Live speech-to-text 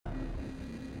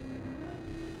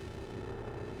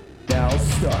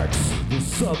starts the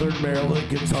Southern Maryland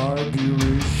Guitar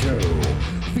Guru Show,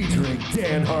 featuring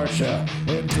Dan Harsha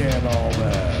and Dan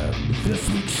Allman. This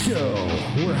week's show,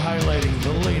 we're highlighting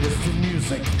the latest in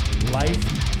music,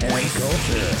 life, and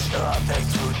culture. Other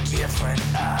through different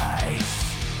eyes.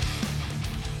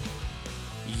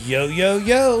 Yo, yo,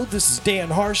 yo, this is Dan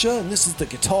Harsha, and this is the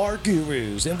Guitar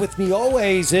Gurus, and with me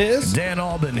always is... Dan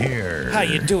Albin here. How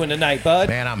you doing tonight, bud?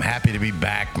 Man, I'm happy to be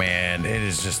back, man. It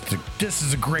is just, this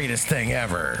is the greatest thing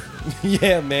ever.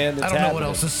 Yeah, man, it's I don't know what happening.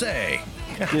 else to say.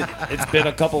 It's been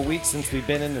a couple weeks since we've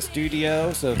been in the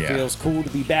studio, so it Yeah. feels cool to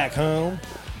be back home,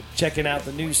 checking out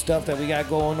the new stuff that we got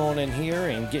going on in here,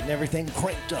 and getting everything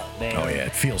cranked up, man. Oh, yeah,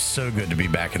 it feels so good to be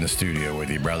back in the studio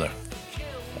with you, brother.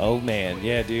 Oh, man,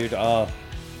 yeah, dude.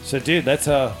 So, dude, that's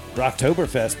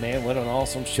Rocktoberfest, man. What an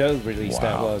awesome show release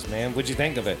that Wow. was, man. What'd you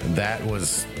think of it? That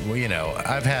was, well, you know,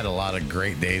 I've had a lot of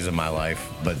great days in my life,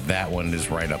 but that one is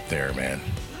right up there, man.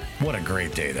 What a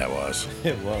great day that was.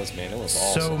 It was, man. It was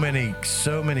awesome.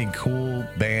 So many cool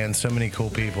bands, so many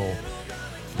cool people.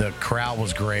 The crowd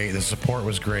was great. The support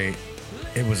was great.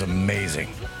 It was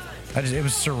amazing. It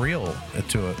was surreal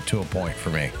to a point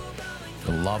for me.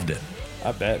 I loved it.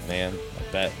 I bet, man.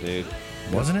 I bet, dude.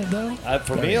 Wasn't it though?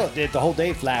 For me, it did. The whole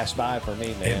day flashed by for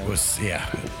me, man. It was,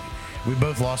 yeah. We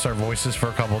both lost our voices for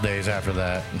a couple days after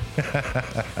that.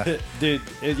 Dude,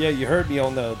 yeah, you heard me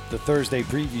on the Thursday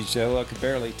preview show. I could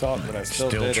barely talk, but I still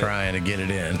did trying to get it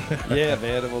in. it. Yeah,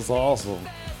 man, it was awesome.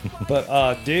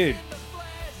 But, dude,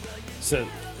 so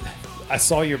I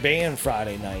saw your band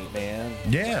Friday night, man.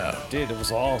 Yeah. Dude, it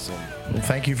was awesome. Well,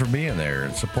 thank you for being there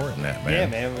and supporting that, man. Yeah,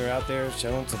 man, we were out there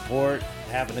showing support,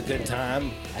 having a good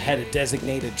time. I had a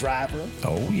designated driver.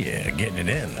 Oh, yeah, getting it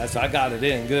in. I got it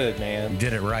in good, man.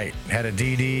 Did it right. Had a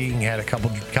DD, had a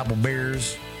couple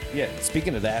beers. Yeah,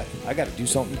 speaking of that, I got to do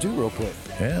something too real quick.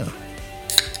 Yeah.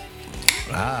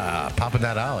 Popping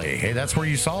that Ollie. Hey, that's where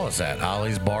you saw us at,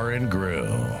 Ollie's Bar and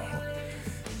Grill.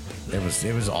 It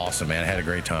was awesome, man. I had a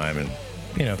great time, and,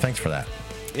 you know, thanks for that.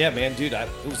 Yeah, man, dude, it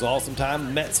was an awesome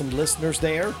time. Met some listeners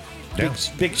there. Yeah.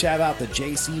 Big shout out to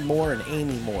JC Moore and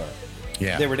Amy Moore.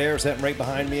 Yeah. They were there sitting right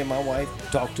behind me and my wife.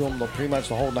 Talked to them pretty much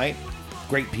the whole night.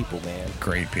 Great people, man.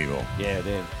 Great people. Yeah,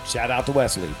 then shout out to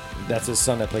Wesley. That's his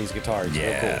son that plays guitar. He's real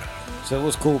Yeah. cool. So it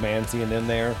was cool, man, seeing them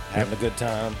there, having a good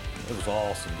time. It was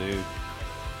awesome, dude.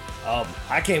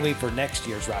 I can't wait for next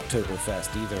year's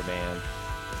Rocktoberfest either, man.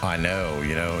 I know,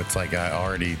 you know, it's like I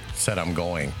already said I'm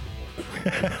going.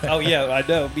 Oh, yeah, I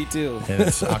know. Me too. And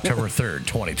it's October 3rd,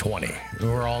 2020.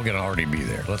 We're all going to already be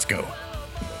there. Let's go.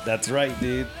 That's right,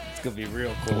 dude. It's going to be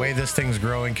real cool. The way this thing's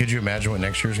growing, could you imagine what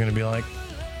next year's going to be like?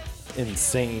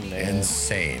 Insane, man.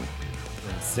 Insane.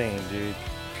 Insane, dude.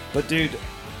 But, dude,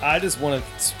 I just want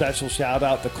a special shout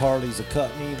out to Carly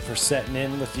Zakutney for setting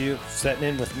in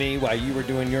with me while you were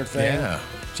doing your thing. Yeah.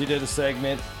 She did a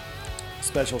segment.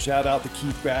 Special shout out to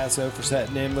Keith Grasso for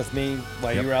setting in with me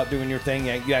while you were out doing your thing.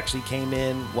 You actually came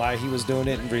in while he was doing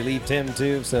it and relieved him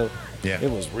too. So Yeah. it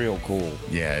was real cool.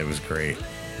 Yeah, it was great.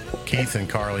 Keith and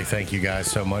Carly, thank you guys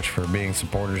so much for being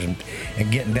supporters and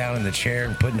getting down in the chair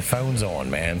and putting the phones on,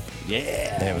 man.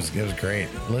 Yeah. It was great.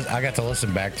 I got to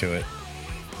listen back to it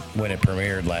when it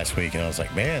premiered last week, and I was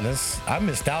like, man, I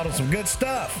missed out on some good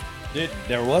stuff. Dude,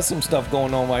 there was some stuff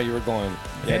going on while you were going.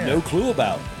 You had Yeah. no clue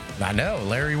about. I know.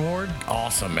 Larry Ward,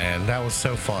 awesome, man. That was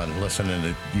so fun listening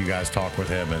to you guys talk with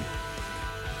him, and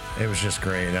it was just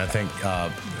great. And I think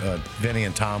Vinny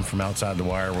and Tom from Outside the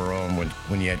Wire were on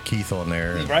when you had Keith on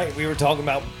there. And Right, we were talking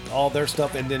about all their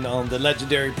stuff, and then the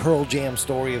legendary Pearl Jam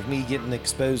story of me getting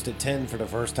exposed at 10 for the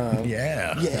first time.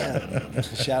 yeah. Yeah.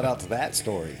 Shout out to that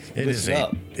story. It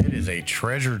is a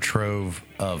treasure trove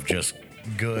of just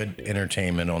good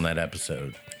entertainment on that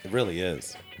episode. It really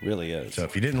is. Really is. So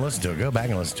if you didn't listen to it, go back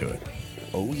and listen to it.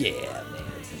 Oh, yeah, man.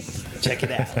 Check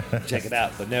it out. Check it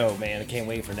out. But no, man, I can't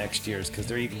wait for next year's because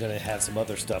they're even going to have some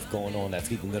other stuff going on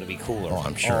that's even going to be cooler. Oh,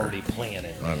 I'm sure. Already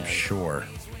planning. I'm sure.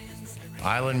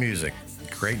 Island Music,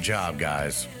 great job,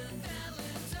 guys.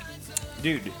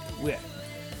 Dude,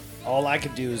 all I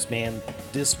could do is, man,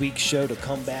 this week's show to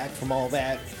come back from all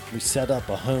that, we set up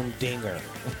a humdinger.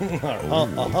 a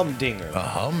humdinger. A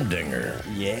humdinger.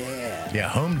 Yeah. Yeah,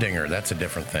 humdinger, that's a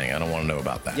different thing. I don't want to know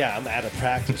about that. Yeah, I'm out of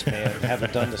practice, man. I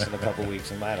haven't done this in a couple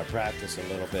weeks. I'm out of practice a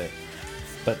little bit.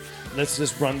 But let's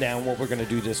just run down what we're going to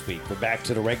do this week. We're back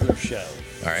to the regular show.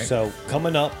 All right. So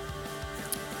coming up,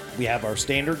 we have our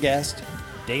standard guest,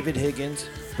 David Higgins,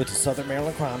 with the Southern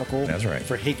Maryland Chronicle. That's right.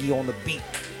 For Higgy on the Beat.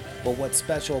 But what's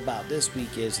special about this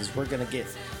week is we're going to get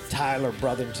Tyler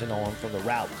Brotherton on from the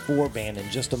Route 4 band in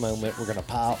just a moment. We're going to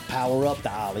power up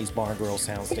the Ollie's Barn Grill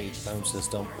soundstage phone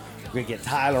system. We're going to get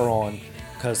Tyler on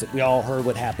because we all heard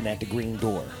what happened at the Green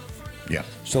Door. Yeah.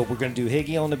 So we're going to do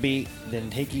Higgy on the beat, then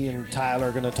Higgy and Tyler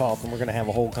are going to talk, and we're going to have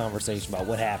a whole conversation about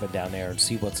what happened down there and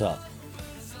see what's up.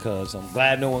 Because I'm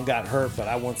glad no one got hurt, but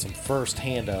I want some first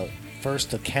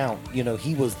account. You know,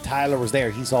 Tyler was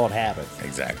there. He saw it happen.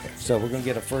 Exactly. So we're going to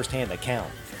get a first-hand account.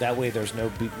 That way there's no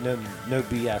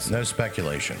BS. No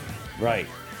speculation. Right.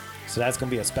 So that's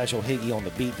going to be a special Higgy on the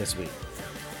beat this week.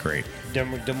 Great.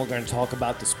 Then we're going to talk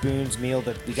about the Spoons meal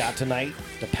that we got tonight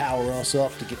to power us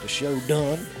up to get the show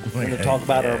done. We're going to talk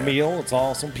about our meal. It's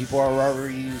awesome. People are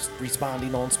already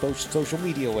responding on social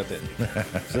media with it.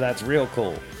 So that's real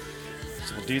cool.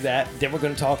 So we'll do that. Then we're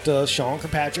going to talk to Sean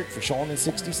Kirkpatrick for Sean in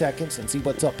 60 Seconds and see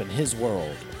what's up in his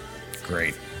world.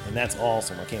 Great. And that's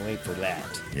awesome. I can't wait for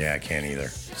that. Yeah, I can't either.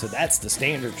 So that's the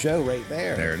standard show right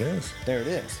there. There it is. There it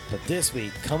is. But this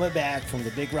week, coming back from the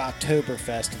Big Rocktober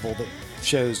Festival, the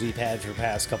shows we've had for the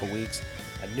past couple weeks,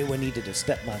 I knew I needed to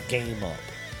step my game up.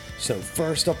 So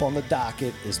first up on the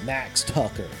docket is Max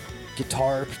Tucker,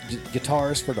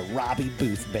 guitarist for the Robbie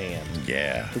Booth Band.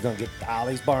 Yeah. We're going to get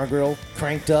Ollie's Bar and Grill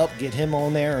cranked up, get him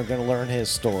on there, and we're going to learn his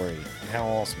story. And how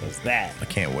awesome is that? I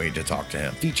can't wait to talk to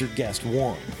him. Featured guest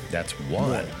 1. That's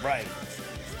 1. Right.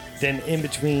 Then in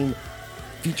between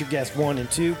featured guest 1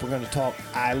 and 2, we're going to talk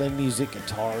Island Music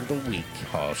Guitar of the Week.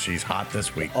 Oh, she's hot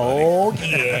this week, buddy. Oh,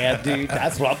 yeah, dude.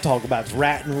 That's what I'm talking about. It's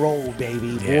Rat and Roll,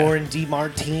 baby. Yeah. Warren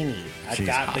DeMartini. She's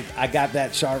hot. I got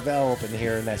that Charvel up in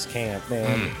here in this camp,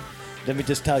 man. Let me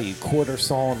just tell you, Quarter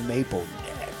Sawn Maple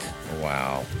Neck.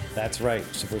 Wow. That's right.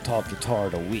 So we'll talk Guitar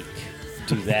of the Week.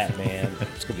 Do that, man.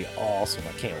 It's going to be awesome.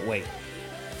 I can't wait.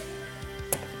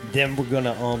 Then we're going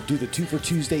to do the 2 for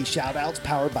Tuesday shout-outs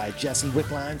powered by Jesse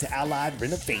Wickline to Allied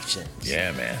Renovations.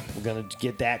 Yeah, man. We're going to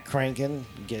get that cranking,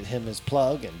 get him his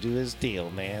plug, and do his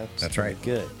deal, man. That's right.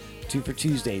 Good. 2 for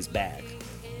Tuesday's back.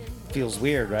 Feels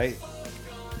weird, right?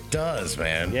 Does,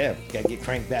 man. Yeah, got to get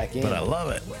cranked back in. But I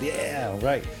love it. Yeah,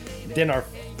 right. Then our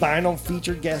final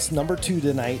featured guest, number 2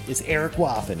 tonight, is Eric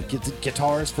Waffen,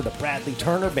 guitarist for the Bradley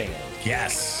Turner Band.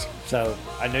 Yes. So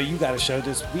I know you got a show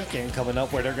this weekend coming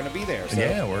up where they're going to be there. So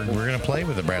Yeah, we're going to play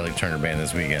with the Bradley Turner Band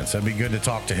this weekend, so it'd be good to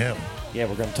talk to him. yeah,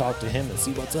 we're going to talk to him and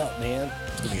see what's up, man.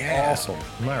 It's going to be awesome.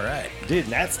 All right. Dude,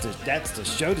 and that's the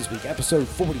show this week, episode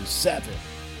 47.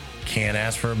 Can't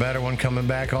ask for a better one coming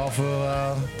back off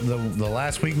of the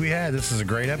last week we had. This is a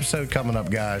great episode coming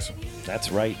up, guys.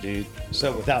 That's right, dude.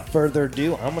 So without further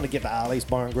ado, I'm going to get the Ollie's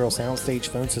Bar and Grill soundstage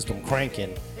phone system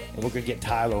cranking, and we're going to get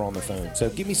Tyler on the phone. So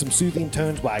give me some soothing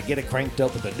tones while I get it cranked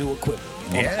up with the new equipment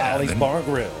on the Ollie's Bar and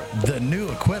Grill. The new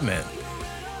equipment.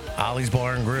 Ollie's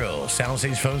Bar and Grill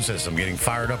soundstage phone system getting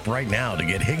fired up right now to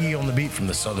get Higgy on the beat from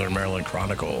the Southern Maryland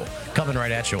Chronicle. Coming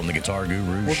right at you on the Guitar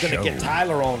Guru We're Show. going to get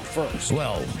Tyler on first.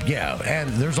 Well, yeah, and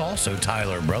there's also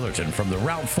Tyler Brotherton from the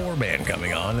Route 4 band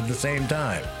coming on at the same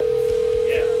time.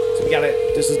 Yeah. So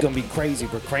this is going to be crazy.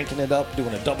 We're cranking it up,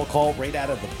 doing a double call right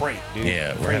out of the break, dude.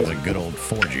 Yeah, we're having a good old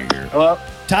 4G here. Hello?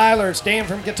 Tyler, it's Dan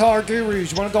from Guitar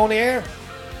Gurus. You want to go on the air?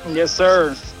 Yes,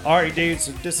 sir. All right, dude.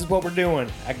 So this is what we're doing.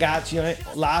 I got you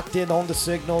locked in on the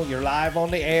signal. You're live on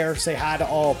the air. Say hi to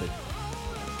Albin.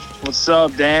 What's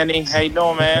up, Danny? How you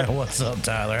doing, man? What's up,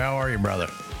 Tyler? How are you, brother?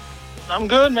 I'm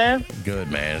good, man. Good,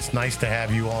 man. It's nice to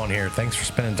have you on here. Thanks for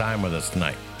spending time with us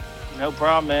tonight. No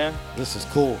problem, man. This is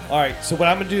cool. All right, so what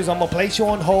I'm going to do is I'm going to place you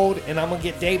on hold, and I'm going to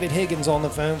get David Higgins on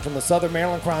the phone from the Southern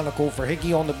Maryland Chronicle for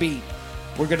Higgy on the Beat.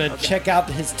 We're going to check out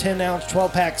his 10-ounce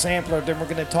 12-pack sampler. Then we're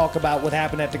going to talk about what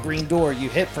happened at the Green Door. You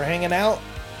hip for hanging out?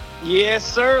 Yes,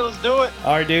 sir. Let's do it.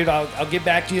 All right, dude. I'll get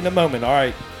back to you in a moment. All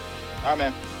right. All right,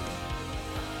 man.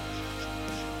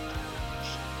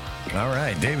 All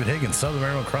right, David Higgins, Southern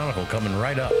Maryland Chronicle, coming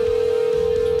right up.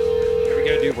 Here we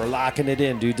go, dude. We're locking it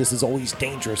in, dude. This is always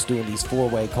dangerous doing these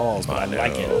four-way calls, but I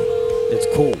like it. It's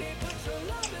cool.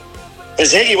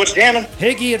 It's Higgy, what's jamming?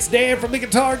 Higgy, it's Dan from the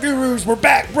Guitar Gurus. We're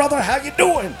back, brother. How you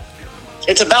doing?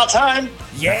 It's about time.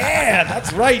 Yeah,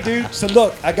 that's right, dude. So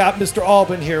look, I got Mr.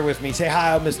 Albin here with me. Say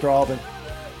hi, Mr. Albin.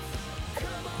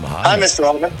 Hi, Mr.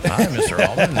 Altman. Hi, Mr.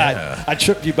 Altman. Yeah. I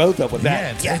tripped you both up with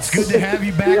that. Yeah, it's good to have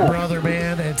you back, brother,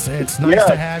 man. It's nice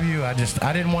to have you. I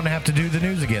didn't want to have to do the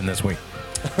news again this week.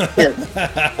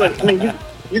 I mean,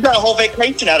 you got a whole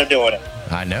vacation out of doing it.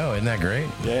 I know, isn't that great?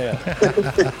 Yeah.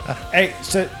 Hey,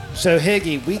 so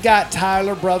Higgy, we got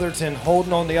Tyler Brotherton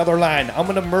holding on the other line. I'm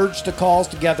gonna merge the calls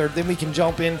together, then we can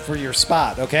jump in for your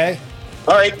spot, okay?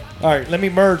 All right. All right, let me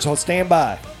merge. So stand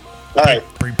by. All right.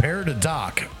 Prepare to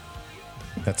dock.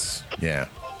 Yeah.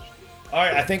 All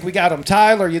right, I think we got him.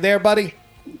 Tyler, you there, buddy?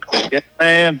 Yes,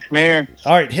 man. Come here.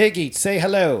 All right, Higgy, say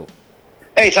hello.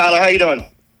 Hey, Tyler, how you doing?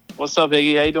 What's up,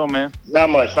 Higgy? How you doing, man?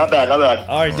 Not much. Not bad. All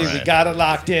right, dude, All we right. got it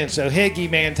locked in. So, Higgy,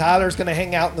 man, Tyler's going to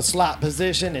hang out in the slot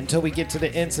position until we get to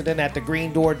the incident at the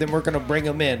green door. Then we're going to bring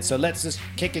him in. So, let's just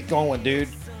kick it going, dude.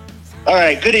 All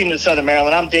right. Good evening, Southern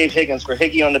Maryland. I'm Dave Higgins for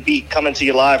Higgy on the Beat, coming to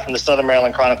you live from the Southern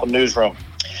Maryland Chronicle newsroom.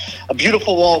 A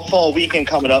beautiful fall weekend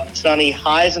coming up. Sunny,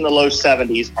 highs in the low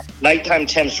 70s. Nighttime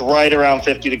temps right around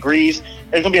 50 degrees.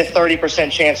 There's going to be a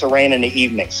 30% chance of rain in the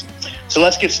evenings. So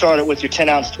let's get started with your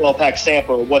 10-ounce 12-pack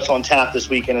sample of what's on tap this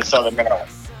weekend in Southern Maryland.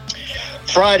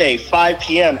 Friday, 5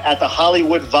 p.m. at the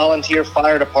Hollywood Volunteer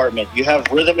Fire Department, you have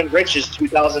Rhythm and Riches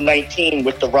 2019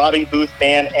 with the Robbie Booth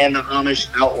Band and the Amish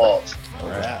Outlaws. All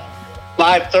right.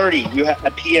 5:30 you have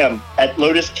at p.m. at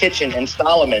Lotus Kitchen in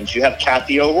Solomon's, you have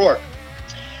Kathy O'Rourke.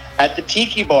 At the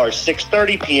Tiki Bar,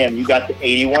 6:30 p.m., you got the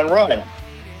 81 Run.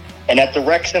 And at the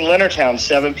Rex in Leonardtown,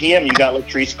 7 p.m., you got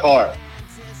Latrice Carr.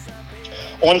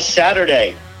 On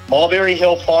Saturday, Mulberry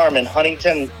Hill Farm in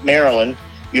Huntington, Maryland,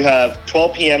 you have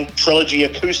 12 p.m. Trilogy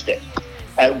Acoustic.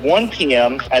 At 1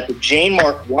 p.m. at the Jane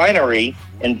Mark Winery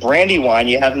in Brandywine,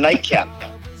 you have Nightcap.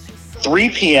 3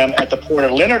 p.m. at the Port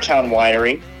of Leonardtown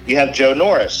Winery, you have Joe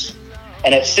Norris.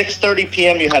 And at 6:30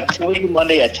 p.m., you have Tilly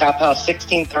Monday at Tap House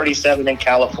 1637 in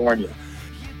California.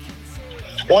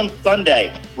 On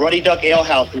Sunday, Ruddy Duck Ale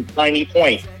House in Piney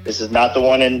Point. This is not the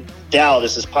one in Dow.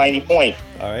 This is Piney Point.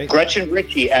 All right. Gretchen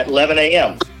Ritchie at 11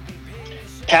 a.m.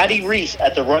 Patty Reese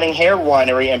at the Running Hare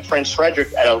Winery in Prince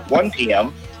Frederick at 1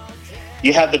 p.m.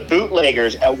 You have the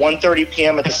Bootleggers at 1:30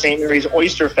 p.m. at the St. Mary's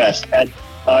Oyster Fest in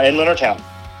Leonardtown.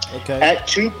 Okay. At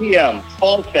 2 p.m.,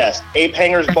 Fall Fest, Ape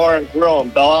Hangers Bar and Grill in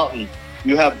Belle Alton.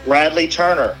 You have Bradley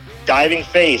Turner, Diving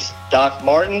Face, Doc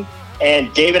Martin,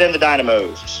 and David and the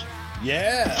Dynamos.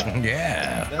 Yeah.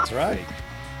 Yeah. That's right.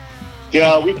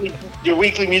 Your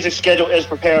weekly music schedule is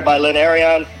prepared by Lynn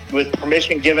Arion with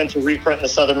permission given to reprint in the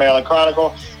Southern Maryland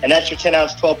Chronicle. And that's your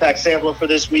 10-ounce 12-pack sampler for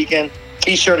this weekend.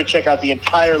 Be sure to check out the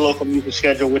entire local music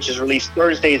schedule, which is released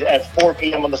Thursdays at 4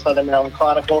 p.m. on the Southern Maryland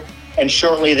Chronicle and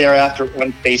shortly thereafter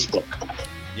on Facebook.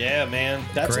 Yeah, man.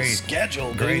 That's a schedule,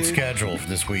 dude. Great schedule for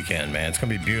this weekend, man. It's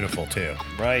going to be beautiful, too.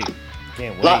 Right.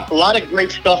 Can't wait. A lot of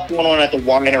great stuff going on at the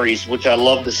wineries, which I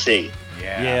love to see.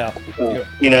 Yeah.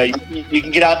 You know, you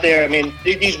can get out there. I mean,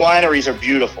 these wineries are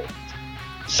beautiful.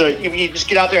 So you just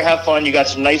get out there, have fun. You got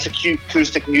some nice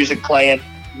acoustic music playing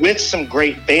with some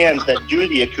great bands that do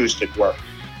the acoustic work.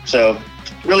 So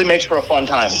really makes for a fun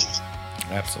time.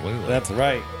 Absolutely. That's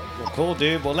right. Well, cool,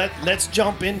 dude. Well, let's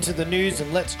jump into the news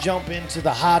and let's jump into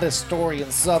the hottest story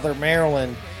in Southern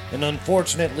Maryland. And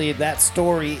unfortunately, that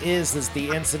story is the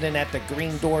incident at the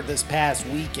Green Door this past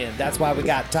weekend. That's why we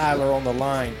got Tyler on the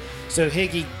line. So,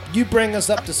 Higgy, you bring us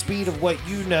up to speed of what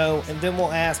you know, and then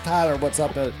we'll ask Tyler what's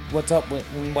up with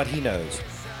what he knows.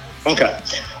 Okay.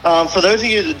 For those of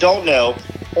you that don't know,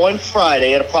 on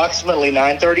Friday at approximately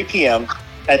 9:30 p.m.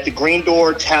 at the Green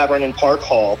Door Tavern in Park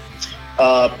Hall,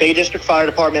 Bay District Fire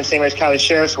Department and St. Mary's County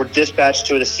Sheriffs were dispatched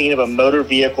to the scene of a motor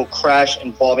vehicle crash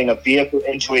involving a vehicle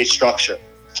into a structure.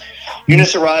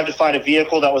 Units arrived to find a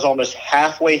vehicle that was almost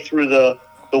halfway through the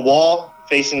wall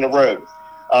facing the road.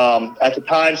 At the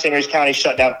time, St. Mary's County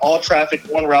shut down all traffic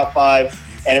on Route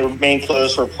 5, and it remained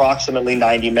closed for approximately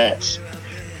 90 minutes.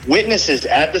 Witnesses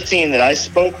at the scene that I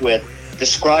spoke with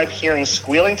described hearing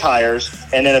squealing tires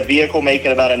and then a vehicle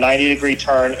making about a 90-degree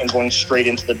turn and going straight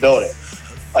into the building.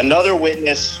 Another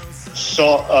witness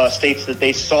states that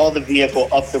they saw the vehicle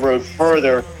up the road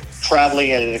further,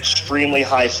 traveling at an extremely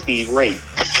high speed rate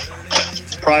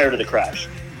prior to the crash.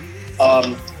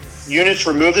 Units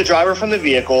removed the driver from the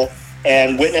vehicle,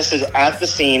 and witnesses at the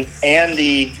scene and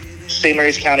the St.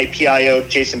 Mary's County PIO,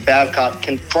 Jason Babcock,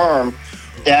 confirmed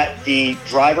that the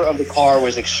driver of the car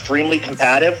was extremely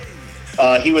combative.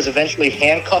 He was eventually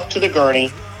handcuffed to the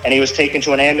gurney, and he was taken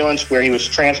to an ambulance where he was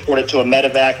transported to a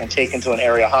medevac and taken to an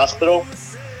area hospital.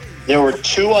 There were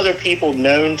two other people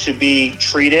known to be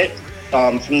treated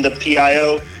from the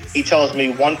PIO. He tells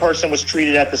me one person was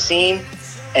treated at the scene,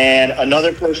 and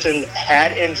another person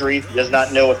had injuries. He does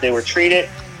not know if they were treated,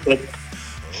 but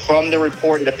from the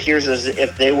report, it appears as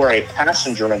if they were a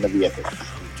passenger in the vehicle.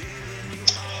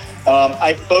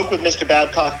 I spoke with Mr.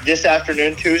 Babcock this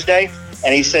afternoon, Tuesday,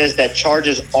 and he says that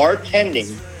charges are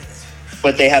pending,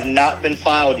 but they have not been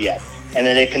filed yet, and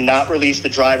that they cannot release the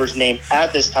driver's name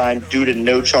at this time due to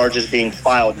no charges being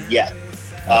filed yet.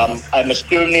 I'm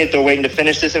assuming that they're waiting to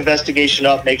finish this investigation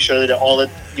up, make sure that all the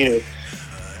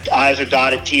I's are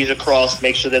dotted, T's are crossed,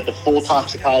 make sure that the full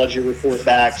toxicology report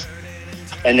backs,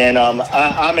 and then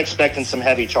I'm expecting some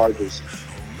heavy charges.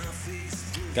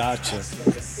 Gotcha.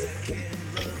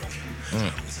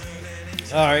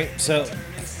 All right, so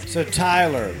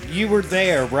Tyler, you were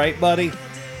there, right, buddy?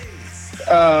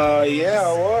 Yeah,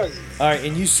 I was. All right,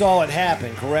 and you saw it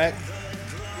happen, correct?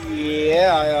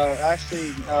 Yeah,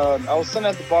 I was sitting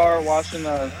at the bar watching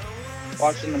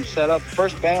them set up. The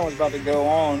first band was about to go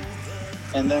on,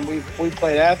 and then we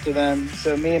played after them.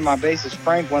 So me and my bassist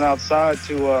Frank went outside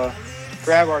to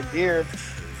grab our gear.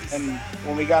 And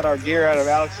when we got our gear out of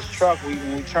Alex's truck,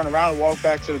 when we turned around and walked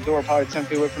back to the door, probably 10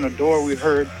 feet away from the door, we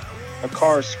heard a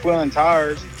car squealing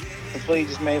tires. The fleet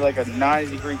just made like a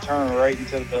 90-degree turn right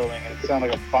into the building. It sounded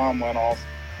like a bomb went off.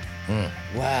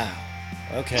 Wow.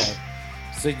 Okay.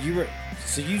 So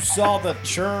you saw the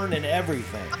churn and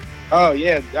everything. Oh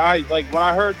yeah, when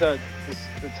I heard the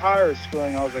tires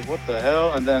squealing, I was like, "What the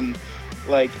hell?" And then,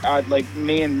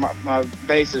 me and my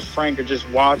bassist Frank are just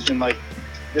watching, like,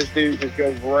 this dude just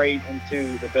goes right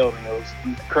into the building. It was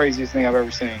the craziest thing I've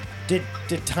ever seen. Did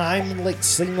time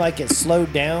seem like it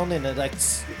slowed down and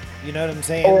it you know what I'm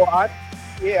saying? Oh, I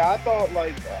thought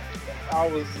I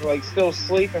was still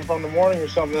sleeping from the morning or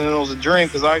something, and it was a dream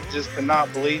because I just could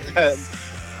not believe that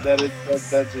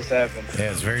just happened.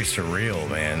 Yeah, it's very surreal,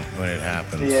 man, when it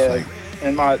happens. Yeah,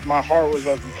 and my heart was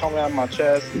coming out of my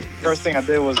chest. First thing I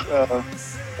did was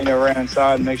ran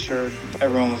inside and make sure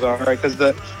everyone was all right. Because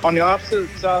on the opposite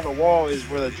side of the wall is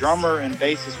where the drummer and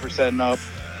bassist were setting up,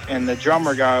 and the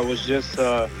drummer guy was just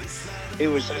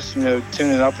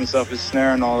tuning up and stuff, his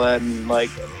snare and all that. And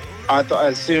I thought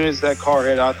as soon as that car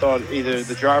hit, I thought either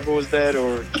the driver was dead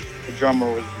or the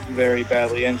drummer was very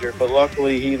badly injured. But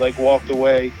luckily, he walked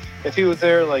away. If he was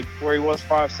there where he was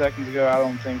 5 seconds ago, I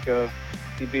don't think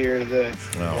he'd be here today.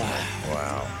 Oh,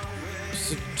 wow.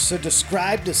 So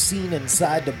describe the scene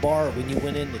inside the bar when you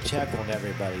went in to check on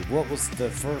everybody. What was the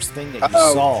first thing that you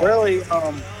saw? Really,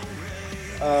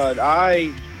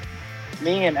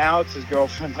 me and Alex's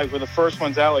girlfriend were the first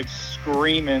ones out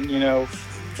screaming,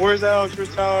 where's Alex,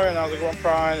 where's Tyler? And I was like, well, I'm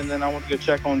crying. And then I went to go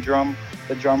check on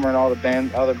the drummer and all the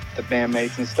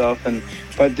bandmates and stuff.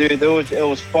 But dude, it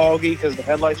was foggy because the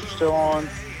headlights were still on.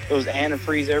 There was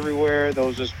antifreeze everywhere.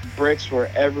 Those just bricks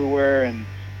were everywhere, and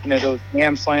those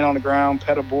amps laying on the ground,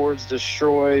 pedal boards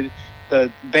destroyed.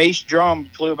 The bass drum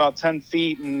flew about 10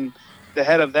 feet, and the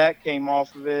head of that came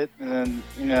off of it. And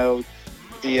then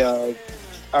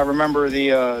I remember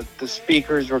the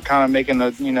speakers were kind of making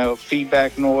a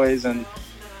feedback noise, and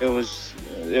it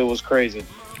was crazy.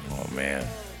 Oh man.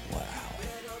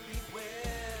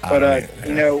 But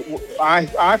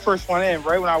I first went in.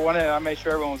 Right when I went in, I made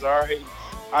sure everyone was all right.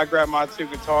 I grabbed my 2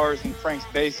 guitars and Frank's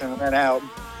bass and went out.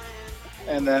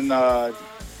 And then I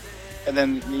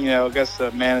guess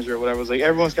the manager or whatever was like,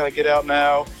 everyone's got to get out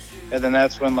now. And then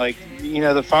that's when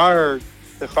the fire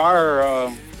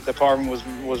department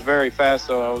was very fast.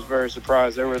 So I was very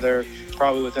surprised. They were there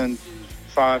probably within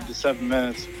 5 to 7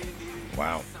 minutes.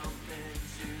 Wow.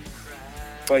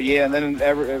 But yeah, and then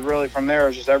really from there, it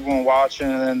was just everyone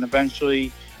watching, and then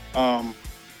eventually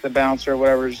the bouncer or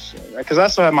whatever's, because I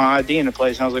still had my ID in the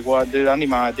place, and I was like, well, dude, I need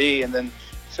my ID. And then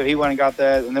so he went and got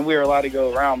that, and then we were allowed to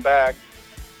go around back,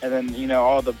 and then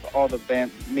all the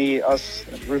band, us,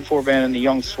 Route 4 band, and the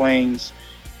Young Swings.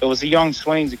 It was the Young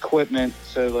Swings equipment,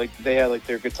 so they had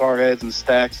their guitar heads and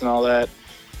stacks and all that.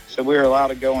 So we were allowed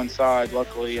to go inside,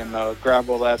 luckily, and grab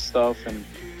all that stuff and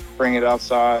bring it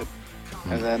outside,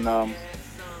 and then.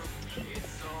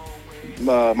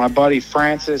 My buddy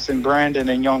Francis and Brandon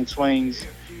and Young Swings.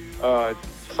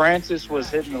 Francis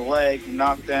was hitting the leg,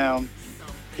 knocked down.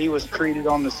 He was treated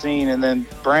on the scene, and then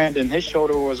Brandon, his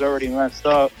shoulder was already messed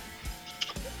up,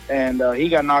 and he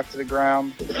got knocked to the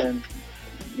ground. And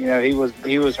he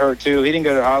was hurt too. He didn't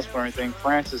go to the hospital or anything.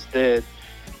 Francis did.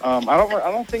 I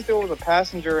don't think there was a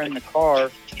passenger in the car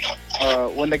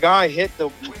when the guy hit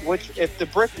if the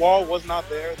brick wall was not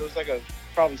there was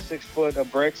probably 6 foot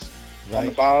of bricks on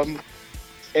the bottom.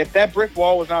 If that brick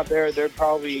wall was not there, there'd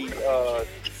probably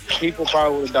people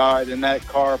probably would have died, and that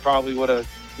car probably would have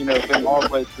been all the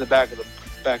way to the back of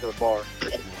the bar.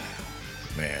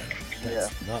 Man,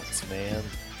 that's nuts, man.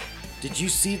 Did you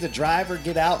see the driver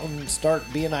get out and start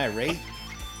being irate?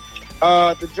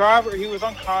 The driver, he was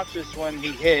unconscious when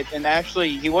he hit, and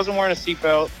actually he wasn't wearing a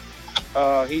seatbelt.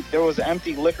 There was an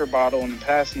empty liquor bottle in the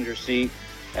passenger seat,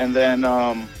 and then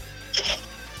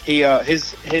he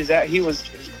was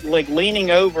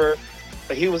leaning over,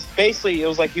 but he was basically, it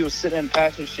was like he was sitting in the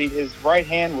passenger seat. His right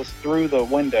hand was through the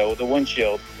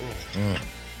windshield.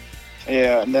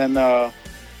 Yeah, and then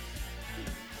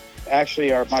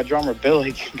actually my drummer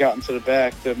Billy got into the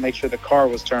back to make sure the car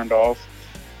was turned off,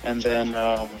 and then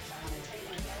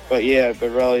but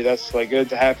really that's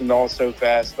it happened all so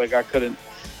fast. I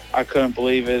couldn't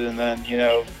believe it. And then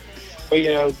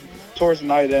towards the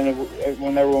night, then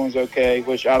when everyone was okay,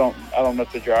 which I don't know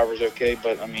if the driver's okay,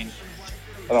 but I mean,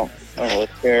 I don't really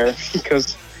care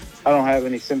because I don't have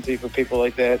any sympathy for people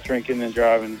like that drinking and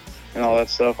driving and all that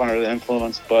stuff under the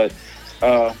influence. But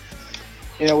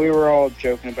you know, we were all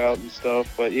joking about and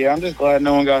stuff. But yeah, I'm just glad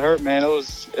no one got hurt, man. It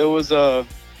was going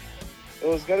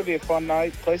to be a fun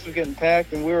night. The place was getting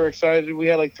packed, and we were excited. We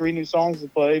had like 3 new songs to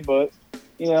play, but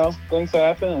you know, things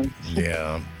happen.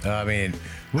 Yeah, I mean,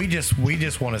 we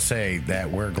just want to say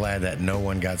that we're glad that no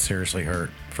one got seriously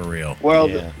hurt for real. Well,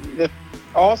 Yeah.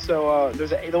 also,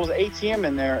 there was an ATM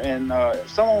in there, and if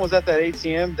someone was at that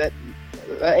ATM, that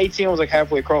ATM was like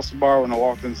halfway across the bar when I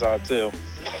walked inside too.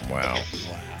 Wow.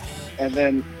 And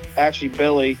then actually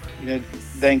Billy, you know,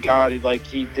 thank God,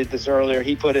 he did this earlier.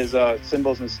 He put his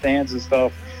symbols and stands and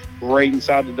stuff right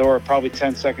inside the door. Probably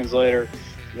 10 seconds later,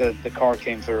 the car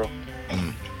came through.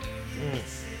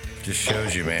 Just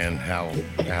shows you, man,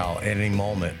 how any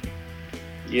moment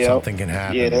Yeah, something can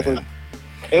happen. Yeah, man.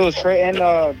 it was crazy. And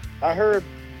I heard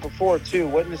before too.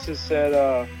 Witnesses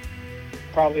said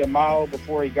probably a mile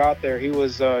before he got there, he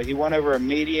went over a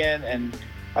median, and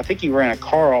I think he ran a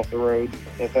car off the road.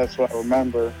 If that's what I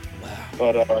remember. Wow.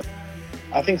 But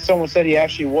I think someone said he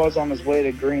actually was on his way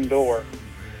to Green Door.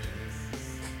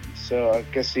 So I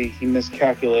guess he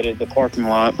miscalculated the parking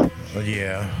lot. Well,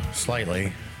 yeah,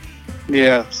 slightly.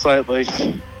 Yeah, slightly.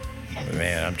 But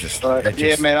man, I'm just. But it yeah,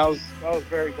 just- man, I was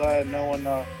very glad no one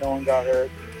got hurt.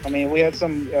 I mean, we had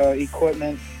some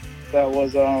equipment that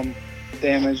was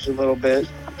damaged a little bit,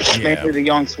 Yeah. mainly the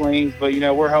Young Swings. But you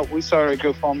know, we started a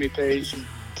GoFundMe page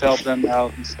to help them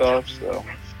out and stuff. So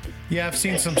Yeah, I've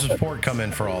seen some support come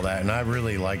in for all that, and I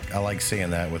like seeing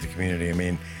that with the community. I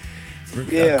mean,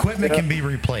 Yeah, equipment yeah. can be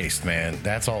replaced, man.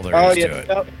 That's all there is to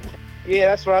it. Yeah,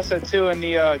 that's what I said too. And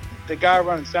the guy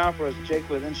running sound for us, Jake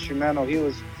with Instrumental, he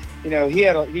was, you know,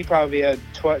 he probably had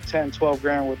 10, 12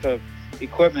 grand worth of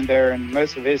equipment there, and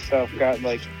most of his stuff got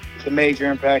like the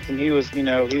major impact. And he was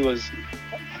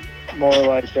more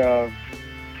like,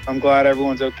 I'm glad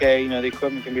everyone's okay. You know, the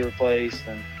equipment can be replaced.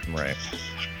 And Right.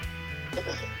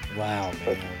 Wow,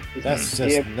 man. That's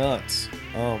just Yeah. nuts.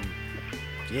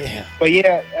 Yeah. But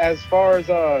yeah, as far as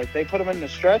they put him in the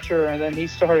stretcher, and then he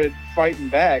started fighting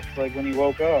back, like when he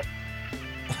woke up.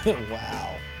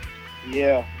 Wow.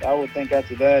 Yeah, I would think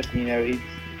after that, you know, he'd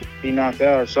be knocked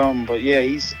out or something. But yeah,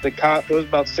 there was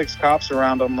about 6 cops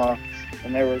around him,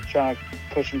 and they were trying to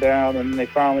push him down, and they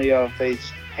finally they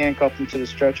handcuffed him to the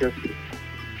stretcher.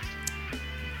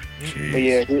 Jeez. But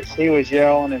yeah, he was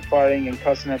yelling and fighting and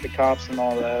cussing at the cops and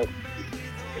all that.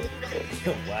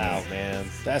 Wow, man.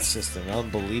 That's just an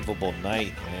unbelievable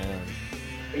night, man.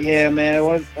 Yeah, man, it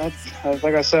was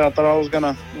like I said, I thought I was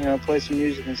gonna, you know, play some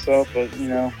music and stuff, but you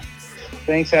know,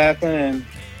 things happen, and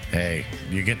Hey,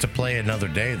 you get to play another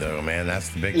day, though, man. That's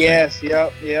the big thing. yes,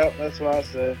 yep, that's what I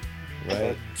said.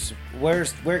 Right. So where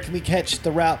can we catch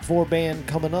the Route 4 band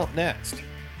coming up next?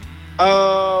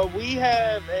 We're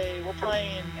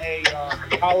playing a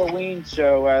Halloween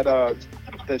show at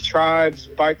the Tribes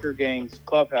Biker Gangs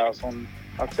Clubhouse on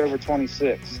October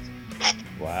 26th.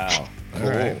 Wow. All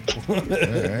right. All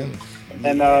right.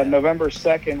 And November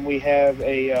 2nd, we have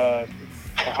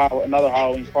another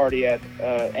Halloween party at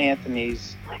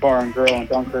Anthony's Bar and Grill in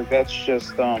Dunkirk. That's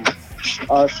just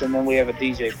us, and then we have a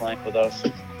DJ playing with us.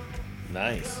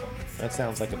 Nice. That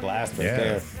sounds like a blast right Yeah.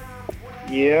 there.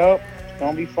 Yep, it's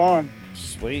gonna be fun.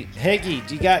 Sweet. Higgy,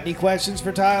 do you got any questions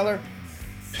for Tyler?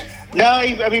 No,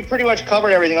 I mean, pretty much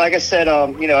covered everything. Like I said,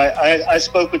 you know, I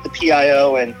spoke with the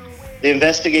PIO, and the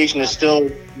investigation is still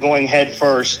going head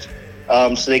first,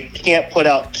 so they can't put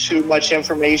out too much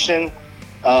information.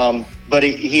 But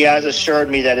he has assured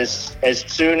me that as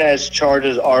soon as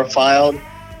charges are filed,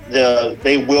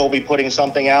 they will be putting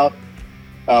something out.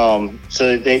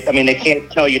 So they can't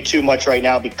tell you too much right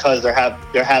now because there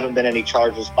haven't been any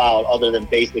charges filed other than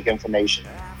basic information.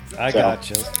 I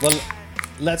gotcha. Well,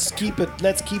 let's keep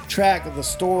track of the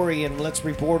story and let's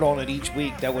report on it each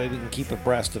week. That way we can keep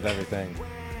abreast of everything.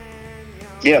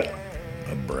 Yeah.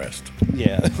 Abreast.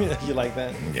 Yeah. You like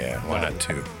that? Yeah, why not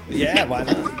 2? Yeah, why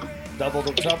not? Double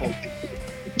the trouble.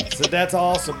 So that's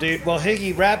awesome, dude. Well,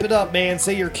 Higgy, wrap it up, man.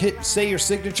 Say your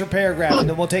signature paragraph, and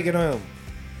then we'll take it home.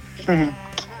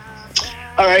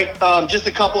 All right, just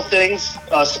a couple things.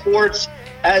 Sports,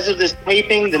 as of this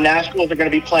taping, the Nationals are going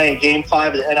to be playing Game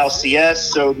 5 of the NLCS.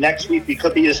 So next week we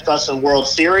could be discussing World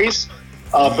Series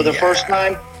for the first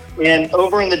time. And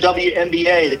over in the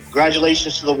WNBA,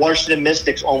 congratulations to the Washington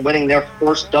Mystics on winning their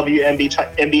first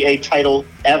WNBA title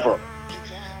ever.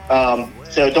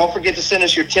 So don't forget to send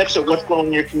us your tips at what's going on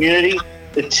in your community.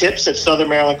 The tips at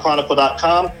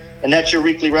southernmarylandchronicle.com. And that's your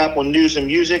weekly wrap on news and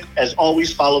music. As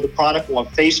always, follow the Chronicle on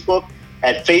Facebook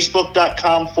at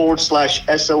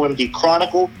facebook.com/SOMD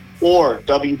Chronicle. or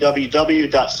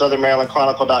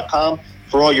www.southernmarylandchronicle.com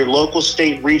for all your local,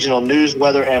 state, regional news,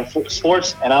 weather, and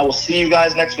sports. And I will see you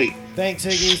guys next week. Thanks,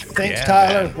 Iggy. Thanks, Yeah,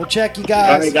 Tyler. man. We'll check you All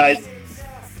guys. right, guys.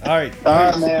 All right. All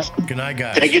right, man. Good night,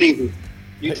 guys. Take it easy.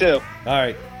 You too. All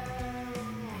right.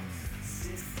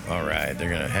 All right, they're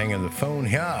gonna hang up the phone.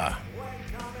 Yeah,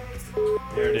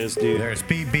 There it is, dude. there's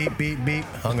beep, beep, beep, beep.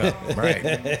 Hung up. Right.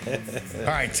 All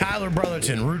right, Tyler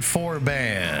Brotherton, Route 4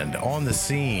 Band, on the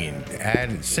scene,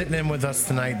 sitting in with us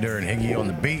tonight during Higgy on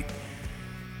the Beat.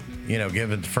 You know,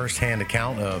 giving the first-hand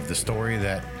account of the story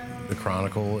that the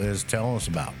Chronicle is telling us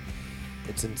about.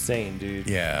 It's insane, dude.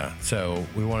 Yeah, so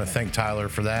we want to thank Tyler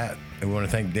for that. And we want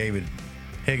to thank David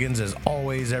Higgins, as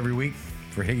always, every week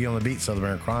for Higgy on the Beat, Southern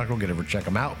Maryland Chronicle. Get over, check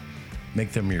them out.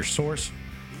 Make them your source.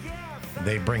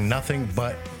 They bring nothing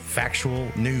but factual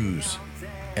news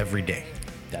every day.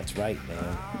 That's right,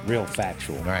 man. Real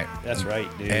factual. All right. That's right,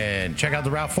 dude. And check out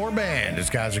the Route 4 Band. These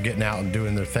guys are getting out and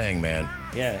doing their thing, man.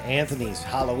 Yeah, Anthony's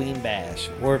Halloween Bash.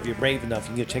 Or if you're brave enough,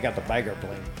 you can go check out the Biker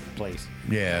place.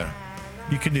 Yeah.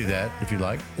 You can do that if you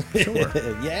like. Sure.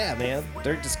 Yeah, man.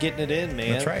 They're just getting it in,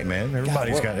 man. That's right, man.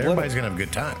 Everybody's going to have a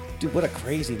good time. Dude, what a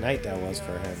crazy night that was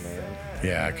for him, man.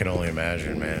 Yeah, I can only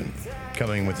imagine, man.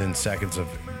 Coming within seconds of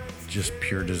just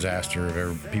pure disaster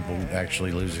of people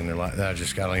actually losing their life. I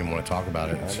don't even want to talk about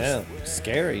it. I know.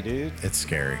 Scary, dude. It's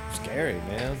scary. Scary,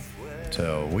 man.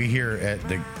 So we here at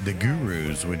the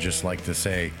Gurus would just like to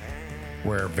say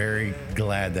we're very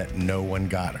glad that no one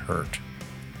got hurt.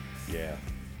 Yeah.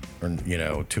 Or, you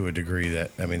know, to a degree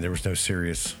that, I mean, there was no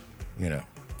serious, you know.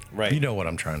 Right. You know what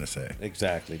I'm trying to say.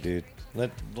 Exactly, dude.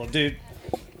 Dude,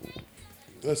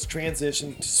 let's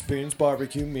transition to Spoon's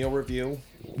Barbecue meal review.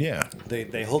 Yeah.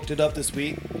 They hooked it up this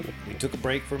week. We took a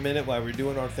break for a minute while we were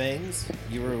doing our things.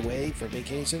 You were away for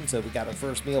vacation, so we got our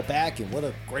first meal back, and what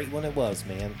a great one it was,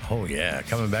 man. Oh, yeah.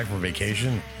 Coming back from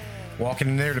vacation, walking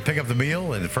in there to pick up the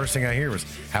meal, and the first thing I hear was,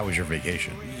 how was your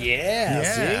vacation? Yeah,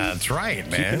 see? That's right,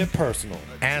 man. Keeping it personal.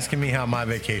 Asking me how my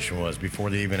vacation was before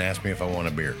they even asked me if I want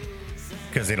a beer.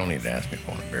 Because they don't need to ask me if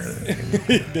I want a beer.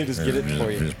 They just get it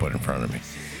for you. Just put it in front of me.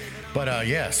 But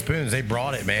yeah, Spoons, they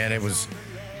brought it, man. It was,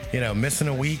 you know, missing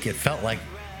a week. It felt like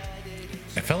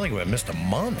we missed a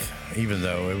month, even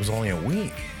though it was only a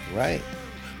week. Right.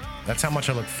 That's how much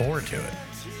I look forward to it.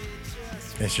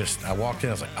 It's just, I walked in,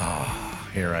 I was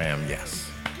like, here I am, yes.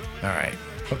 All right,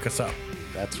 hook us up.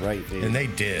 That's right, dude. And they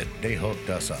did. They hooked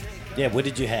us up. Yeah, what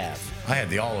did you have? I had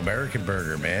the All-American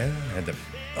burger, man.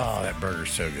 That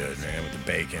burger's so good, man, with the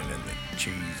bacon and the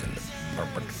cheese and the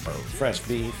Fresh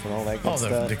beef and all that good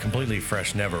stuff. the completely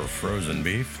fresh, never frozen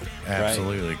beef.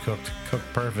 Absolutely. Cooked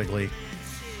perfectly.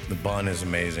 The bun is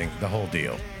amazing. The whole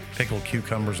deal. Pickled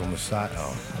cucumbers on the side.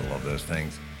 Oh, I love those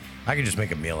things. I could just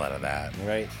make a meal out of that.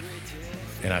 Right.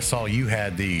 And I saw you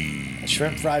had the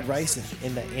Shrimp fried rice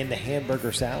in the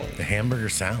hamburger salad. The hamburger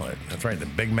salad. That's right. The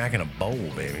Big Mac in a bowl,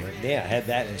 baby. Yeah, I had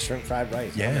that and shrimp fried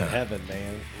rice. Yeah. I'm in heaven,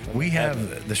 man. We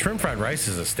have the shrimp fried rice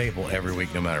is a staple every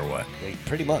week, no matter what.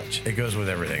 Pretty much. It goes with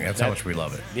everything. That's how much we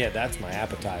love it. Yeah, that's my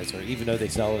appetizer, even though they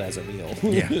sell it as a meal.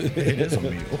 Yeah, it is a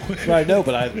meal. I know,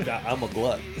 but I'm a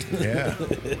glut. Yeah.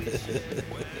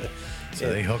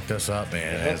 So they hooked us up,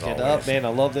 man. As Hooked it always. up, man. I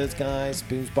love those guys.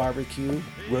 Spoon's Barbecue,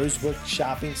 Rosebrook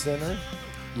Shopping Center,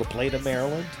 La Plata,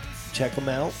 Maryland. Check them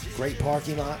out. Great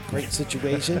parking lot, great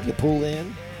situation. You pull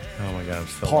in. Oh my God, I'm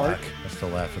still Park. I still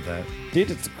laugh at that. Dude,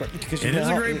 it's great because It is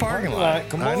a great parking lot.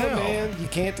 Come I on, know. man. You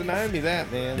can't deny me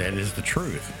that, man. That is the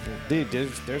truth. Dude,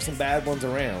 there's some bad ones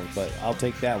around, but I'll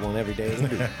take that one every day of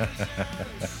the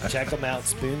week. Check them out.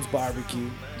 Spoon's Barbecue,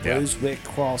 Yeah. Rosewick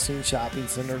Crossing Shopping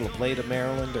Center, La Plata,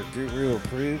 Maryland. They're Guru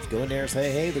approved. Go in there and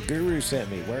say, hey, the Guru sent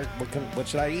me. What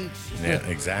should I eat? Yeah,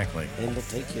 exactly. And they'll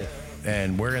take you.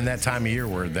 And we're in that time of year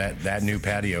where that new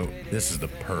patio, this is the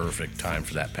perfect time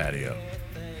for that patio.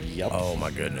 Yep. Oh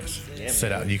my goodness. Yeah, Sit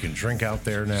man. out. You can drink out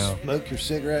there now. Smoke your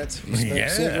cigarettes. If you smoke Yeah,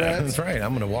 cigarettes. that's right.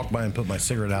 I'm gonna walk by and put my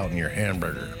cigarette out in your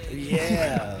hamburger,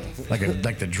 Yeah.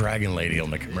 like the dragon lady on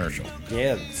the commercial.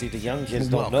 Yeah. See, the young kids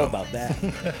don't know Welcome. about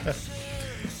that.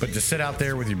 But to sit out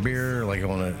there with your beer, like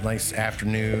on a nice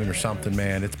afternoon or something,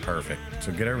 man, it's perfect.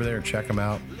 So get over there and check them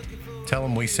out. Tell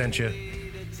them we sent you.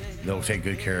 They'll take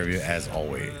good care of you as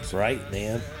always. Right,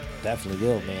 man. Definitely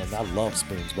will, man. I love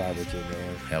Spoon's Barbecue,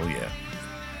 man. Hell yeah.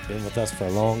 Been with us for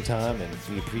a long time, and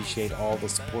we appreciate all the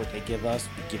support they give us.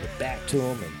 We give it back to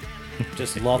them, and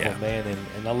just love Yeah. them, man.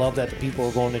 And I love that the people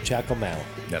are going to check them out,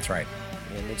 That's right.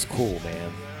 and it's cool,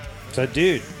 man. So,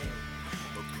 dude,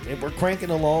 we're cranking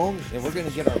along, and we're going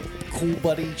to get our cool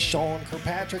buddy Sean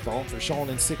Kirkpatrick on for Sean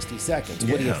in 60 Seconds.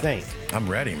 What do you Yeah. think? I'm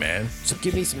ready, man. So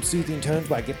give me some soothing tones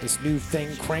while I get this new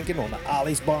thing cranking on the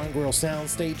Ollie's Bar and Grill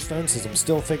soundstage phone, since I'm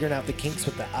still figuring out the kinks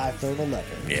with the iPhone 11.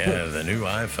 Yeah, the new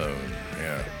iPhone.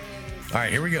 Yeah. All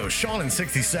right, here we go. Sean in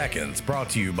 60 Seconds, brought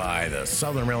to you by the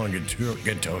Southern Maryland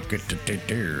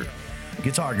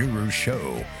Guitar Guru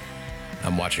Show.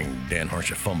 I'm watching Dan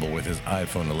Harsha fumble with his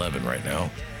iPhone 11 right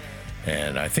now,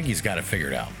 and I think he's got it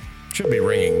figured out. Should be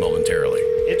ringing momentarily.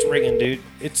 It's ringing, dude.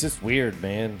 It's just weird,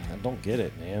 man. I don't get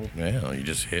it, man. Yeah, you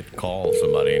just hit call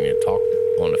somebody and you talk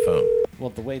on the phone. Well,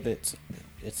 the way that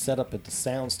it's set up at the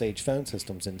soundstage phone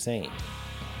system's insane.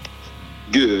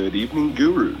 Good evening,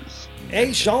 gurus.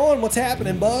 Hey, Sean, what's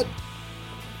happening, bud?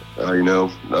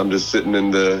 I'm just sitting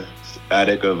in the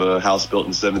attic of a house built in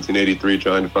 1783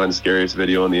 trying to find the scariest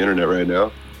video on the internet right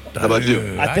now. How about you?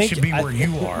 Dude, I should be where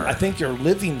you are. I think you're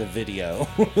living the video.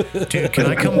 Dude, can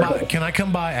I come by? Can I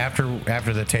come by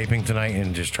after the taping tonight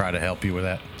and just try to help you with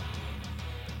that?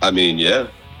 I mean, yeah.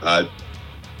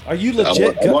 Are you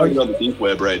legit? I'm already on the deep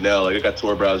web right now. Like, I got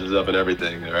Tor browsers up and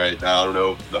everything. All right, now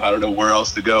I don't know where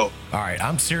else to go. All right,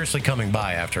 I'm seriously coming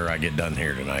by after I get done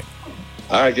here tonight.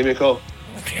 All right, give me a call.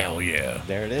 Hell yeah.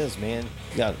 There it is, man.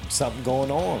 You got something going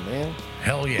on, man.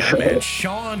 Hell yeah, man.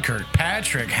 Sean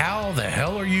Kirkpatrick, how the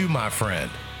hell are you, my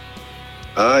friend?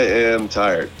 I am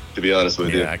tired, to be honest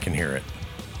with you. Yeah, I can hear it.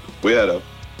 We had a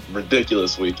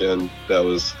ridiculous weekend that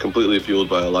was completely fueled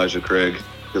by Elijah Craig,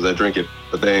 because I drink it,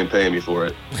 but they ain't paying me for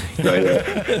it. Not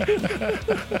yet.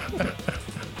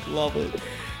 Love it.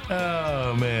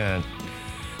 Oh, man.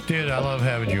 Dude, I love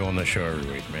having you on the show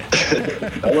every week, man.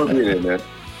 I love being in, man.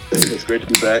 It's great to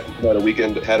be back. Had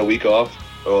a week off.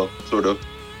 Well, sort of.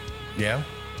 Yeah?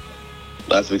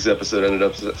 Last week's episode ended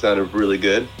up sounded really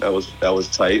good. That was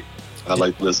tight. I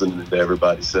like listening to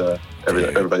everybody's part.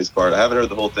 I haven't heard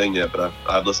the whole thing yet, but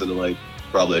I've listened to like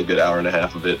probably a good hour and a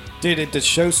half of it. Dude, the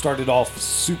show started off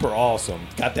super awesome.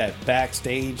 Got that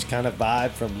backstage kind of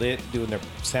vibe from Lit doing their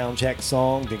sound check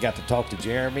song. They got to talk to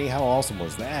Jeremy. How awesome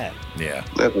was that? Yeah.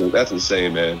 That's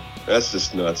insane, man. That's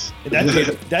just nuts.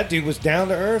 That dude was down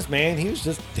to earth, man. He was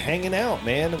just hanging out,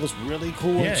 man. It was really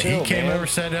cool Yeah, and chill, he came man. over,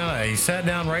 sat down. He sat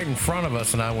down right in front of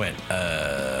us, and I went,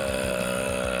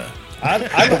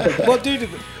 Well, dude,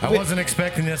 I wasn't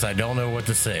expecting this. I don't know what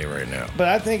to say right now. but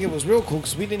I think it was real cool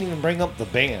because we didn't even bring up the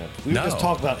band. We No. just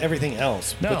talked about everything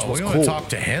else, No, which was we cool. want to talk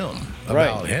to him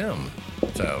about him.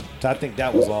 So I think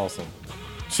that was awesome.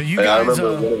 you I guys.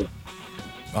 remember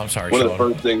I'm sorry, one Sean. of the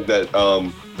first things that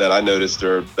I noticed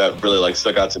or that really like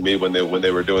stuck out to me when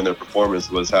they were doing their performance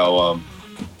was how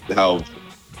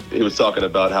he was talking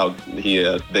about how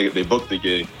they booked the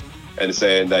gig and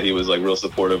saying that he was like real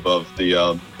supportive of the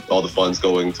all the funds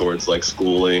going towards like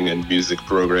schooling and music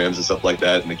programs and stuff like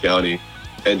that in the county,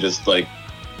 and just like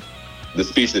the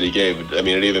speech that he gave. I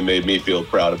mean, it even made me feel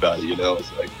proud about it. You know,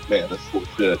 it's like, man, that's cool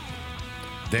shit.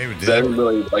 David, I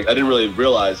didn't really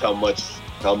realize how much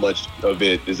of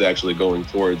it is actually going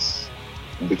towards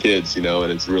the kids, you know,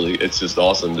 and it's just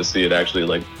awesome to see it actually,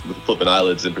 like with Flipping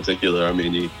Eyelids in particular. I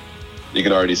mean, you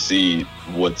can already see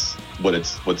what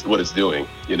it's doing,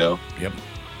 you know. Yep,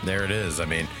 there it is. I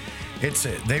mean,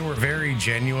 they were very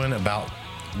genuine about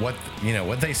what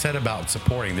they said about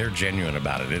supporting. They're genuine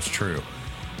about it. It's true.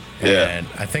 Yeah. And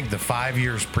I think the 5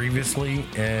 years previously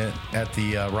at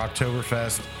the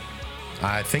Rocktoberfest,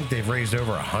 I think they've raised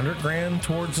over $100,000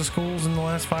 towards the schools in the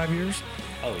last 5 years.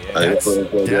 Oh yeah,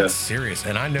 That's serious.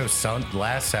 And I know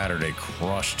last Saturday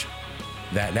crushed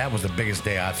that. That was the biggest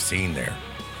day I've seen there.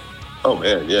 Oh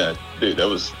man, yeah, dude, that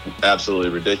was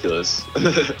absolutely ridiculous.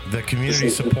 The community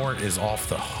support is off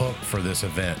the hook for this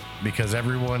event because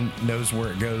everyone knows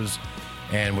where it goes,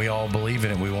 and we all believe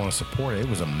in it. We want to support it. It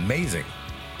was amazing.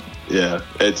 Yeah,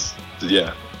 I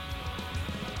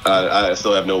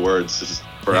still have no words just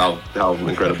for how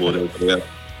incredible it is. Yeah.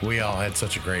 We all had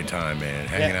such a great time, man,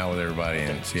 hanging out with everybody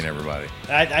and seeing everybody.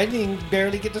 I didn't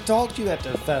barely get to talk to you at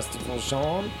the festival,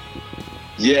 Sean.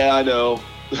 Yeah, I know.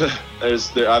 Like I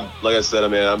said, I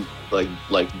mean, I'm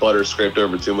like butter scraped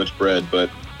over too much bread. But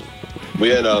we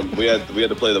had to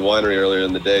play the winery earlier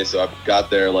in the day, so I got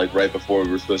there like right before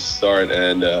we were supposed to start,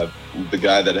 and the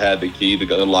guy that had the key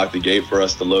to unlock the gate for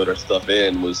us to load our stuff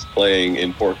in was playing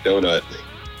in Pork Donut.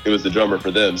 He was the drummer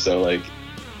for them, so like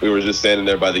we were just standing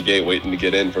there by the gate waiting to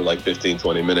get in for like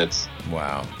 15-20 minutes.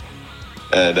 Wow.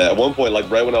 And at one point, like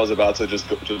right when I was about to just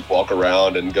walk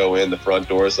around and go in the front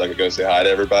door so I could go say hi to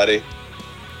everybody,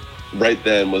 right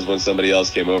then was when somebody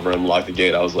else came over and unlocked the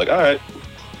gate. I was like, all right,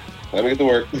 time to get to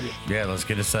work. Yeah, let's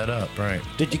get it set up. Right.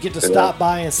 Did you get to stop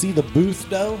by and see the booth,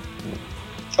 though?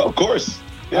 Of course.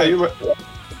 Yeah, you were.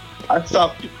 I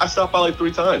stopped by like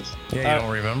 3 times. Yeah, you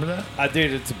don't remember that?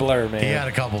 Dude, it's a blur, man. He had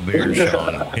a couple beers,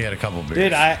 Sean. He had a couple beers.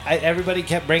 Dude, I everybody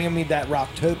kept bringing me that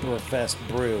Rocktoberfest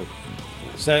brew.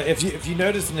 So if you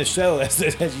notice in the show, as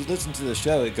you listen to the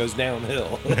show, it goes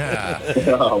downhill.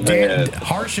 Oh man,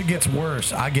 Harsha gets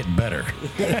worse. I get better.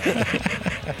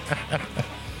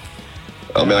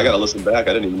 oh man, I gotta listen back.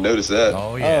 I didn't even notice that.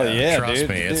 Oh yeah, Oh, yeah, Trust dude,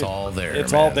 me, it's dude. all there.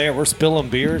 It's man. all there. We're spilling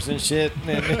beers and shit,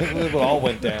 and it all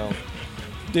went down.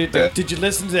 Dude, Yeah. did you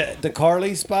listen to the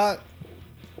Carly spot?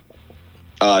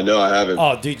 No, I haven't.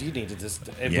 Oh, dude, you need to just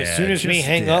as soon as we just-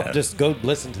 hang yeah. up, just go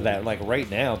listen to that like right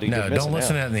now, dude. No, You're missing don't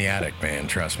listen to out. that in the attic, man.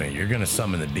 Trust me, you're gonna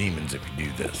summon the demons if you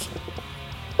do this.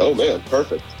 Oh man,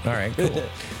 perfect. All right, cool.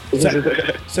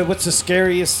 So, what's the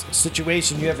scariest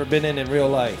situation you ever been in real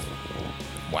life?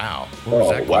 Wow, where's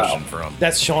Oh, that wow. question from?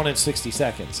 That's Sean in 60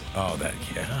 seconds. Oh, that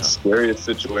yeah. Scariest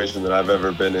situation that I've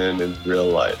ever been in real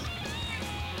life.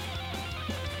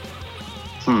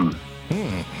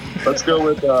 Let's go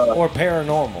with. Or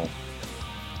paranormal.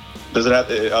 Does it have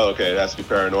to? Oh, okay. It has to be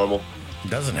paranormal.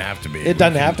 Doesn't have to be. It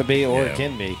doesn't have to be, or yeah. it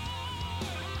can be.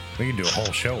 We can do a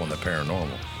whole show on the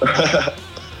paranormal.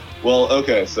 Well,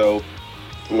 okay. So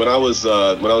when I was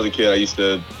a kid, I used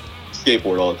to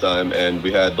skateboard all the time, and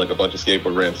we had like a bunch of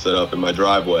skateboard ramps set up in my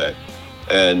driveway.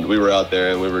 And we were out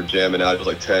there and we were jamming out. It was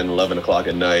like 10, 11 o'clock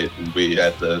at night. And we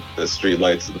had the street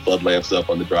lights, the flood lamps up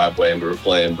on the driveway, and we were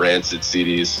playing Rancid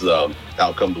CDs,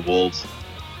 Out Come the Wolves,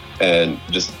 and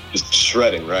just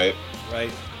shredding, right?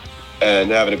 Right.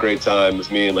 And having a great time. It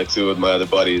was me and like 2 of my other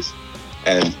buddies.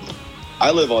 And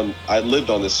I lived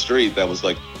on this street that was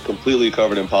like completely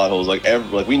covered in potholes.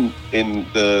 In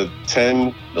the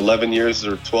 10, 11 years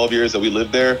or 12 years that we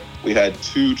lived there, we had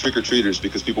 2 trick-or-treaters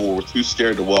because people were too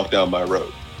scared to walk down my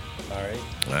road. All right.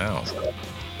 Wow.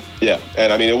 Yeah,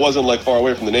 and I mean, it wasn't like far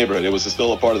away from the neighborhood. It was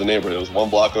still a part of the neighborhood. It was 1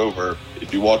 block over.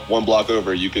 If you walked 1 block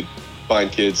over, you could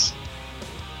find kids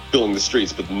filling the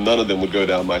streets, but none of them would go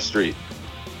down my street.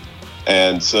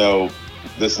 And so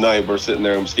this night we're sitting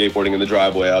there and skateboarding in the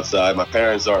driveway outside. My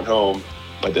parents aren't home.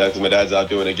 My dad's out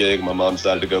doing a gig. My mom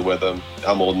decided to go with him.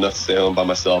 I'm old enough to stay home by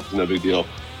myself. It's no big deal.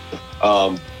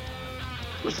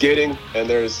 We're skating, and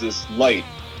there's this light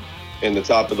in the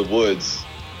top of the woods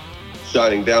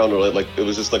shining down, or like it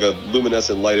was just like a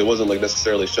luminescent light. It wasn't like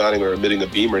necessarily shining or emitting a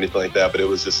beam or anything like that, but it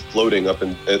was just floating up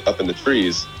in the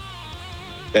trees.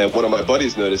 And one of my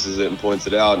buddies notices it and points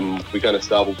it out, and we kind of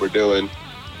stop what we're doing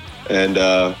and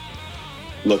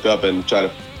look up and try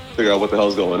to figure out what the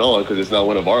hell's going on, because it's not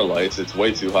one of our lights. It's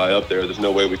way too high up there. There's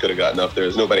no way we could have gotten up there.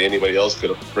 There's anybody else could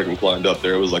have freaking climbed up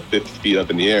there. It was like 50 feet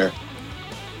up in the air.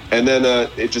 And then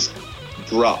it just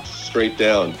drops straight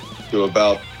down to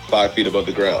about 5 feet above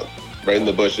the ground, right in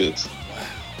the bushes.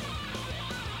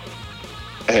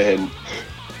 And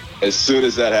as soon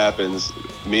as that happens,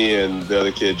 me and the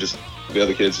other kids just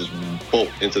bolt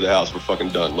into the house. We're fucking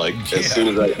done. Like, as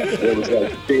soon as it was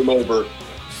like, game over,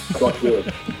 fuck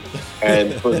this.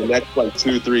 And for the next like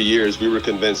 2-3 years, we were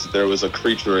convinced that there was a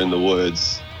creature in the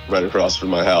woods right across from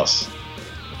my house.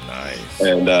 Nice.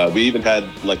 And we even had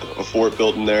like a fort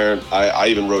built in there. I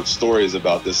even wrote stories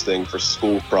about this thing for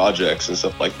school projects and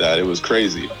stuff like that. It was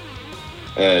crazy.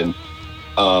 And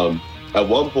at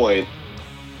one point,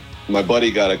 my buddy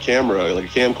got a camera, like a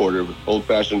camcorder,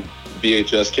 old-fashioned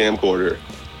VHS camcorder,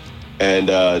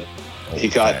 and he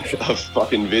got a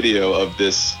fucking video of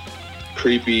this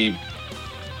creepy,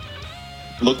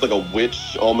 looked like a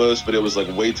witch almost, but it was like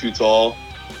way too tall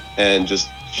and just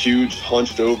huge,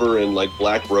 hunched over in like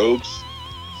black robes.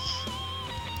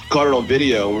 Caught it on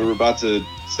video, and we were about to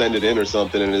send it in or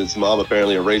something, and his mom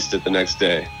apparently erased it the next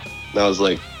day. And I was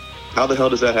like, how the hell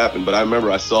does that happen? But I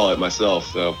remember I saw it myself,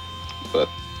 so. But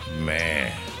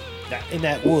Man. In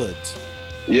that woods.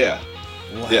 yeah,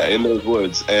 Wow. yeah, in those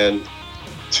woods. And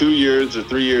 2 years or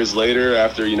 3 years later,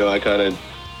 after, I kind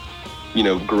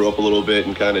of, grew up a little bit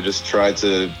and kind of just tried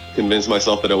to convince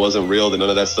myself that it wasn't real, that none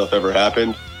of that stuff ever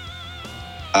happened,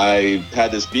 I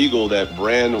had this beagle that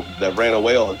ran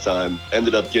away all the time,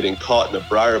 ended up getting caught in a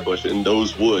briar bush in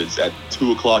those woods at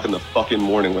 2 o'clock in the fucking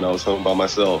morning when I was home by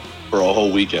myself for a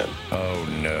whole weekend. Oh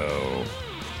no.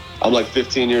 I'm like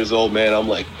 15 years old, man. I'm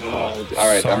like, oh, all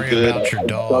right, Sorry I'm good. about your I've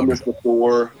dog. done this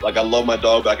before. Like, I love my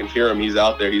dog, but I can hear him. He's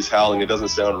out there. He's howling. It doesn't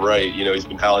sound right. He's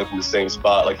been howling from the same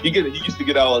spot. Like, he used to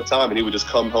get out all the time, and he would just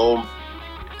come home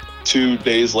 2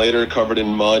 days later covered in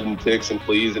mud and ticks and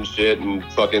fleas and shit and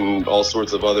fucking all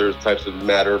sorts of other types of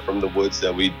matter from the woods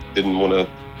that we didn't want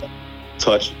to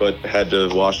touch but had to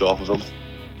wash off of him.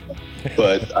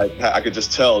 But I could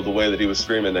just tell the way that he was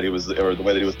screaming or the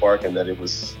way that he was barking, that he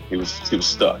was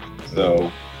stuck.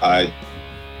 So I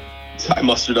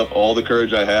mustered up all the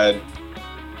courage I had,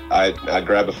 I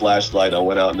grabbed a flashlight. I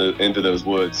went out into those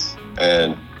woods,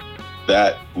 and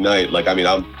that night, like, I mean,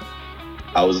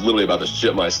 I was literally about to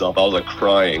shit myself. I was like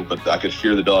crying, but I could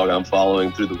hear the dog. I'm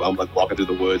like walking through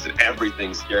the woods, and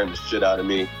everything's scaring the shit out of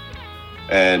me.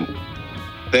 And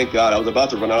thank God, I was about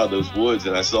to run out of those woods,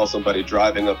 and I saw somebody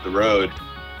driving up the road,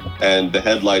 and the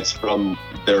headlights from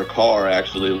their car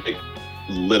actually like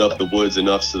lit up the woods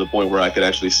enough to the point where I could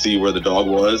actually see where the dog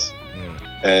was.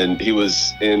 And he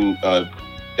was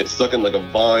it's stuck in like a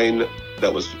vine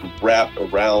that was wrapped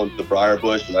around the briar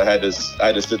bush, and I had to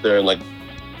sit there and like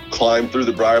climb through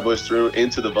the briar bush through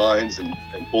into the vines and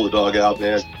pull the dog out,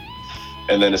 man.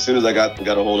 And then as soon as I got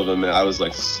a hold of him, man, I was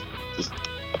like just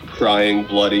crying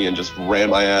bloody and just ran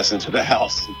my ass into the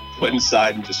house, went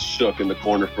inside and just shook in the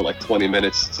corner for like 20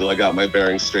 minutes till I got my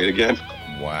bearings straight again.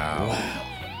 Wow.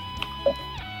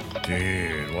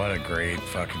 Dude, what a great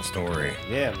fucking story.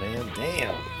 Yeah, man.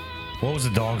 Damn. What was the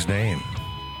dog's name?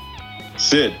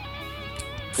 Sid.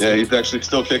 Yeah, he's actually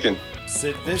still kicking.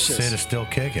 Sid Vicious. Sid is still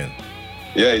kicking.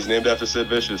 Yeah, he's named after Sid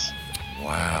Vicious.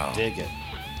 Wow. Dig it.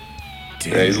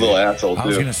 Dude. Yeah, he's a little asshole, too. I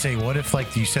was going to say, what if,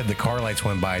 like you said, the car lights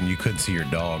went by and you couldn't see your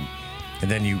dog, and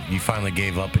then you finally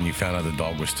gave up and you found out the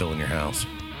dog was still in your house?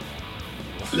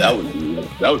 That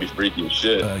would be freaky as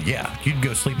shit. Yeah, you'd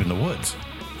go sleep in the woods.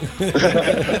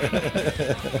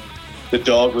 The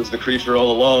dog was the creature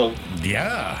all along.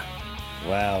 Yeah.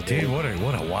 Wow, dude. Dude, what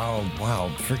a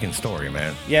wild freaking story,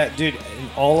 man. Yeah, dude.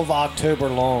 All of October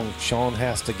long, Sean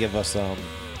has to give us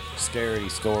scary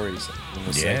stories. In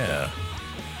the segment. Yeah.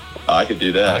 I could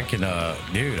do that. I can,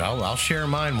 dude, I'll share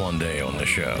mine one day on the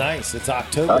show. Nice. It's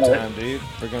October time, dude.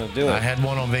 We're going to do it. I had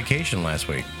one on vacation last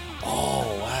week.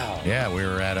 Oh, wow. Yeah, we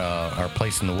were at our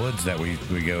place in the woods that we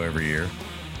go every year.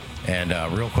 And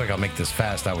real quick, I'll make this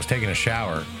fast. I was taking a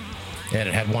shower, and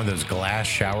it had one of those glass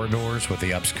shower doors with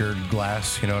the obscured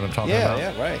glass. You know what I'm talking about?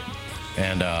 Yeah, right.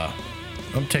 And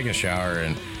I'm taking a shower,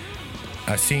 and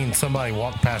I seen somebody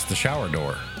walk past the shower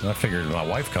door. And I figured my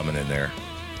wife coming in there,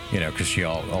 you know, because she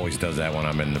always does that when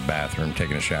I'm in the bathroom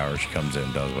taking a shower. She comes in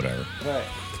and does whatever. Right.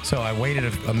 So I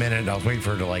waited a minute. I was waiting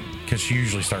for her to, because she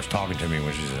usually starts talking to me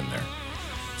when she's in there.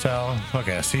 So,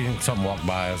 okay, I see something walk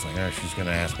by. I was like, she's going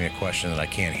to ask me a question that I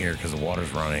can't hear because the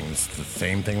water's running. It's the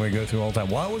same thing we go through all the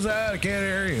time. What was that? I can't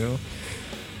hear you.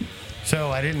 So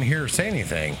I didn't hear her say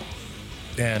anything.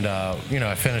 And,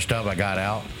 I finished up. I got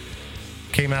out,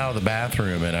 came out of the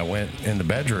bathroom, and I went in the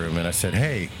bedroom, and I said,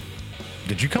 hey,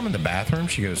 did you come in the bathroom?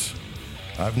 She goes,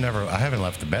 I haven't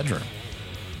left the bedroom.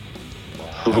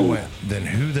 I went, then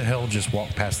who the hell just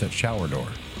walked past that shower door?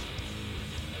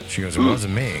 She goes, it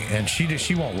wasn't me. And she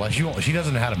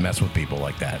doesn't know how to mess with people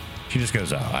like that. She just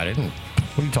goes, what are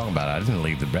you talking about? I didn't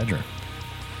leave the bedroom.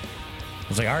 I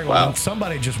was like, all right, well,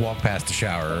 somebody just walked past the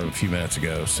shower a few minutes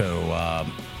ago. So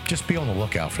just be on the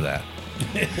lookout for that.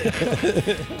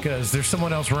 Because there's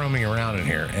someone else roaming around in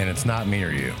here, and it's not me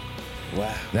or you.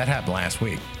 Wow. That happened last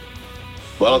week.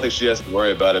 Well, I don't think she has to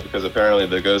worry about it because apparently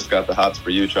the ghost got the hots for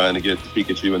you trying to get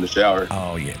Pikachu in the shower.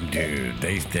 Oh yeah, dude,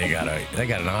 they got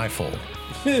an eyeful.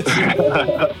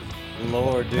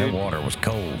 Lord, dude. That water was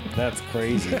cold. That's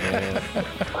crazy, man.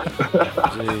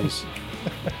 Jeez.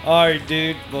 All right,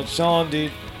 dude. Well, Sean,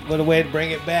 dude, what a way to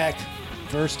bring it back.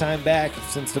 First time back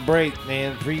since the break,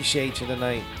 man. Appreciate you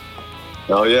tonight.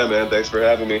 Oh yeah, man. Thanks for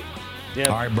having me. Yeah.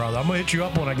 All right, brother. I'm gonna hit you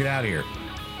up when I get out of here.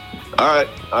 All right,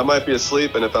 I might be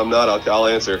asleep, and if I'm not, I'll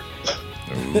answer.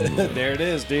 There it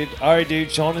is, dude. All right, dude.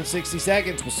 Sean in 60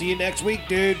 seconds. We'll see you next week,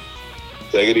 dude.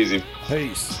 Take it easy.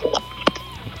 Peace.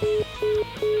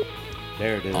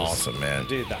 There it is. Awesome, man.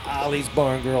 Dude, the Ollie's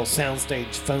Barn Girl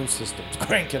soundstage phone system's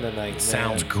cranking tonight, man.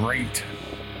 Sounds great.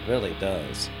 Really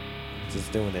does. It's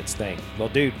doing its thing. Well,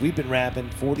 dude, we've been rapping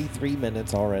 43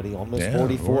 minutes already. Almost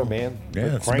 44, man.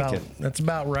 Yeah, We're cranking. that's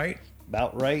about right.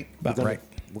 About right.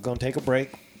 We're going to take a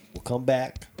break. We'll come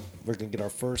back. We're going to get our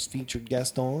first featured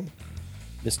guest on,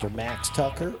 Mr. Max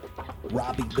Tucker,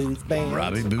 Robbie Booth Band.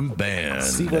 Robbie Booth Band.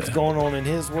 See what's going on in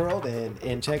his world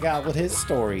and check out what his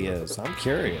story is. I'm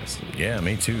curious. Yeah,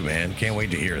 me too, man. Can't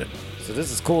wait to hear it. So this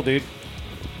is cool, dude.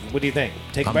 What do you think?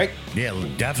 Take a break? Yeah,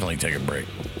 definitely take a break.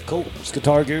 Cool. It's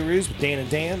Guitar Gurus with Dan and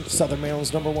Dan, Southern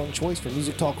Maryland's #1 choice for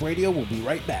Music Talk Radio. We'll be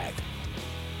right back.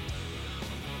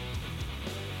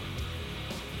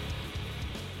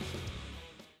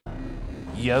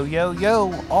 Yo, yo,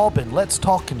 yo, Albin, let's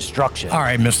talk construction. All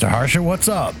right, Mr. Harsher, what's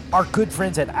up? Our good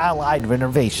friends at Allied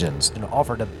Renovations can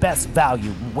offer the best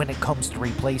value when it comes to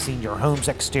replacing your home's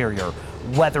exterior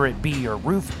whether it be your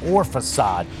roof or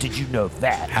facade. Did you know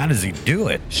that? How does he do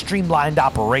it? Streamlined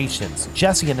operations.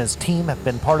 Jesse and his team have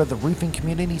been part of the roofing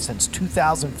community since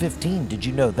 2015. Did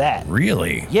you know that?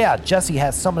 Really? Yeah, Jesse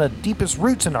has some of the deepest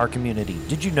roots in our community.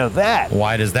 Did you know that?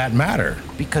 Why does that matter?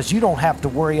 Because you don't have to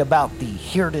worry about the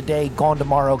here today, gone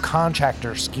tomorrow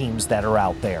contractor schemes that are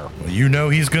out there. Well, you know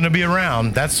he's going to be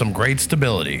around. That's some great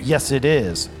stability. Yes, it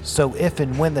is. So if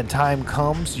and when the time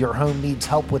comes, your home needs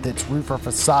help with its roof or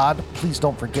facade, please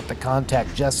don't forget to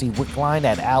contact Jesse Wickline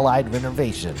at Allied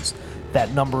Renovations.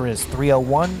 That number is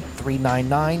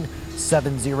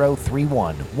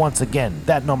 301-399-7031. Once again,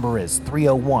 that number is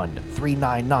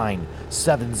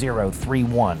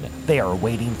 301-399-7031. They are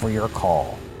waiting for your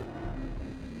call.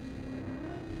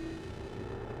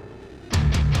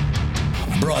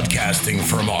 Broadcasting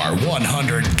from our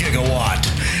 100 gigawatt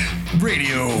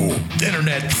radio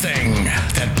internet thing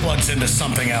that plugs into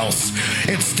something else.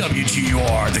 It's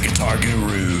WGUR, the Guitar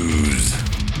Gurus.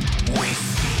 We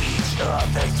see each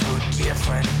other through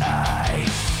different eyes.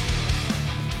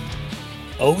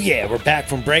 Oh yeah, we're back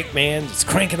from break, man. It's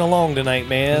cranking along tonight,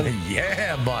 man.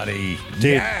 Yeah, buddy.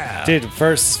 Dude, Yeah. dude, the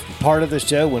first part of the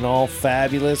show went all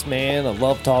fabulous, man. I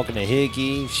love talking to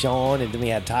Higgy, Sean, and then we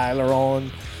had Tyler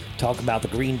on. Talking about the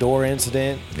Green Door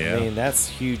incident. Yeah. I mean, that's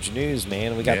huge news,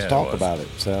 man. We got Yeah, to it talk was. about it.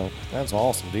 So that's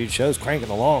awesome, dude. Show's cranking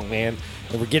along, man.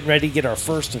 And we're getting ready to get our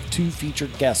first of 2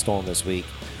 featured guests on this week.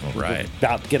 All right. We're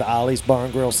about to get Ollie's Bar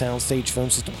and Grill soundstage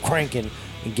phone system cranking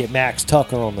and get Max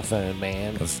Tucker on the phone,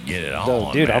 man. Let's get it So,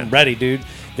 on, dude, man. I'm ready, dude.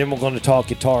 Then we're going to talk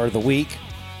Guitar of the Week.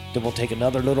 Then we'll take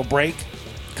another little break.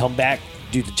 Come back,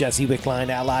 do the Jesse Wickline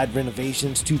Allied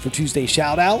Renovations 2 for Tuesday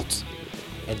shout-outs.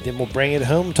 And then we'll bring it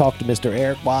home and talk to Mr.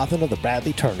 Eric Wathen of the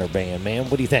Bradley Turner Band, man.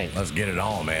 What do you think? Let's get it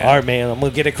on, man. All right, man. I'm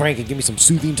going to get it cranking. Give me some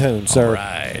soothing tones, sir. All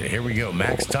right, here we go.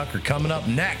 Max Tucker coming up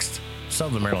next.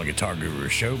 Southern Maryland Guitar Guru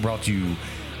Show brought to you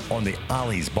on the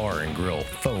Ollie's Bar and Grill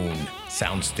phone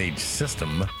soundstage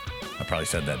system. I probably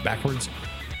said that backwards,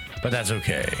 but that's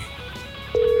okay.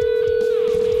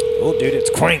 Oh, dude, it's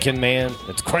cranking, man.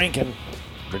 It's cranking.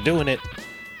 We're doing it.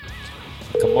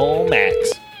 Come on,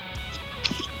 Max.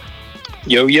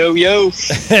 Yo, yo, yo.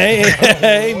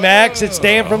 Hey, Max. It's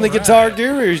Dan from the Guitar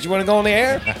Gurus. You want to go on the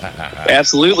air?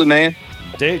 Absolutely, man.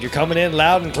 Dude, you're coming in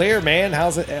loud and clear, man.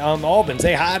 How's it on Auburn?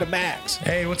 Say hi to Max.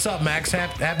 Hey, what's up, Max?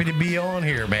 Happy to be on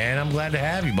here, man. I'm glad to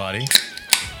have you, buddy.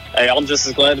 Hey, I'm just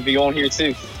as glad to be on here,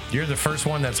 too. You're the first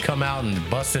one that's come out and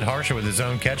busted Harsha with his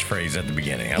own catchphrase at the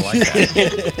beginning. I like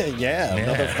that. Yeah,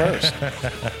 another first.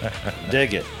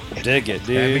 Dig it, dude.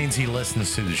 That means he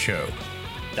listens to the show.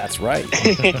 That's right.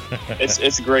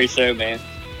 It's a great show, man.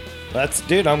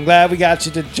 Dude, I'm glad we got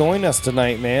you to join us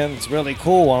tonight, man. It's really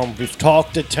cool. We've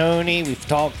talked to Tony, we've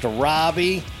talked to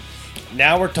Robbie.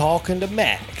 Now we're talking to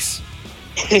Max.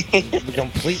 We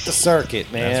complete the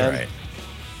circuit, man. That's right.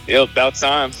 Yep, about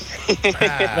time.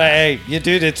 Hey,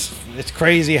 dude, it's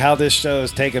crazy how this show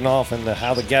is taking off and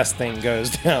how the guest thing goes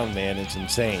down, man. It's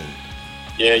insane.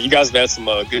 Yeah, you guys have had some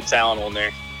good talent on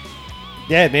there.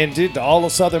 Yeah, man, dude, all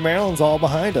of Southern Maryland's all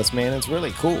behind us, man. It's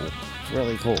really cool. It's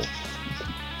really cool.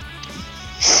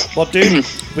 Well, dude,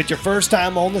 with your first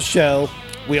time on the show,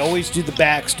 we always do the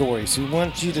backstory. So we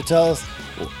want you to tell us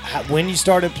when you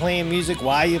started playing music,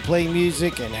 why you play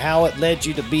music, and how it led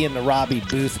you to be in the Robbie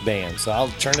Booth band. So I'll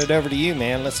turn it over to you,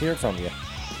 man. Let's hear from you.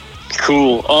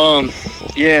 Cool.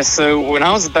 Yeah, so when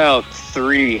I was about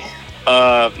 3,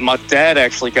 my dad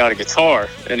actually got a guitar,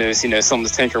 and it was, something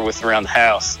to tinker with around the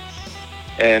house.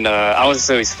 And I was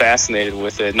always fascinated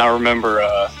with it. And I remember,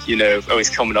 always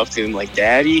coming up to him like,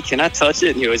 "Daddy, can I touch it?"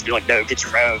 And he always be like, "No, get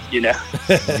your own," Get your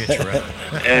own.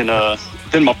 And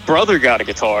then my brother got a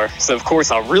guitar. So, of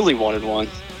course, I really wanted one.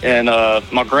 And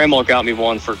my grandma got me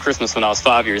one for Christmas when I was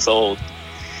 5 years old.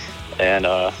 And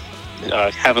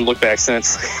haven't looked back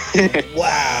since.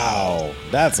 Wow.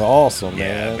 That's awesome,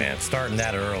 Yeah, man. man. Starting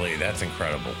that early, that's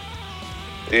incredible.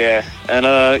 Yeah, and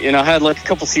I had like a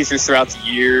couple teachers throughout the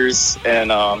years, and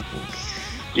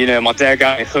my dad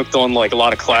got me hooked on like a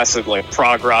lot of classic like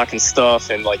prog rock and stuff,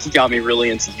 and like he got me really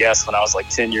into Yes when I was like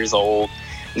 10 years old,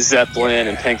 and Zeppelin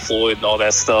and Pink Floyd and all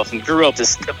that stuff, and grew up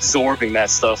just absorbing that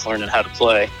stuff, learning how to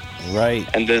play. Right.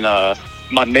 And then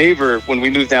my neighbor, when we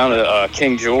moved down to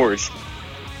King George,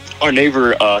 our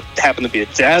neighbor happened to be a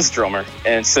jazz drummer,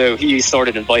 and so he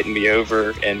started inviting me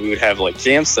over, and we would have like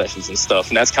jam sessions and stuff,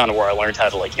 and that's kind of where I learned how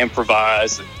to like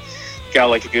improvise and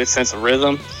got like a good sense of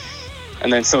rhythm.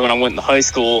 And then so when I went into high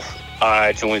school,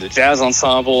 I joined the jazz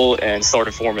ensemble and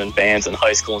started forming bands in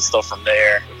high school and stuff from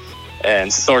there,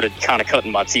 and started kind of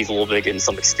cutting my teeth a little bit, getting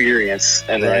some experience.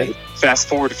 And then fast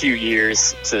forward a few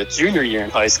years to junior year in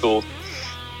high school,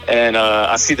 And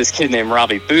I see this kid named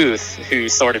Robbie Booth who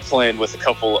started playing with a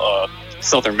couple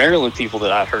Southern Maryland people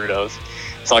that I heard of.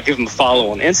 So I give him a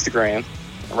follow on Instagram.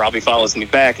 Robbie follows me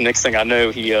back. Next thing I know,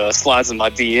 he slides in my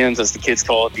DMs, as the kids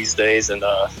call it these days, and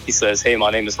he says, "Hey, my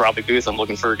name is Robbie Booth. I'm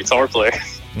looking for a guitar player."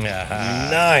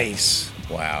 Nice.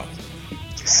 Wow.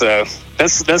 So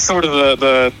that's sort of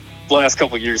the last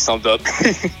couple of years summed up.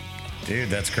 Dude,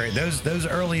 that's great. Those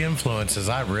early influences,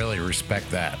 I really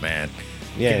respect that, man.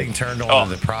 Yeah. Getting turned on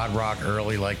to the prog rock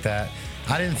early like that.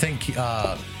 I didn't think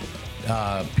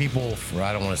people,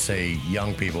 I don't want to say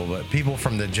young people, but people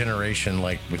from the generation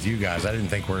like with you guys, I didn't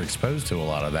think we're exposed to a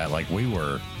lot of that like we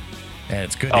were. And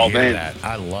it's good to hear that.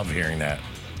 I love hearing that.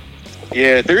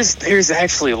 Yeah, there's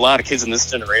actually a lot of kids in this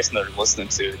generation that are listening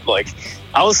to it. Like,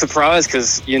 I was surprised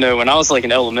because, you know, when I was like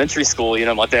in elementary school, you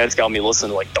know, my dad's got me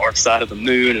listening to like Dark Side of the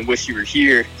Moon and Wish You Were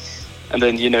Here. And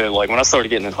then, you know, like when I started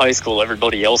getting in high school,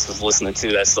 everybody else was listening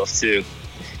to that stuff too.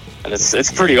 And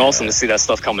it's pretty awesome to see that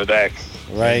stuff coming back.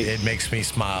 Right. It makes me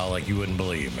smile like you wouldn't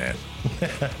believe, man.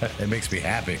 It makes me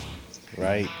happy.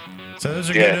 Right. So those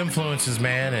are good influences,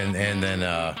 man. And then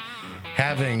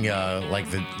having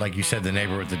like you said, the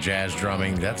neighbor with the jazz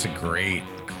drumming, that's a great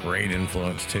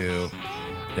influence too.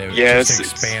 Just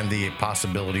expand the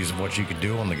possibilities of what you could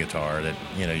do on the guitar that,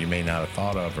 you know, you may not have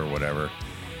thought of or whatever.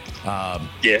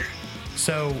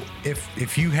 So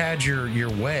if you had your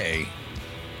way,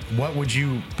 what would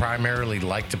you primarily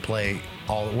like to play?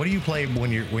 What do you play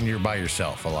when you're by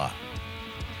yourself a lot?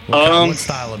 What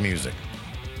style of music?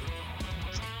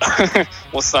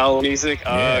 What style of music?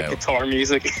 Guitar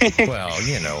music. Well,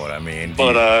 you know what I mean.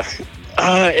 But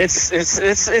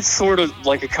it's sort of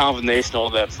like a combination of all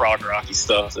that prog rocky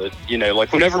stuff that, you know,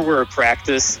 like whenever we're at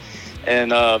practice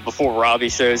and before Robbie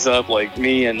shows up, like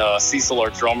me and Cecil, our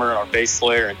drummer, and our bass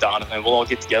player, and Donovan, we'll all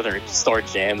get together and just start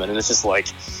jamming, and it's just like,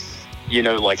 you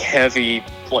know, like heavy,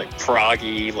 like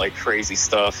proggy, like crazy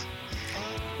stuff.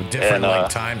 Different like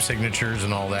time signatures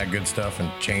and all that good stuff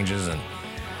and changes and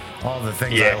all the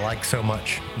things I like so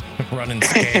much. Running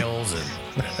scales and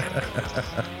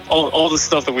all the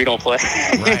stuff that we don't play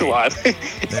live.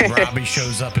 Then Robbie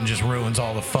shows up and just ruins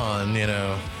all the fun, you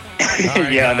know.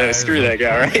 Right, yeah, no, screw that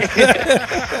guy, right?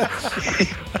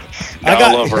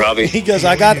 I love Robbie. He goes,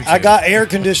 I got air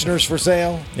conditioners for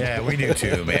sale. Yeah, we do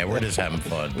too, man. We're just having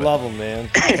fun. Love them, man.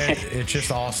 It's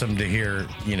just awesome to hear,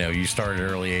 you know, you started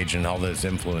at early age and all those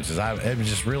influences. It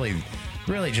just really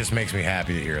just makes me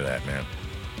happy to hear that, man.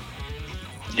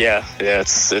 Yeah,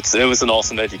 it was an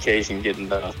awesome education getting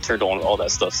turned on all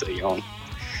that stuff so young.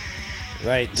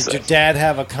 Right. Did your dad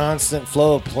have a constant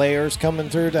flow of players coming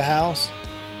through the house?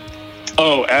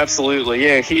 Oh, absolutely.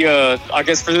 Yeah, he. I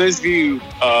guess for those of you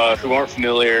who aren't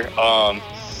familiar,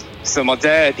 so my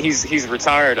dad, he's a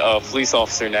retired police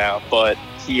officer now, but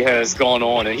he has gone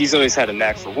on and he's always had a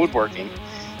knack for woodworking,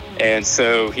 and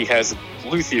so he has a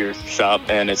luthier shop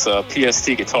and it's PST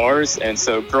guitars, and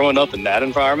so growing up in that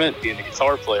environment, being a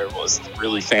guitar player was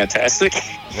really fantastic.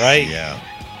 Right. Yeah.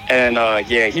 And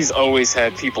he's always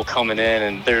had people coming in,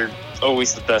 and they're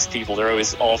always the best people. They're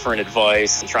always offering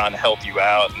advice and trying to help you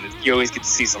out, and you always get to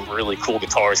see some really cool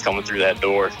guitars coming through that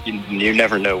door. You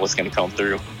never know what's going to come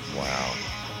through. Wow.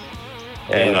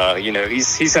 And you know,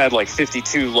 he's had like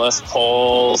 52 Les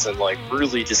Pauls and like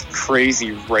really just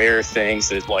crazy rare things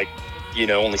that, like, you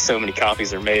know, only so many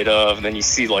copies are made of, and then you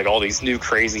see like all these new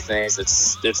crazy things.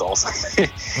 It's awesome.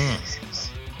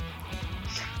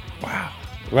 Wow.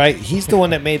 Right, he's the one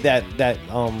that made that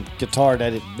guitar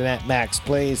that Max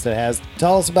plays. That has.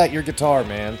 Tell us about your guitar,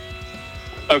 man.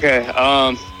 Okay,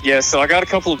 so I got a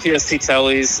couple of PST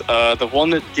tellies. The one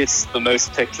that gets the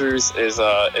most pictures is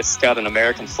it's got an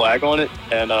American flag on it,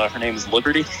 and her name is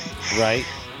Liberty. Right.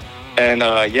 And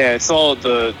it's all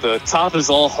the top is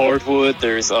all hardwood.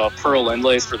 There's pearl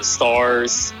inlays for the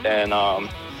stars, and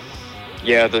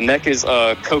the neck is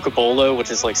cocobolo, which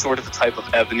is like sort of a type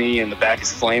of ebony, and the back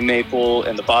is flame maple,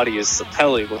 and the body is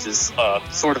sapelli, which is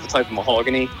sort of a type of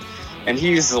mahogany. And he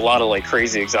uses a lot of like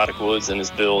crazy exotic woods in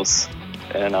his builds,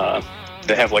 and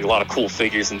they have like a lot of cool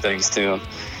figures and things to him.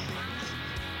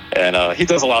 And he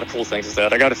does a lot of cool things with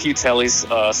that. I got a few tellies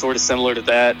sort of similar to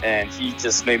that, and he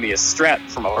just made me a Strat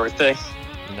for my birthday.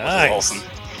 Nice. Awesome.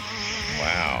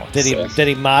 Wow. Did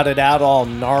he mod it out all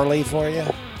gnarly for you?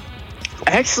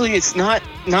 Actually, it's not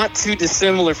too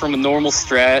dissimilar from a normal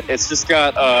Strat. It's just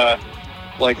got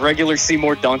like regular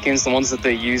Seymour Duncans, the ones that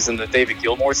they use in the David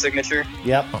Gilmour signature.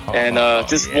 Yep. And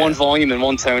just one volume and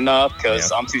one tone knob,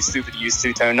 because I'm too stupid to use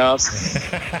two tone knobs.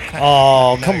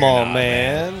 Oh, come on,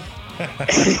 man.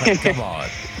 Come on.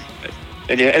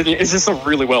 And yeah, it's just a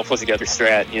really well put together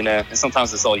Strat, you know, and sometimes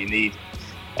that's all you need.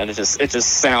 and it just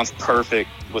sounds perfect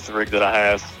with the rig that I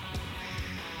have.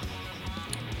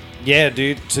 Yeah,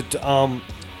 dude.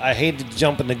 I hated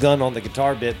jumping the gun on the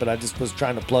guitar bit, but I just was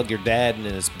trying to plug your dad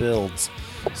into his builds.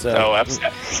 So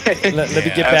absolutely. let me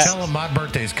get back. Tell him my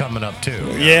birthday's coming up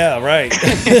too. Yeah, right.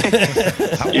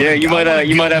 Yeah, you might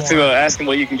have to ask him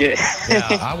what you can get. Yeah,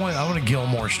 I want a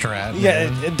Gilmore Strat. Yeah,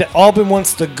 man. Albin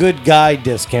wants the good guy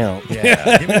discount.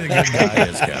 Yeah, give me the good guy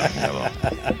discount. Come on.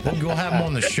 We'll have him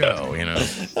on the show, you know.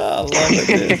 I love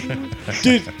it,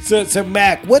 dude. So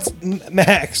Max, what's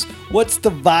the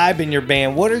vibe in your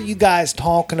band? What are you guys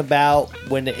talking about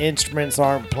when the instruments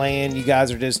aren't playing? You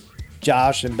guys are just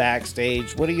Josh and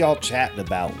backstage. What are y'all chatting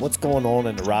about? What's going on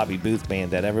in the Robbie Booth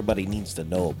band that everybody needs to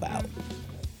know about?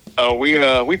 Oh,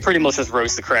 we pretty much just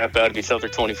roast the crap out of each other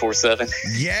 24/7.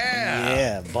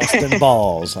 Yeah, busting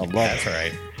balls. I love That's it.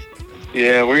 right.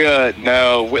 Yeah,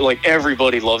 like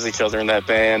everybody loves each other in that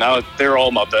band. They're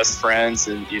all my best friends,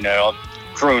 and I've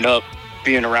grown up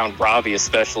being around Robbie,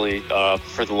 especially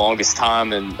for the longest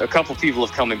time. And a couple people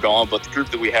have come and gone, but the group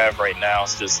that we have right now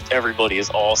is just everybody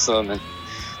is awesome, and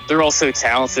they're all so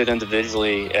talented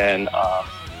individually. And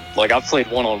like I've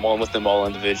played one-on-one with them all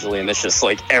individually, and it's just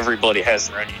like everybody has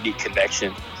their own unique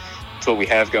connection to what we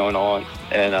have going on.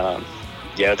 And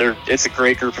it's a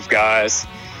great group of guys.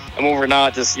 And when we're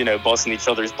not just, busting each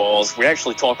other's balls, we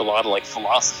actually talk a lot of like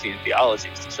philosophy and theology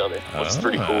with each other, which is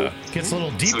pretty cool. Gets a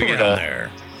little deeper So we down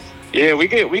there. Yeah, we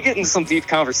get into some deep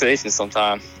conversations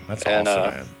sometime. That's and,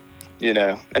 awesome,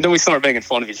 man. And then we start making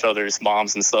fun of each other's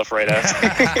moms and stuff right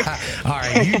after. All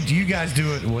right, you guys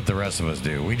do it what the rest of us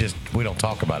do. We don't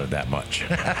talk about it that much.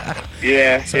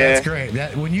 Yeah, so that's great.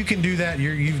 When you can do that,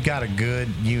 you've got a good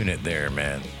unit there,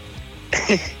 man.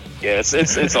 Yeah,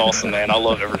 it's awesome, man. I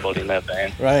love everybody in that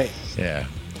band. Right. Yeah.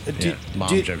 Mom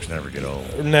jokes never get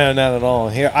old. No, not at all.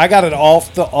 Here, I got an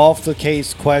off the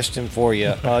case question for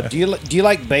you. Do you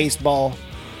like baseball?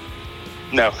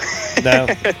 No. No.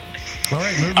 All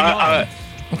right, moving on.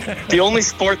 The only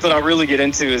sport that I really get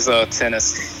into is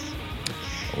tennis.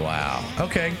 Wow.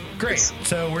 Okay, great.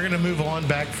 So we're going to move on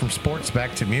back from sports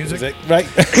back to music. Right.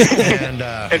 And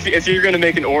if you're going to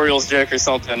make an Orioles joke or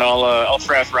something, I'll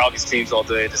trash Robbie's teams all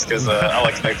day just because I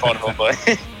like to make fun of them.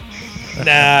 But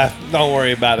nah, don't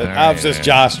worry about it. I was just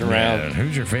joshing around. Man,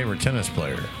 who's your favorite tennis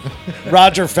player?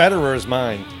 Roger Federer is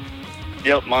mine.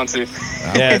 Yep, mine too.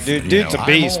 Yeah, dude's a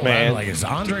beast, man. Like, is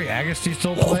Andre Agassi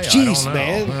still Oh, play? jeez, I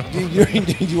don't know.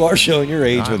 man. You are showing your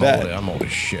age with that. I'm old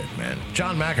as shit, man.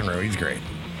 John McEnroe, he's great.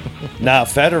 Nah,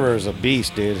 Federer's a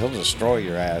beast, dude. He'll destroy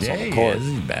your ass on the court. He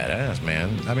is. He's badass,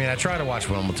 man. I mean, I try to watch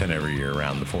Wimbledon every year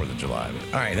around the 4th of July.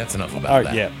 But, all right, that's enough about All right,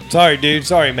 that. yeah. Sorry, dude.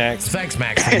 Sorry, Max. Thanks,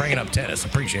 Max, for bringing up tennis.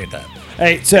 Appreciate that.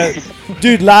 Hey, so,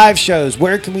 dude, live shows.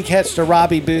 Where can we catch the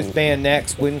Robbie Booth band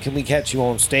next? When can we catch you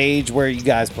on stage? Where are you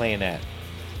guys playing at?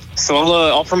 So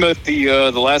I'll promote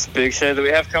the last big show that we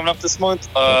have coming up this month.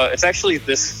 It's actually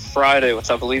this Friday, which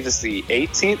I believe is the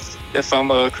 18th, if I'm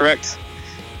correct.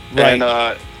 Right.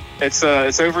 And it's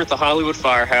over at the Hollywood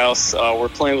Firehouse. We're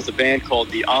playing with a band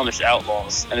called the Amish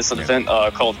Outlaws, and it's an event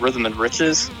called Rhythm and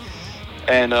Riches.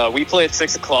 And we play at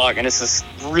 6 o'clock, and it's this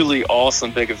really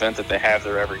awesome big event that they have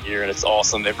there every year, and it's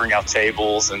awesome. They bring out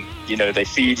tables, and they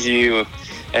feed you.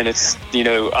 And it's, if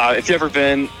you've ever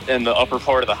been in the upper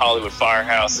part of the Hollywood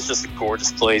Firehouse, it's just a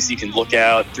gorgeous place. You can look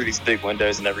out through these big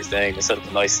windows and everything. They set up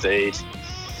a nice stage.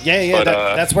 Yeah,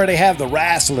 But, that's where they have the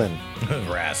wrestling.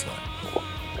 Wrestling.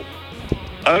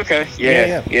 Okay.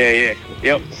 Yeah.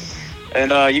 Yep.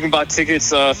 And you can buy tickets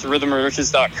through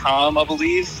rhythmandriches.com, I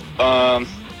believe.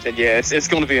 And yeah, it's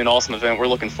going to be an awesome event. We're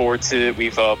looking forward to it.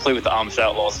 We've played with the Amish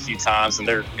Outlaws a few times, and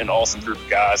they're an awesome group of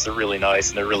guys. They're really nice,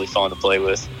 and they're really fun to play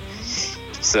with.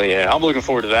 So yeah, I'm looking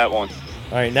forward to that one.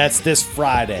 All right, that's this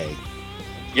Friday.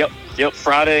 Yep.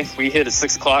 Friday, we hit at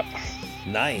 6 o'clock.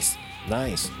 Nice.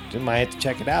 Dude, might have to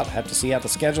check it out. Have to see how the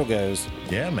schedule goes.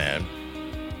 Yeah, man.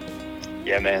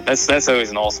 Yeah, man, that's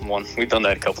always an awesome one. We've done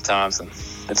that a couple times, and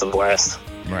it's a blast.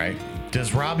 Right.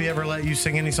 Does Robbie ever let you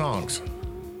sing any songs?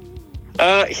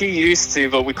 He used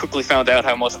to, but we quickly found out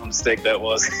how much of a mistake that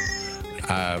was.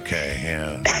 Okay,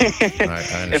 yeah.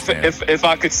 I understand. If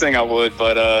I could sing, I would,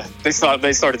 but they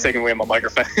started taking away my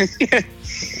microphone.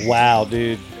 Wow,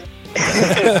 dude.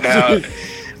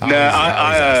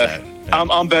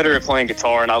 I'm better at playing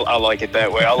guitar, and I like it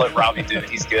that way. I'll let Robbie do what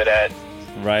he's good at.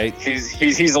 Right.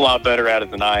 He's a lot better at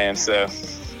it than I am, so.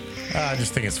 I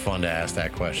just think it's fun to ask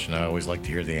that question. I always like to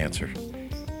hear the answer.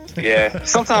 Yeah,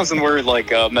 sometimes when we're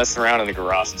like messing around in the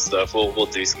garage and stuff, we'll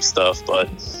do some stuff. But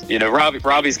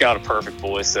Robbie's got a perfect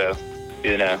voice, so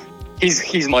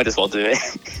he's might as well do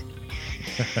it.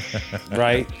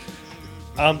 Right.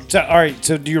 So, all right.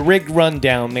 So, your rig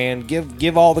rundown, man.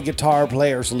 Give all the guitar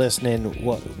players listening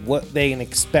what they can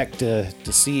expect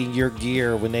to see in your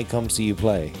gear when they come see you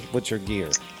play. What's your gear?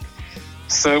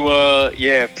 So,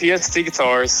 PST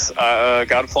guitars.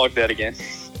 Got to plug that again.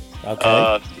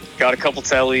 Okay. Got a couple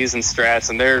Tellys and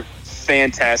Strats, and they're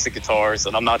fantastic guitars.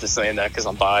 And I'm not just saying that because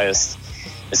I'm biased.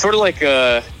 It's sort of like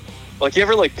you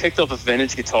ever like picked up a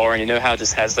vintage guitar and you know how it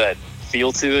just has that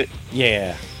feel to it?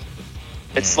 Yeah.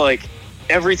 It's like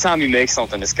every time you make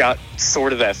something, it's got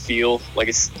sort of that feel. Like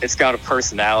it's got a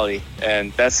personality,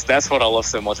 and that's what I love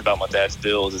so much about my dad's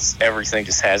build. Is everything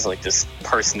just has like this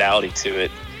personality to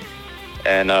it,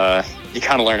 and you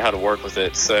kind of learn how to work with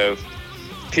it. So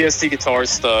PST guitar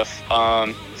stuff.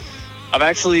 I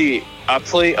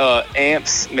play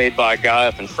amps made by a guy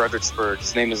up in Fredericksburg.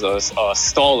 His name is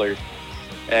Staller,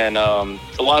 and a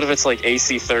lot of it's like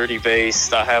AC30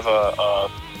 based. I have a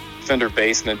Fender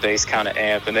Bassman bass kind of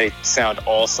amp, and they sound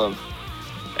awesome.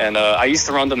 And I used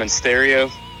to run them in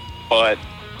stereo, but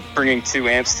bringing 2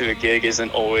 amps to a gig isn't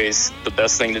always the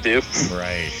best thing to do.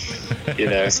 Right.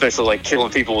 Especially like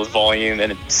killing people with volume,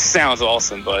 and it sounds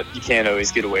awesome, but you can't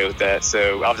always get away with that.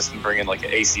 So I've just been bringing like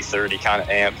an AC30 kind of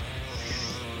amp.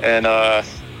 And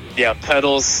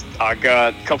pedals, I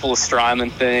got a couple of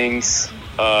Strymon things,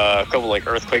 a couple like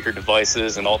Earthquaker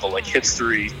devices, and all the like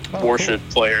hipstery worship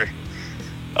player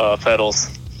pedals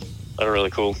that are really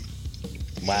cool.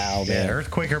 Wow, Yeah, man.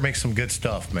 Earthquaker makes some good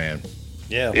stuff, man.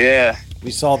 Yeah.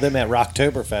 We saw them at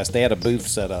Rocktoberfest. They had a booth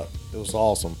set up. It was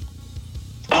awesome.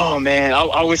 Oh man,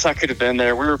 I wish I could have been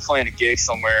there. We were playing a gig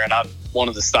somewhere, and I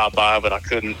wanted to stop by, but I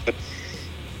couldn't. But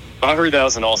I heard that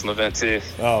was an awesome event too.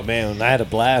 Oh man, I had a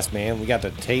blast, man. We got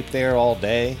the tape there all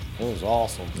day. It was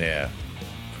awesome. Yeah.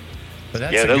 But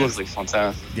that's that looks like a fun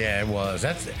time. Yeah, it was.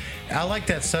 I like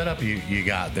that setup you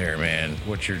got there, man.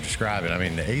 What you're describing. I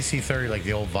mean, the AC30, like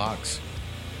the old Vox.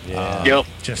 Yeah. Yep.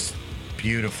 Just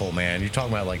beautiful, man. You're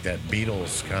talking about like that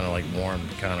Beatles kind of like warm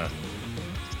kind of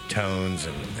tones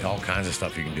and all kinds of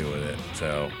stuff you can do with it.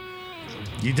 So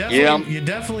you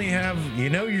definitely have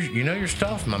your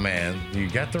stuff, my man. You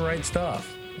got the right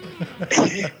stuff.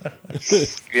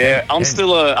 Yeah,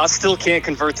 I still can't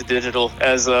convert to digital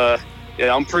as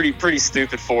I'm pretty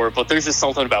stupid for it, but there's just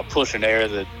something about pushing air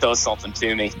that does something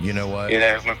to me. You know what?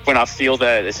 When I feel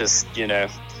that, it's just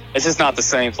it's just not the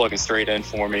same plugging straight in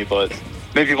for me. But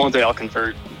maybe one day I'll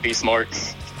convert. Be smart.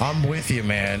 I'm with you,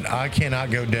 man. I cannot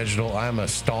go digital. I'm a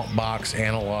stomp box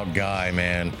analog guy,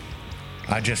 man.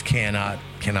 I just cannot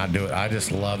do it. I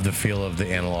just love the feel of the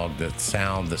analog, the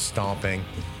sound, the stomping.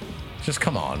 Just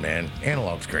come on, man.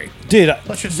 Analog's great. Dude,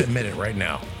 let's just admit it right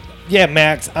now. Yeah,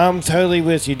 Max, I'm totally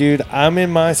with you, dude. I'm in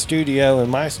my studio.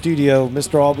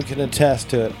 Mr. Alban can attest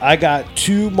to it. I got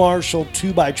 2 Marshall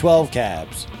 2x12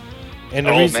 cabs. And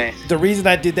the reason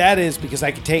I did that is because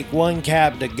I could take 1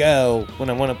 cab to go when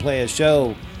I want to play a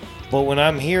show. But when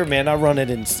I'm here, man, I run it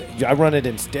in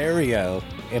stereo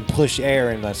and push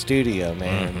air in my studio,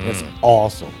 man. Mm-hmm. It's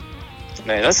awesome.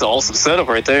 Man, that's an awesome setup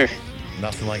right there.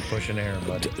 Nothing like pushing air,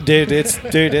 buddy.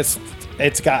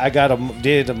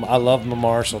 I love my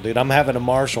Marshall, dude. I'm having a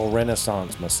Marshall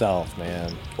renaissance myself,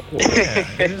 man. Yeah,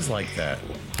 it is like that.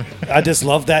 I just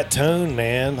love that tone,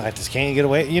 man. I just can't get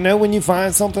away. When you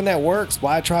find something that works,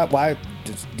 why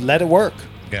just let it work?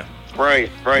 Yeah. Right.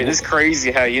 It's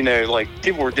crazy how, like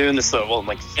people were doing this stuff in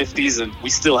like 50s and we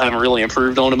still haven't really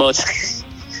improved on it much.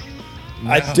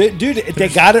 No. They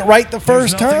got it right the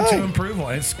first There's nothing time. to improve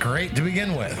on. It's great to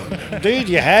begin with.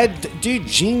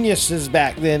 Geniuses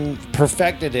back then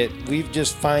perfected it. We've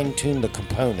just fine-tuned the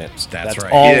components. That's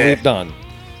right. all we've done.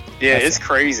 Yeah, it's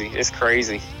crazy. It's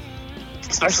crazy.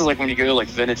 Especially like when you go to like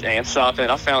vintage amp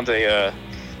shopping. I found I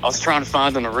was trying to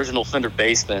find an original Fender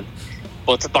Bassman,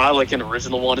 but to buy like an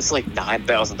original one, it's like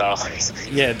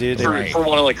 $9,000. Yeah, dude. For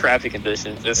one of like crappy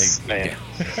conditions. Man.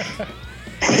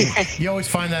 You always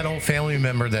find that old family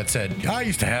member that said, I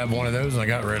used to have one of those and I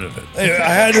got rid of it. I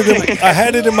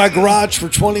had it in my garage for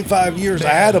 25 years.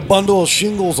 I had a bundle of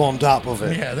shingles on top of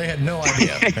it. Yeah, they had no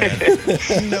idea.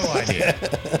 Man. No idea.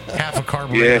 Half a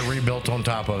carburetor rebuilt on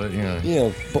top of it.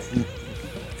 Yeah.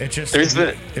 It just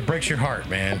it breaks your heart,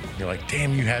 man. You're like,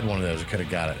 damn, you had one of those. I could have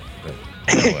got it. But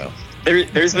oh well.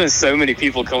 There's been so many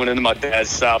people coming into my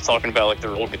dad's shop talking about like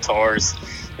their old guitars.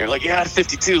 They're like, yeah, I had a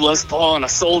 52 Les Paul and I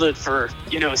sold it for,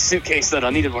 a suitcase that I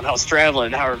needed when I was traveling.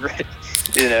 And I regret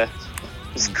it.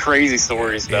 There's crazy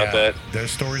stories about that.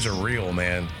 Those stories are real,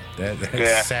 man.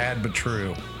 That's sad but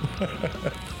true.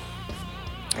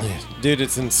 Dude,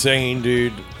 it's insane,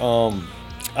 dude.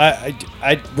 I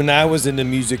when I was in the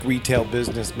music retail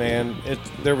business, man,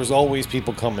 there was always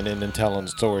people coming in and telling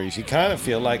stories. You kind of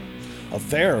feel like a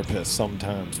therapist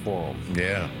sometimes for them.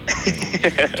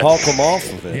 Yeah. Talk them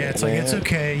off of it. Yeah, it's like, man. it's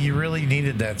okay. You really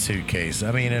needed that suitcase.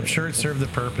 I mean, I'm sure it served the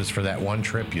purpose for that one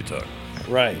trip you took.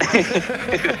 Right.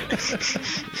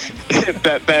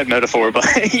 bad metaphor, but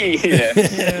yeah, you get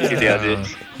the idea.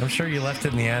 I'm sure you left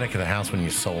it in the attic of the house when you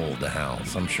sold the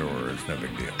house. I'm sure it's no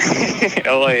big deal.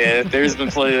 Oh yeah, there's been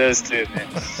plenty of those too,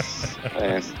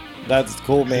 man. That's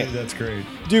cool, man. That's great.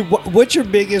 Dude, what's your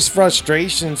biggest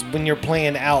frustrations when you're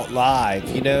playing out live?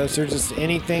 You know, is there just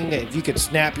anything that if you could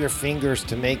snap your fingers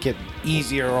to make it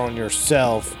easier on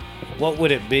yourself, what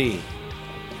would it be?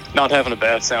 Not having a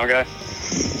bad sound guy.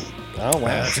 Oh, wow.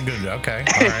 That's a good, okay.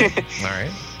 All right. All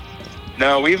right.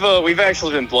 No, we've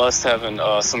actually been blessed having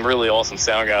some really awesome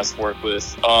sound guys to work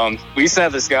with. We used to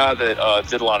have this guy that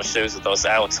did a lot of shows with us,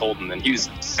 Alex Holden, and he was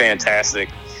fantastic.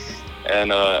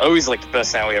 And always like the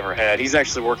best sound we ever had. He's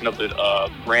actually working up at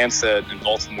Ramshead in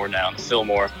Baltimore now, in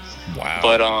Fillmore. Wow.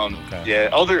 But Okay. yeah,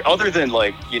 other than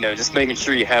like, you know, just making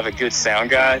sure you have a good sound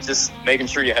guy, just making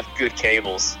sure you have good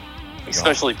cables,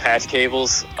 especially patch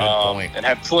cables, point. and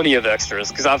have plenty of extras.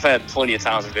 Because I've had plenty of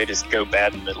times where they just go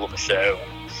bad in the middle of a show.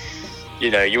 You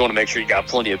know, you want to make sure you got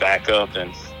plenty of backup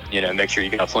and, you know, make sure you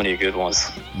got plenty of good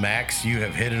ones. Max, you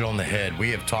have hit it on the head. We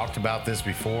have talked about this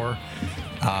before.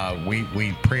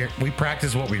 We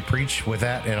practice what we preach with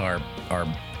that in our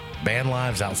band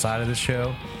lives outside of the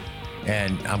show,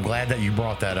 and I'm glad that you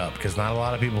brought that up because not a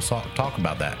lot of people talk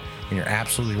about that. And you're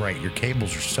absolutely right. Your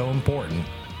cables are so important.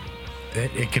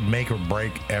 It could make or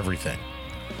break everything.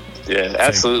 Yeah,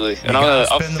 absolutely. You And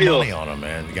gotta I spend the feel, money on them,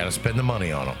 man. You got to spend the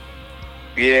money on them.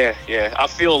 yeah, I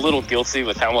feel a little guilty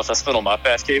with how much I spent on my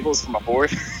patch cables for my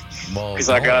board. Well, Because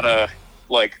I got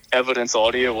like Evidence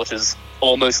Audio, which is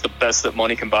almost the best that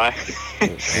money can buy.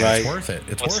 It's worth it.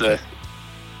 It's What's worth it.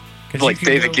 'Cause like you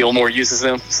can David go- Gilmour uses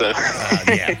them, so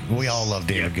Yeah, we all love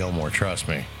David Gilmour. Trust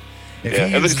me. Yeah,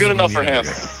 he it was uses good them, enough you for know him.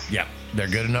 they're good. Yeah, they're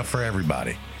good enough for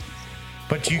everybody.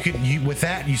 But with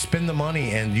that, you spend the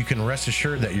money, and you can rest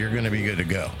assured that you're going to be good to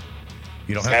go.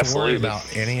 You don't have to worry Absolutely. about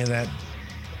any of that.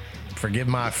 Forgive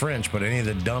my French, but any of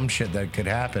the dumb shit that could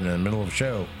happen in the middle of a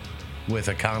show with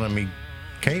economy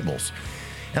cables.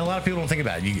 And a lot of people don't think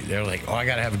about it. They're like, "Oh, I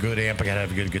got to have a good amp. I got to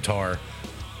have a good guitar."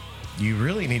 You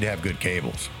really need to have good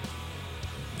cables.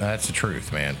 That's the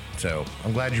truth, man. So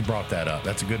I'm glad you brought that up.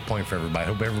 That's a good point for everybody. I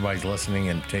hope everybody's listening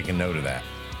and taking note of that.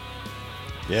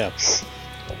 Yeah.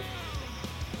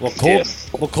 Well, cool. Yeah.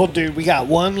 Well, cool, dude. We got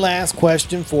one last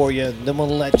question for you. Then we'll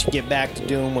let you get back to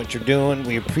doing what you're doing.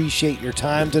 We appreciate your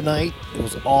time tonight. It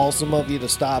was awesome of you to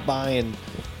stop by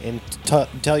and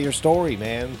tell your story,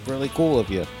 man. Really cool of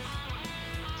you.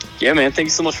 yeah, man. Thank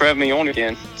you so much for having me on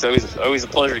again. It's always a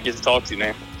pleasure to get to talk to you,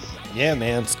 man. Yeah,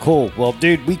 man, it's cool. Well,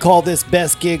 dude, we call this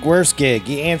best gig, worst gig.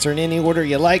 You answer in any order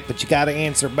you like, but you got to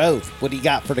answer both. What do you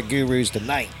got for the gurus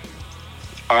tonight?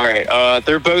 All right,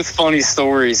 they're both funny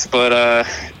stories, but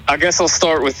I guess I'll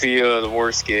start with the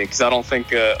worst gig because I don't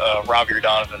think Robbie or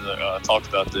Donovan talked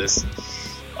about this.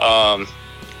 I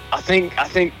think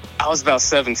I was about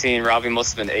 17. Robbie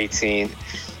must have been 18,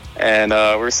 and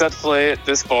we were set to play at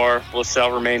this bar, which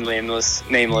shall remain nameless.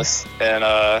 And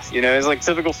you know, it's like a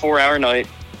typical 4-hour night,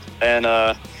 and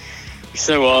we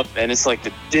show up, and it's like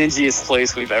the dingiest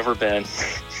place we've ever been,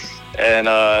 and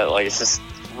like it's just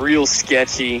real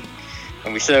sketchy.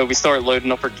 And we start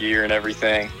loading up our gear and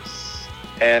everything.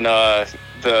 And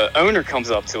the owner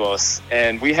comes up to us,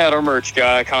 and we had our merch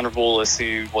guy, Connor Bolus,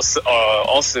 who was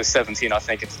also 17, I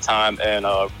think, at the time, and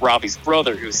Robbie's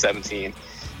brother, who was 17.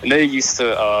 And they used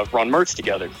to run merch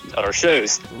together at our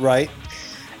shows. Right.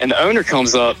 And the owner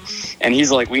comes up, and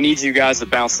he's like, "We need you guys to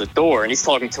bounce the door." And he's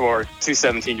talking to our two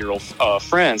 17-year-old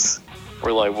friends.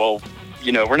 We're like, "Well,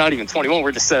 you know, we're not even 21.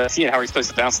 We're just 17. How are we supposed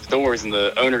to bounce the doors?" And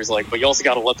the owner's like, "But you also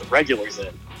got to let the regulars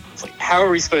in." It's like, how are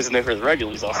we supposed to know who the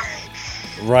regulars are?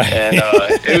 Right. And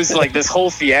it was like this whole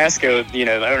fiasco, you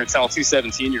know, the owner telling two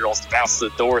 17-year-olds to bounce the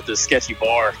door at this sketchy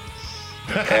bar.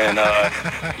 And,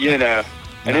 you know,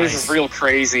 and it was just real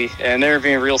crazy. And they were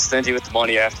being real stingy with the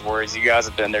money afterwards. You guys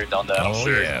have been there, done that, I'm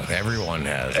sure. Yeah, everyone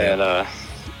has. And,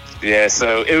 yeah,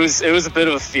 so it was a bit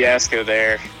of a fiasco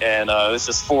there. And it was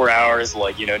just 4 hours,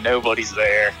 like, you know, nobody's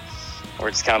there. We're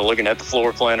just kind of looking at the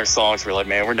floor playing our songs. We're like,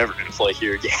 man, we're never going to play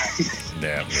here again.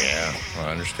 Yeah,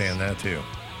 I understand that too.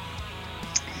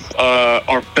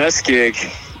 Our best gig,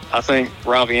 I think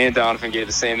Robbie and Donovan gave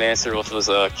the same answer, which was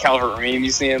Calvert Marine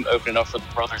Museum opening up for the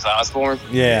Brothers Osborne.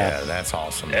 Yeah, that's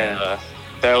awesome, man. And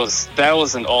that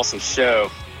was an awesome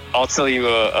show. I'll tell you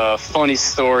a funny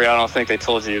story. I don't think they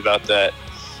told you about that.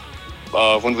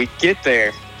 When we get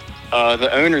there, the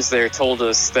owners there told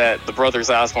us that the Brothers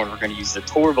Osborne were going to use the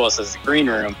tour bus as the green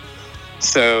room.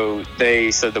 So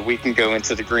they said that we can go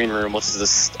into the green room, which is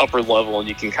this upper level, and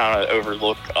you can kind of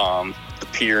overlook the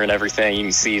pier and everything. You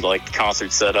can see like the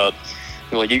concert set up.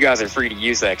 They're like, you guys are free to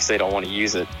use that because they don't want to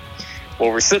use it. Well,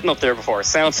 we're sitting up there before our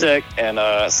sound check, and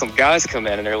some guys come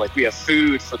in, and they're like, we have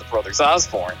food for the Brothers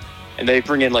Osborne. And they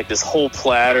bring in like this whole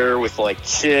platter with like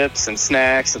chips and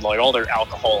snacks and like all their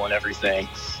alcohol and everything.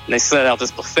 And they set out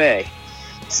this buffet.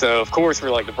 So, of course, we're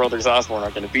like, the Brothers Osborne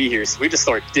aren't going to be here. So we just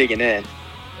start digging in.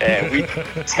 And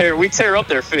we tear up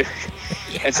their food.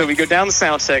 And so we go down the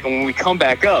sound check, and when we come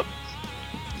back up,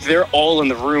 they're all in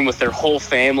the room with their whole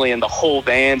family and the whole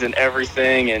band and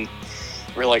everything. And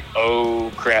we're like,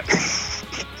 oh, crap.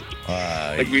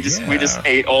 Like we just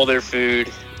ate all their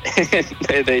food,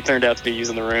 and they turned out to be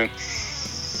using the room.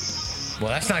 Well,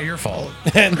 that's not your fault.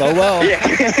 Oh well. Yeah.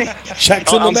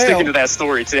 Checks in the I'm mail. sticking to that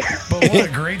story too. But what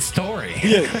a great story.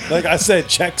 Yeah, like I said,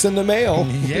 checks in the mail.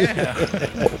 Yeah.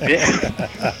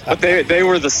 Yeah. But they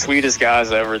were the sweetest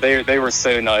guys ever. They were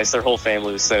so nice. Their whole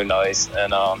family was so nice,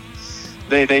 and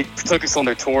they took us on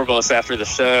their tour bus after the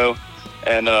show.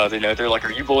 And they're like,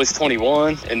 are you boys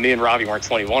 21? And me and Robbie weren't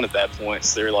 21 at that point.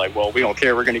 So they're like, well, we don't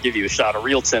care. We're going to give you a shot of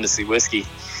real Tennessee whiskey.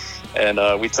 And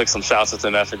we took some shots with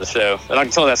them after the show. And I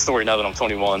can tell that story now that I'm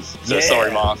 21. So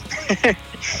sorry, Mom.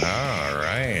 All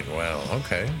right. Well,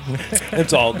 okay.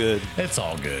 It's all good. It's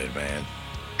all good, man.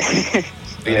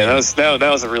 Yeah, that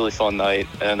was a really fun night.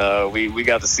 And we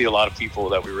got to see a lot of people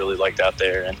that we really liked out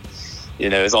there. And,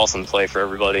 it was awesome to play for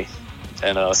everybody.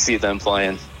 And see them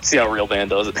playing. See how Real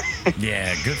Band does it.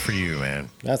 Yeah, good for you, man.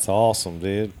 That's awesome,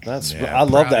 dude. Yeah, I love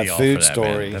proud of that y'all food for that,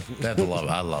 story. man. That's love.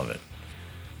 I love it,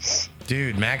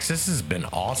 dude. Max, this has been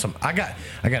awesome. I got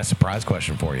a surprise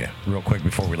question for you, real quick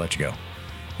before we let you go.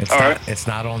 It's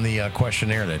not on the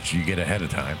questionnaire that you get ahead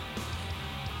of time.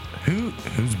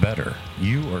 Who's better,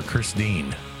 you or Chris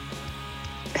Dean?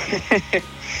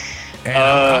 And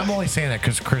I'm only saying that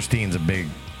because Chris Dean's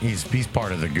he's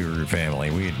part of the Guru family.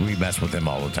 We mess with him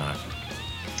all the time.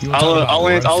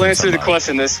 I'll answer the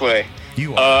question this way.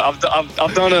 I've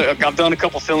done a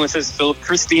couple fill-ins with Philip.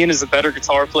 Chris Dean is a better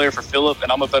guitar player for Philip,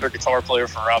 and I'm a better guitar player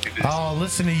for Robbie Booth. Oh,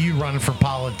 listen to you running for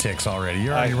politics already.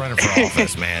 You're already running for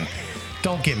office, man.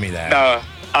 Don't give me that. No,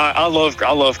 I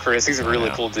love Chris. He's a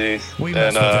really cool dude. We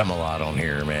mess with him a lot on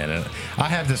here, man. And I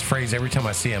have this phrase every time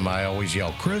I see him. I always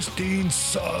yell, "Chris Dean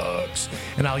sucks,"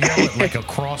 and I'll yell it like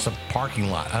across a parking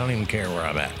lot. I don't even care where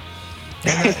I'm at.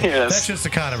 That's just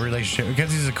the kind of relationship,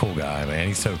 because he's a cool guy, man.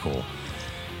 He's so cool.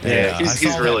 Yeah,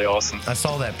 he's really awesome. I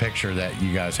saw that picture that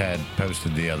you guys had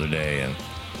posted the other day, and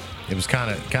it was kind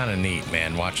of neat,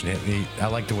 man, watching it. I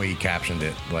like the way he captioned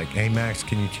it, like, "Hey Max,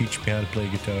 can you teach me how to play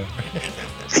guitar?"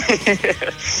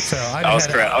 So I was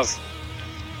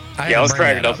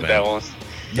cracking up with that one.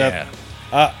 Yeah.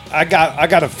 I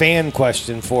got a fan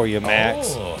question for you,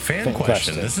 Max. Oh, fan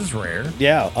question. This is rare.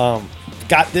 Yeah.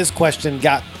 Got this question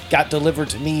got delivered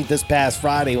to me this past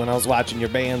Friday when I was watching your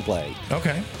band play.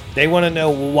 Okay. They want to know,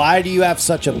 why do you have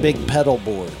such a big pedal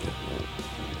board?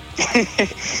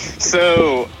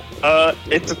 So,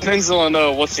 it depends on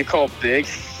what you call big.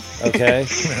 Okay.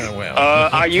 Well.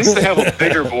 I used to have a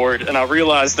bigger board, and I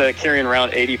realized that carrying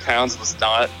around 80 pounds was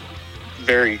not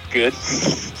very good.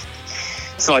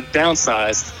 So I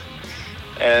downsized.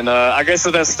 And I guess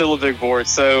that's still a big board.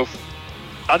 So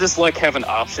I just like having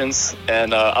options,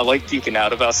 and I like geeking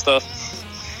out about stuff.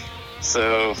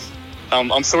 So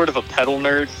I'm sort of a pedal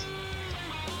nerd.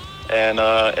 And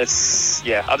I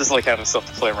just like having stuff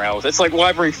to play around with. It's like,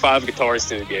 why bring 5 guitars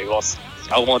to a gig? Well,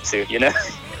 I want to, You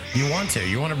want to.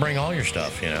 You want to bring all your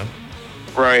stuff,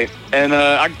 Right. And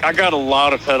I got a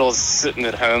lot of pedals sitting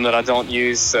at home that I don't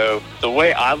use. So the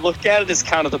way I look at it is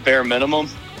kind of the bare minimum.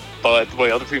 But the way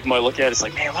other people might look at it is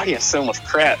like, man, why do you have so much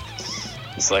crap?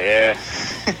 It's like, yeah,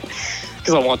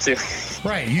 because I want to.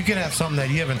 Right. You could have something that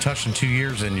you haven't touched in 2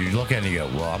 years, and you look at it and you go,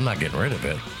 well, I'm not getting rid of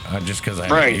it. Just because I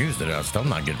haven't used it, I'm still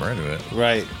not getting rid of it.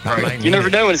 Right. You never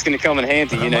know when it's going to come in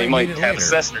handy. You might have a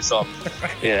session or something.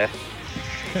 Yeah.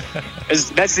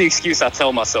 That's the excuse I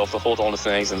tell myself, to hold on to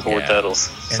things and hoard pedals.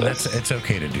 And it's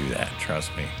okay to do that. Trust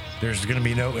me. There's going to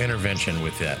be no intervention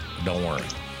with that. Don't worry.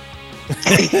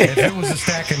 If it was a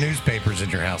stack of newspapers in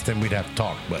your house, then we'd have to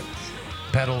talk. But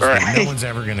pedals, no one's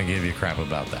ever going to give you crap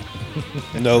about that.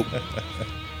 Nope.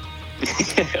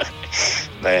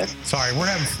 Man. Sorry,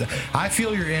 I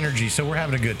feel your energy, so we're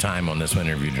having a good time on this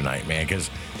interview tonight, man, because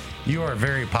you are a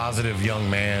very positive young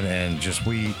man, and just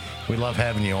we love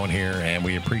having you on here, and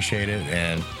we appreciate it,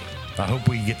 and I hope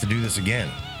we get to do this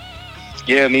again.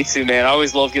 Yeah, me too, man. I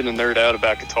always love getting a nerd out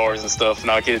about guitars and stuff,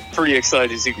 and I get pretty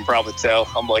excited, as you can probably tell.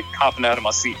 I'm like hopping out of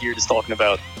my seat here just talking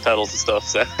about pedals and stuff.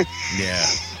 So yeah.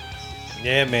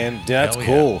 Yeah, man, that's Hell yeah.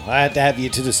 cool. I had to have you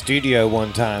to the studio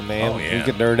one time, man. Oh, yeah. We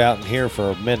could nerd out in here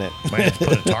for a minute. Might have to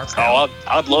put a tarp down. Oh,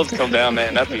 I'd love to come down,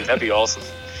 man. That'd be awesome.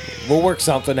 We'll work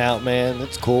something out, man.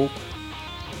 It's cool.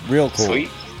 Real cool. Sweet.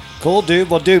 Cool, dude.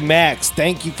 Well, dude, Max,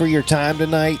 thank you for your time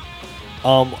tonight.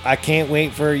 I can't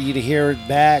wait for you to hear it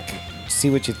back, see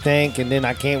what you think, and then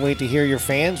I can't wait to hear your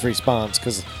fans' response.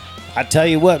 Because I tell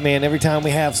you what, man, every time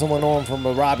we have someone on from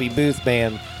a Robbie Booth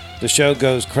band, the show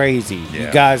goes crazy. Yeah.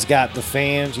 You guys got the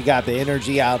fans, you got the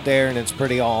energy out there, and it's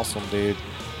pretty awesome, dude.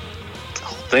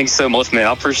 Thanks so much, man.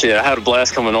 I appreciate it. I had a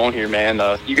blast coming on here,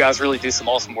 man. You guys really do some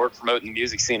awesome work promoting the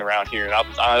music scene around here, and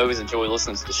I always enjoy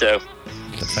listening to the show.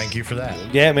 Thank you for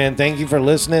that. Yeah, man. Thank you for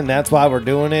listening. That's why we're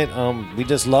doing it. We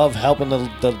just love helping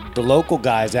the local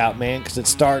guys out, man, because it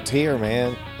starts here,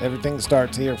 man. Everything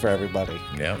starts here for everybody.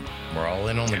 Yep. We're all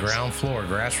in on the ground floor.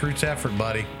 Grassroots effort,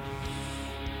 buddy.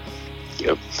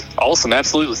 Yep. Awesome.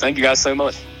 Absolutely. Thank you guys so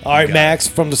much. All right, got Max,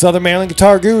 from the Southern Maryland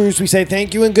Guitar Gurus, we say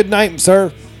thank you and good night,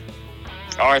 sir.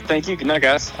 All right. Thank you. Good night,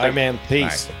 guys. All right, man.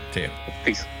 Peace. All right. See ya.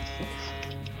 Peace.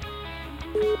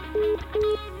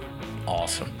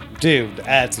 Awesome. Dude,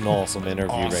 that's an awesome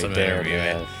interview Awesome right there, interview,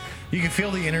 man. You can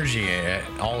feel the energy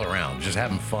all around, just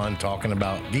having fun, talking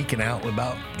about, geeking out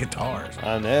about guitars.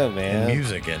 I know, man. And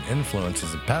music and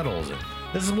influences and pedals. And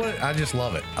this is what, I just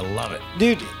love it. I love it.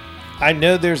 Dude, I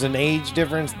know there's an age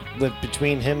difference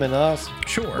between him and us.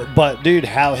 Sure. But, dude,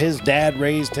 how his dad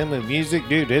raised him in music,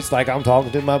 dude, it's like I'm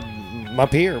talking to my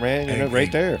peer, man, you know,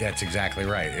 right there. That's exactly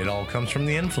right. It all comes from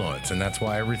the influence, and that's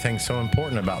why everything's so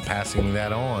important about passing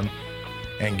that on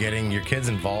and getting your kids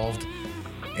involved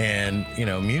and, you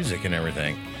know, music and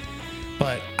everything.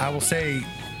 But I will say,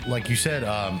 like you said,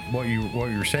 what you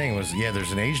were saying was, yeah,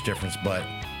 there's an age difference, but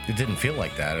it didn't feel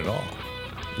like that at all.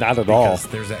 Not at all. Because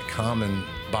there's that common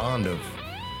bond of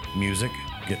music,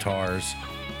 guitars,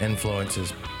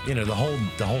 influences, you know, the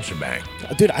whole shebang.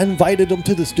 Dude, I invited him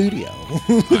to the studio.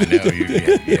 I know you.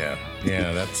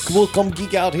 Yeah. That's We'll come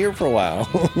geek out here for a while.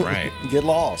 Right. Get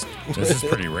lost. This is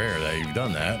pretty rare that you've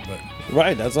done that, but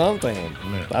Right, that's what I'm thinking.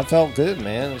 Yeah. I felt good,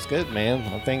 man. It's good, man.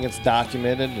 I think it's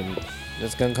documented and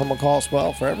it's gonna come across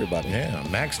well for everybody. yeah,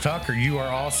 Max Tucker, you are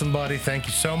awesome, buddy. Thank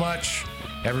you so much.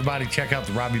 Everybody, check out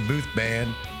the Robbie Booth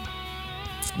Band.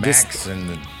 Max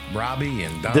and Robbie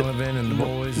and Donovan and the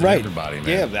boys and Right. everybody,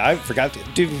 man. Yeah, I forgot to,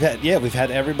 dude. We've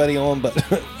had everybody on, but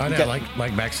I know,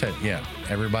 like Max said, yeah,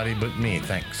 everybody but me.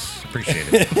 Thanks, appreciate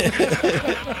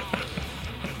it.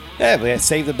 yeah, we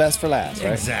save the best for last,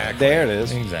 right? Exactly. There it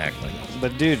is. Exactly.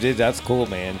 But dude, that's cool,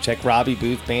 man. Check Robbie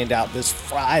Booth Band out this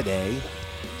Friday,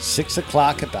 6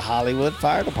 o'clock at the Hollywood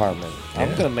Fire Department. Yeah.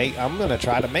 I'm gonna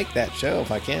try to make that show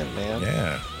if I can, man.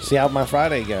 Yeah. See how my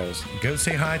Friday goes. Go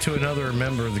say hi to another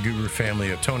member of the Guru family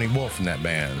of Tony Wolf in that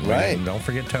band. Right. And don't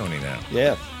forget Tony now.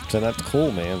 Yeah. So that's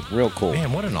cool, man. Real cool.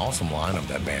 Man, what an awesome lineup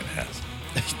that band has.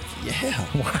 Yeah.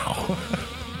 Wow.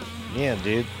 Yeah,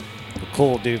 dude.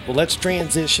 Cool, dude. Well, let's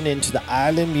transition into the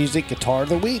Island Music Guitar of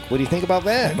the Week. What do you think about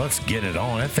that? Let's get it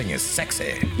on. That thing is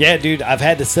sexy. Yeah, dude. I've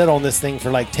had to sit on this thing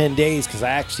for like 10 days because I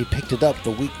actually picked it up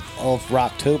the week of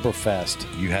Rocktoberfest.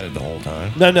 You had it the whole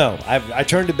time? No. I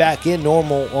turned it back in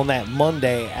normal on that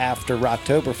Monday after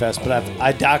Rocktoberfest, but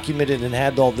I documented and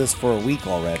had all this for a week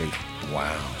already.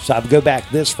 Wow. So I'll go back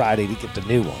this Friday to get the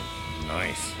new one.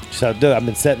 Nice. So, dude, I've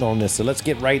been sitting on this. So let's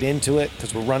get right into it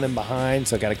because we're running behind,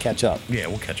 so I got to catch up. Yeah,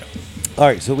 we'll catch up. All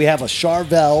right, so we have a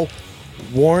Charvel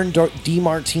Warren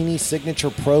DeMartini Signature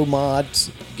Pro Mods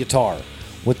guitar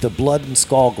with the blood and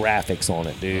skull graphics on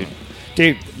it, dude.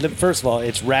 Dude, first of all,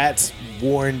 it's Rat's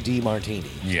Warren DeMartini.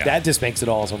 Yeah. That just makes it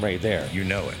awesome right there. You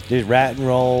know it. Dude, Rat and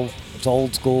Roll, it's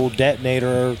old school,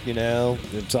 Detonator, you know,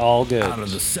 it's all good. Out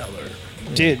of the cellar.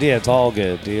 Dude, yeah, it's all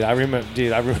good, dude. I remember,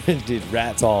 dude,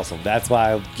 Rat's awesome. That's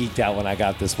why I geeked out when I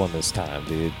got this one this time,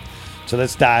 dude. So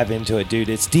let's dive into it, dude.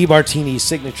 It's DeMartini's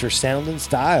signature sound and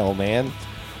style, man.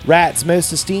 Rat's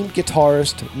most esteemed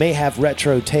guitarist may have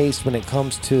retro taste when it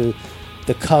comes to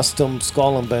the custom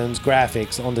Skull and Bones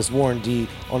graphics on this Warren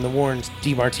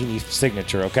DeMartini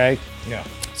signature, okay? Yeah.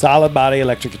 Solid body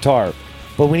electric guitar.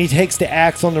 But when he takes the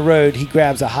axe on the road, he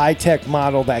grabs a high-tech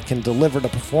model that can deliver the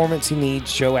performance he needs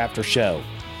show after show.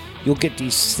 You'll get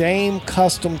these same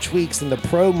custom tweaks in the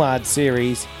Pro Mod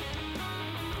series,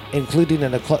 including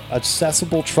an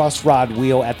accessible truss rod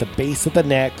wheel at the base of the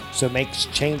neck, so it makes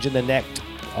changing the neck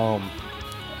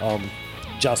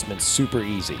adjustments super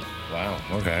easy. Wow.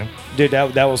 Okay. Dude,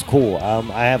 that was cool.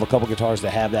 I have a couple guitars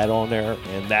that have that on there,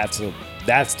 and that's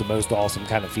the most awesome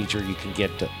kind of feature you can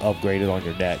get to upgrade it on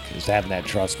your neck, is having that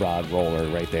truss rod roller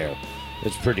right there.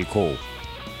 It's pretty cool.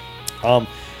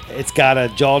 It's got a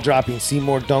jaw-dropping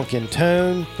Seymour Duncan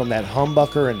tone from that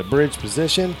humbucker in the bridge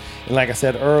position. And like I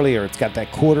said earlier, it's got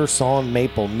that quarter sawn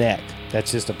maple neck.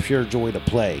 That's just a pure joy to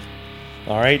play.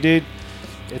 All right, dude.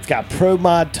 It's got Pro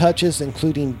Mod touches,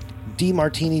 including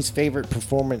DeMartini's favorite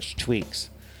performance tweaks.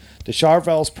 The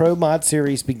Charvel's Pro Mod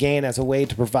series began as a way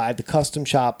to provide the custom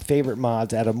shop favorite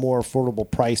mods at a more affordable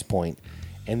price point.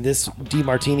 And this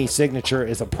DeMartini signature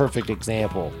is a perfect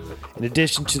example. In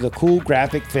addition to the cool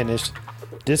graphic finish,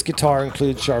 this guitar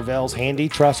includes Charvel's handy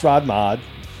truss rod mod,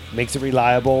 makes it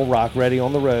reliable, rock ready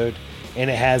on the road, and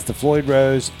it has the Floyd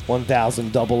Rose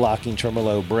 1000 double locking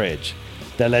tremolo bridge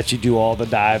that lets you do all the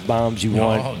dive bombs you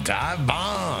want. Oh, dive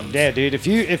bombs. Yeah, dude. If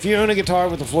you own a guitar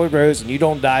with a Floyd Rose and you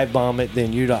don't dive bomb it,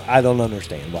 then I don't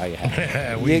understand why you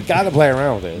have it. You gotta play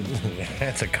around with it.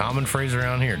 That's a common phrase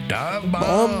around here. Dive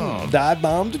bomb. Dive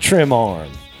bomb the trim arm.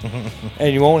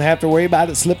 And you won't have to worry about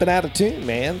it slipping out of tune,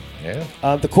 man.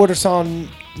 Yeah. The quarter sawn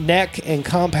neck and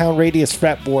compound radius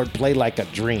fretboard play like a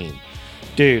dream.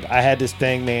 Dude, I had this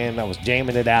thing, man. I was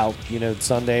jamming it out,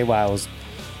 Sunday while I was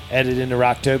editing the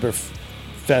Rocktober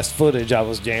Fest footage. I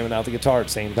was jamming out the guitar at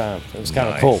the same time. It was kind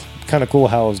of cool. Kind of cool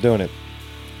how I was doing it.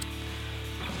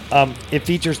 It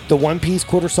features the one-piece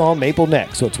quarter sawn maple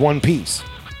neck, so it's one piece.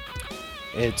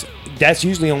 That's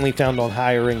usually only found on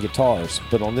higher-end guitars,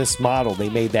 but on this model, they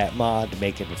made that mod to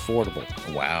make it affordable.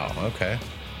 Wow, okay.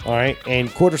 All right,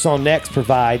 and quarter sawn necks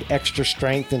provide extra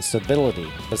strength and stability.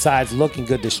 Besides looking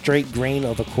good, the straight grain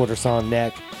of a quarter sawn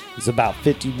neck is about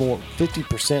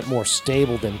 50% more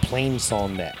stable than plain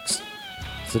sawn necks.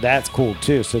 So that's cool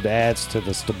too. So that adds to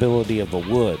the stability of the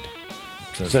wood.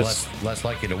 So it's less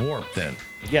likely to warp then.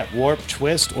 Yeah, warp,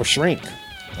 twist, or shrink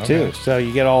too. So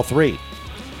you get all three.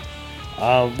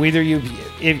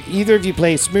 If either of you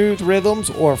play smooth rhythms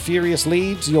or furious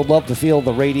leads, you'll love to feel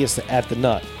the radius at the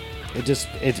nut.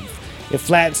 It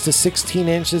flattens to 16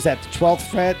 inches at the 12th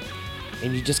fret,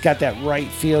 and you just got that right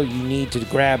feel you need to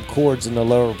grab chords in the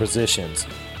lower positions,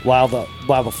 while the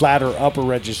flatter upper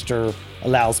register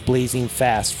allows blazing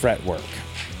fast fretwork.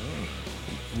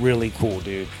 Really cool,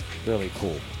 dude. Really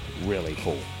cool. Really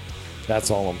cool.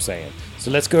 That's all I'm saying. So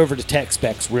let's go over to tech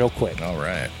specs real quick. All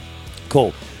right.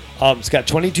 Cool. It's got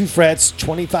 22 frets,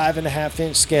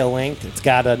 25.5-inch scale length. It's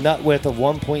got a nut width of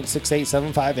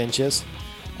 1.6875 inches.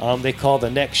 They call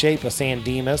the neck shape a San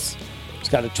Dimas. It's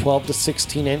got a 12 to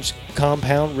 16-inch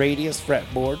compound radius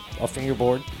fretboard, a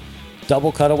fingerboard,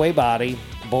 double cutaway body,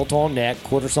 bolt-on neck,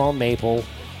 quarter sawn maple,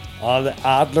 the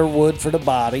Adler wood for the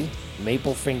body,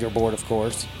 maple fingerboard, of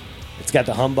course. It's got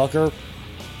the humbucker,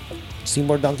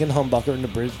 Seymour Duncan humbucker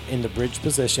in the bridge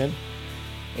position,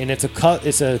 and it's a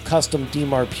custom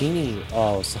DeMartini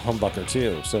humbucker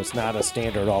too. So it's not a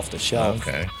standard off the shelf.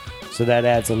 Okay. So that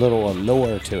adds a little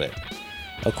lower to it.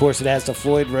 Of course, it has the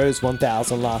Floyd Rose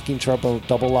 1000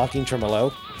 double locking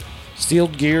tremolo,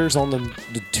 sealed gears on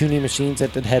the tuning machines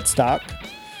at the headstock.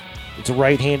 It's a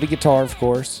right-handed guitar, of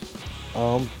course,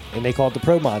 and they call it the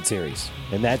Pro Mod series.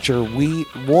 And that's your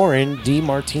Warren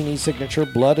DeMartini signature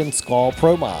Blood and Skull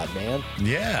Pro Mod, man.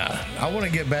 Yeah, I want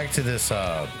to get back to this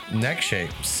neck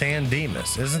shape, San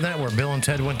Dimas. Isn't that where Bill and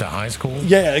Ted went to high school?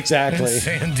 Yeah, exactly.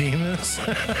 San Dimas.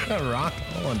 Rock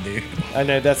on, dude. I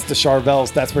know, that's the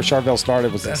Charvel's. That's where Charvel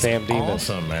started, was in San Dimas.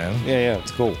 Awesome, man. Yeah,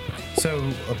 it's cool. So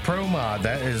a Pro Mod,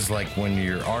 that is like when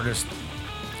your artist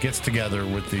gets together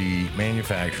with the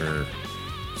manufacturer,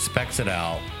 specs it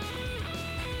out.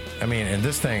 I mean, and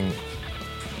this thing,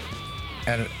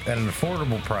 at an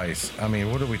affordable price, I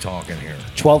mean, what are we talking here?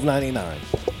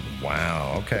 $12.99.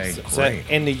 Wow, okay, So, great.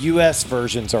 and the U.S.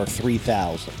 versions are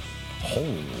 $3,000.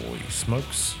 Holy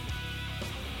smokes.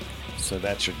 So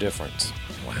that's your difference.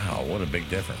 Wow, what a big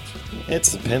difference. It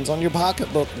depends on your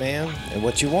pocketbook, man, and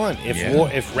what you want. Yeah.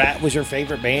 If Rat was your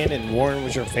favorite band and Warren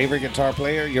was your favorite guitar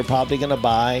player, you're probably going to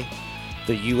buy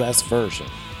the U.S. version.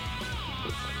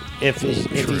 If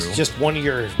he's just one of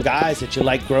your guys that you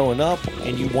like growing up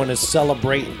and you want to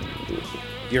celebrate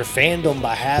your fandom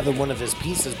by having one of his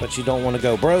pieces, but you don't want to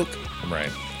go broke,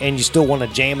 Right. and you still want to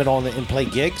jam it on it and play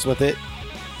gigs with it,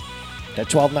 that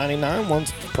 $12.99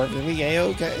 one's perfectly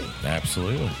A-okay.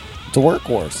 Absolutely. It's a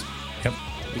workhorse. Yep.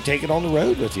 You take it on the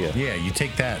road with you. Yeah, you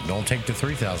take that. Don't take the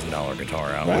 $3,000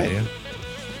 guitar out Right. with you.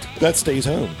 That stays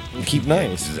home and keep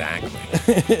nice. Exactly.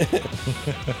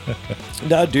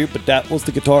 No, dude, but that was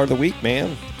the guitar of the week,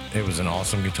 man. It was an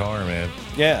awesome guitar, man.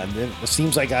 Yeah, and it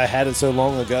seems like I had it so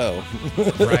long ago.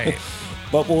 Right.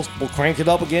 But we'll crank it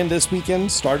up again this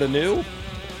weekend, start anew,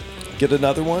 get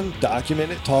another one,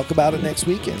 document it, talk about it next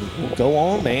weekend. We'll go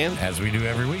on, man. As we do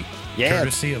every week. Yeah.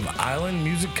 Courtesy of Island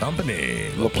Music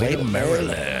Company, La La Plata, Plata,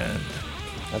 Maryland.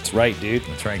 That's right, dude.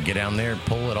 That's right. Get down there,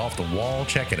 pull it off the wall,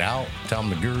 check it out. Tell them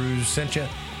the Gurus sent you.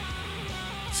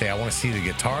 Say, I want to see the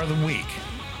guitar of the week.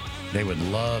 They would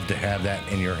love to have that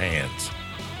in your hands.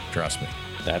 Trust me.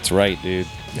 That's right, dude.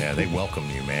 Yeah, they welcome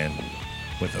you, man,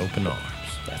 with open arms.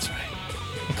 That's right.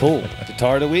 Cool.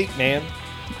 Guitar of the week, man.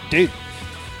 Dude,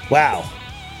 wow.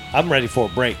 I'm ready for a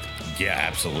break. Yeah,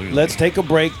 absolutely. Let's take a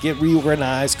break, get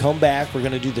reorganized, come back. We're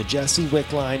going to do the Jesse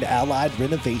Wickline Allied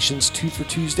Renovations 2 for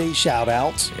Tuesday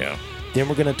shout-outs. Yeah. Then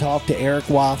we're going to talk to Eric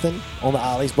Wathen on the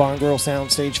Ollie's Barn Grill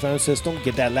soundstage phone system,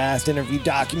 get that last interview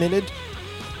documented.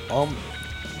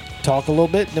 Talk a little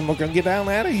bit, then we're going to get down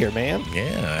out of here, man.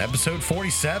 Yeah, episode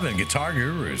 47, Guitar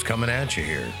Gurus coming at you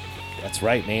here. That's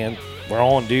right, man. We're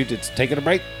on, dude. It's taking a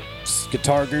break. It's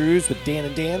Guitar Gurus with Dan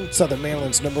and Dan, Southern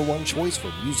Maryland's #1 choice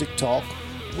for music talk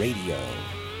radio.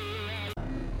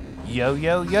 Yo,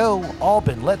 yo, yo,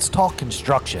 Albin, let's talk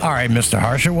construction. All right, Mr.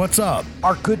 Harsha, what's up?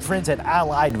 Our good friends at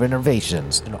Allied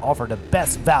Renovations can offer the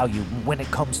best value when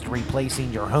it comes to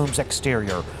replacing your home's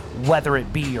exterior, whether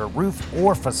it be your roof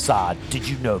or facade. Did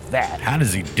you know that? How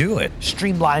does he do it?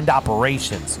 Streamlined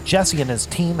operations. Jesse and his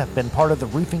team have been part of the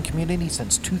roofing community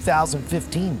since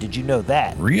 2015. Did you know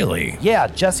that? Really? Yeah,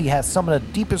 Jesse has some of the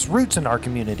deepest roots in our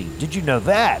community. Did you know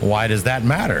that? Why does that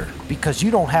matter? Because you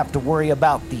don't have to worry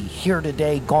about the here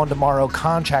today, gone tomorrow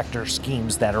contractor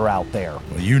schemes that are out there.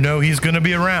 Well, you know he's going to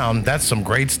be around. That's some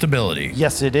great stability.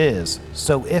 Yes, it is.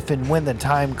 So if and when the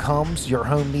time comes, your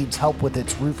home needs help with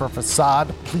its roof or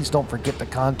facade, please don't forget to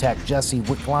contact Jesse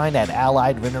Wickline at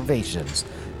Allied Renovations.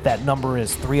 That number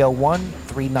is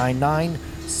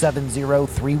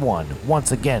 301-399-7031.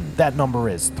 Once again, that number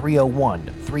is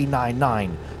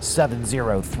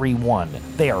 301-399-7031.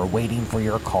 They are waiting for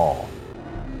your call.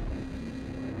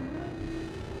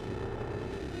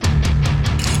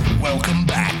 Welcome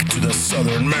back to the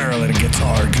Southern Maryland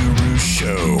Guitar Guru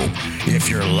Show. If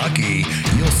you're lucky,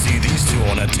 you'll see these two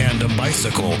on a tandem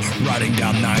bicycle riding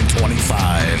down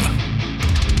 925.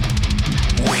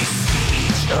 We see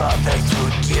each other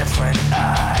through different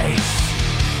eyes.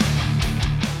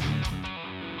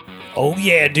 Oh,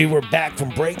 yeah, dude. We're back from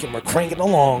break and we're cranking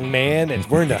along, man. And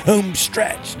we're in the home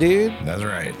stretch, dude. That's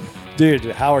right. Dude,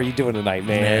 how are you doing tonight,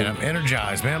 man? Man, I'm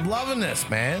energized, man. I'm loving this,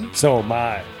 man. So am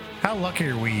I. How lucky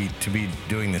are we to be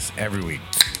doing this every week?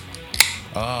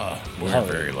 Oh, we're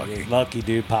very lucky. Lucky,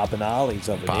 dude. Popping ollies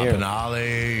over here. Popping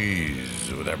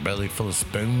ollies with our belly full of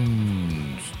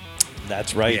spoons.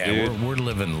 That's right, yeah, dude. We're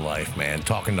living life, man.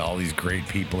 Talking to all these great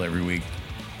people every week.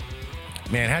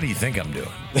 Man, how do you think I'm doing?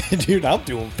 Dude, I'm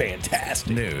doing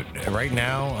fantastic. Dude, right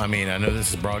now, I mean, I know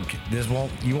this is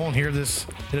you won't hear this.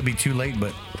 It'll be too late,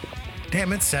 but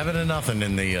damn, it's 7-0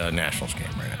 in the Nationals game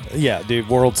right now. Yeah, dude,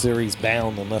 World Series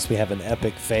bound unless we have an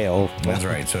epic fail. That's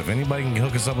right. So if anybody can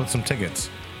hook us up with some tickets,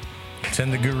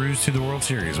 send the Gurus to the World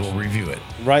Series. We'll review it.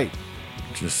 Right.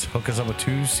 Just hook us up with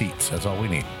 2 seats. That's all we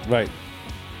need. Right.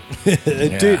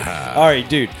 Dude, all right,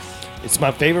 dude. It's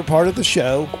my favorite part of the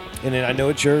show, and then I know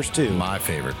it's yours too. My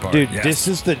favorite part. Dude, yes. This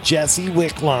is the Jesse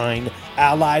Wickline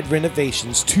Allied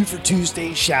Renovations 2 for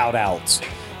Tuesday shout-outs.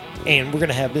 And we're going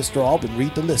to have Mr. Albin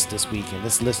read the list this week, and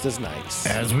this list is nice.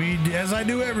 As I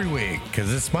do every week,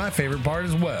 because it's my favorite part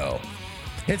as well.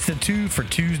 It's the 2 for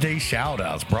Tuesday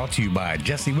shout-outs brought to you by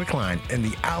Jesse Wickline and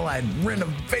the Allied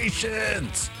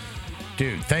Renovations.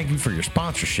 Dude, thank you for your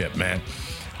sponsorship, man.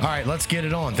 All right, let's get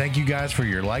it on. Thank you guys for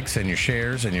your likes and your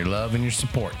shares and your love and your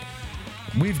support.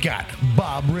 We've got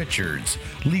Bob Richards,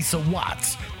 Lisa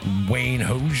Watts, Wayne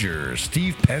Hosier,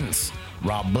 Steve Pence,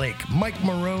 Rob Blake, Mike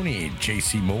Maroney,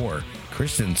 J.C. Moore,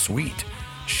 Kristen Sweet,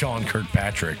 Sean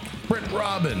Kirkpatrick, Brent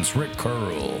Robbins, Rick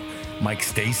Curl, Mike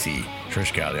Stacy,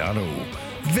 Trish Galliano,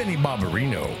 Vinny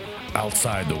Barbarino,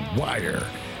 Outside the Wire,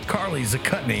 Carly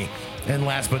Zakutney, and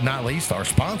last but not least, our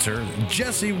sponsor,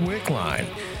 Jesse Wickline.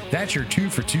 That's your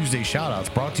 2 for Tuesday shout-outs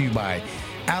brought to you by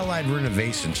Allied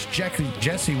Renovations.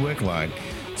 Jesse Wickline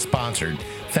sponsored.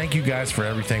 Thank you guys for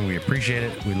everything. We appreciate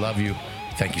it. We love you.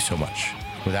 Thank you so much.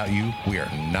 Without you, we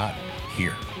are not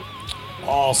here.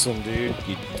 Awesome, dude.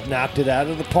 You knocked it out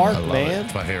of the park, I love man. it.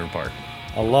 It's my favorite part.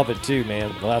 I love it too,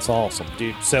 man. Well, that's awesome,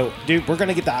 dude. So, dude, we're going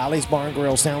to get the Ollie's Barn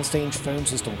Grill soundstage phone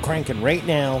system cranking right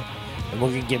now, and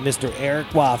we're going to get Mr.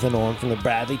 Eric Wathen on from the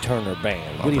Bradley Turner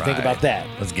Band. What do you think right. about that?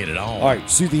 Let's get it on. All right,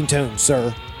 soothing tones,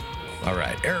 sir. All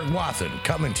right, Eric Wathen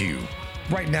coming to you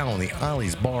right now on the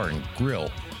Ollie's Bar and Grill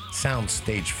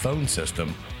soundstage phone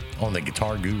system on the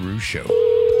Guitar Guru Show.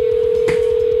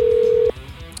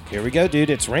 Here we go, dude.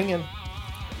 It's ringing.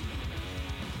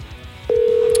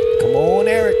 Come on,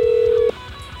 Eric.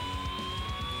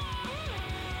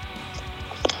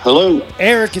 Hello.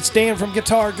 Eric, it's Dan from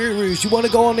Guitar Gurus. You want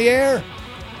to go on the air?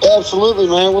 Absolutely,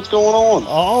 man. What's going on?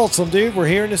 Awesome, dude. We're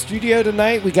here in the studio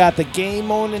tonight. We got the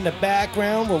game on in the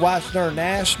background. We're watching our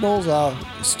Nationals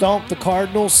stomp the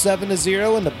Cardinals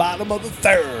 7-0 in the bottom of the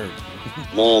third.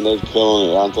 Man, they're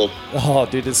killing it, aren't they? Oh,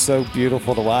 dude, it's so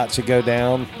beautiful to watch it go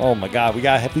down. Oh my God, we've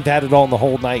had it on the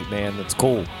whole night, man. It's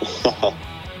cool.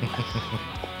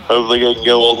 Hopefully they can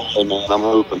go all the way, man. I'm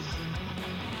hoping.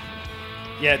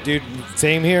 Yeah, dude.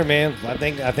 Same here, man. I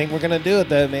think we're gonna do it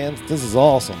though, man. This is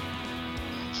awesome.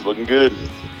 It's looking good.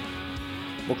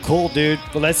 Well, cool, dude.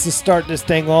 But let's just start this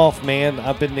thing off, man.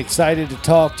 I've been excited to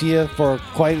talk to you for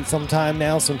quite some time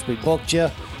now since we booked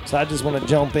you, so I just want to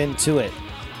jump into it.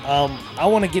 I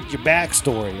want to get your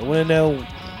backstory. I want to know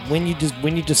when you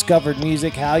discovered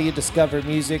music, how you discovered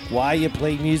music, why you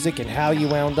play music, and how you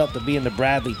wound up to be in the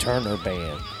Bradley Turner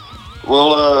Band.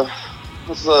 Well,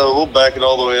 we'll back it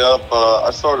all the way up.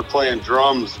 I started playing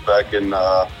drums back in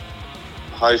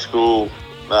high school,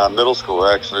 middle school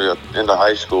actually, into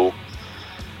high school.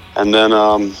 And then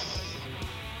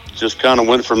just kind of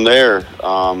went from there.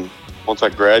 Once I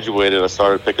graduated, I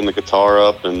started picking the guitar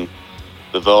up and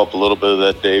developed a little bit of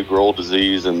that Dave Grohl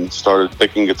disease and started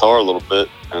picking guitar a little bit.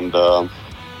 And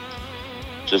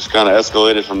just kind of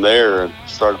escalated from there and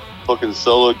started booking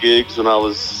solo gigs when I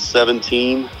was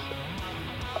 17.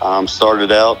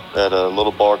 Started out at a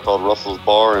little bar called Russell's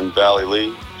Bar in Valley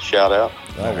Lee. Shout out.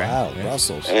 Oh, wow.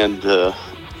 Russell's. And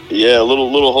yeah, a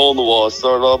little hole in the wall. I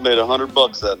started off, made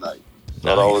 $100 that night.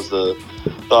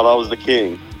 Thought I was the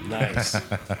king. Nice.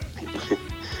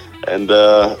 And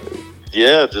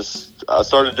yeah, just I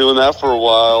started doing that for a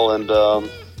while. And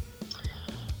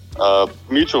a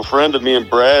mutual friend of me and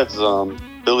Brad's,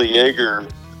 Billy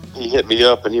Yeager, he hit me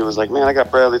up and he was like, "Man, I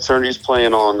got Bradley Turner. He's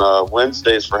playing on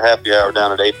Wednesdays for happy hour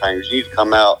down at Ape Hangers. You need to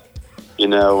come out,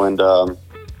 and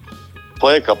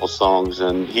play a couple songs."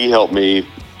 And he helped me,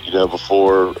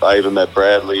 before I even met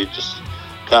Bradley, just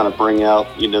kind of bring out,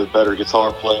 the better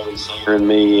guitar player and singer in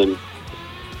me. And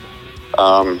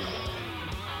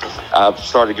I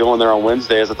started going there on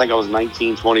Wednesdays. I think I was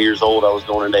 19, 20 years old. I was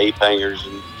going into Ape Hangers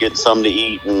and getting something to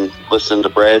eat and listening to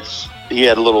Brad's. He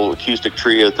had a little acoustic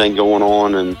trio thing going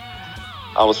on, and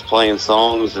I was playing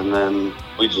songs, and then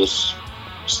we just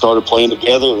started playing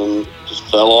together and just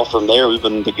fell off from there. We've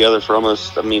been together for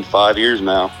almost, 5 years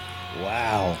now.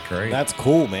 Wow. Great. That's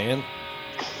cool, man.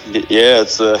 Yeah,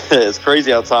 it's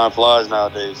crazy how time flies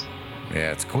nowadays.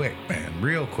 Yeah, it's quick, man.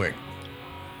 Real quick.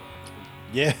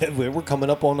 Yeah, we're coming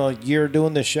up on a year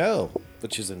doing the show,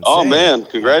 which is insane. Oh, man,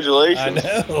 congratulations.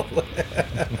 I know.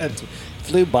 It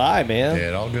flew by, man. Yeah,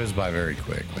 it all goes by very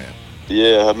quick, man.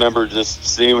 Yeah, I remember just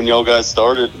seeing when y'all guys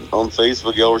started on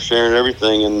Facebook, y'all were sharing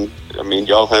everything, and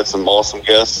y'all had some awesome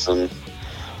guests, and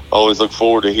I always look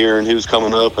forward to hearing who's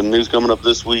coming up and who's coming up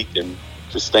this week, and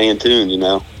just staying tuned,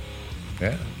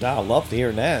 Yeah. I love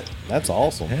hearing that. That's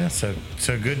awesome. Yeah, so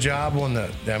good job on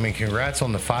congrats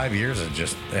on the 5 years of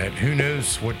just, who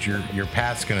knows what your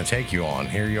path's going to take you on.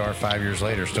 Here you are 5 years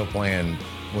later, still playing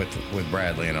with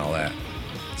Bradley and all that.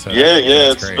 So yeah,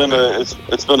 that's it's great, been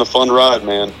it's been a fun ride,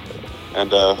 man,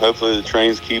 and hopefully the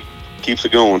trains keeps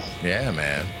it going. Yeah,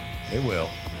 man, it will.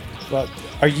 But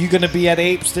are you going to be at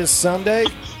Apes this Sunday?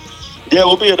 Yeah,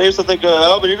 we'll be at Apes. I think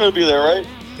Alvin, you're going to be there, right?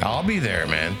 I'll be there,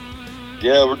 man.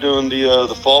 Yeah, we're doing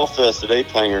the Fall Fest at Ape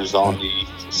Hangers on the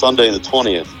Sunday the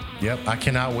 20th. Yep, I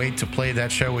cannot wait to play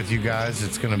that show with you guys.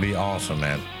 It's going to be awesome,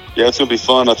 man. Yeah, it's gonna be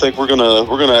fun. I think we're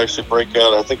gonna actually break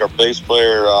out. I think our bass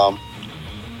player,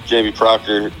 Jamie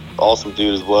Proctor, awesome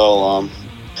dude as well.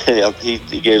 He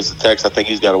gave us a text. I think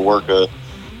he's got to work a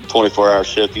 24-hour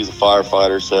shift. He's a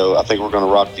firefighter, so I think we're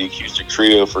gonna rock the acoustic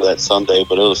trio for that Sunday.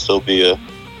 But it'll be a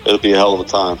hell of a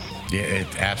time. Yeah, it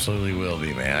absolutely will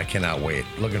be, man. I cannot wait.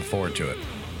 Looking forward to it.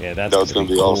 Yeah, that's gonna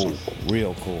be cool. awesome.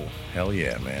 Real cool. Hell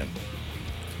yeah, man.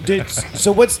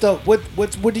 So what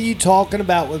are you talking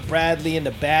about with Bradley in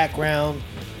the background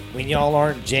when y'all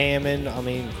aren't jamming? I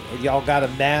mean, y'all got a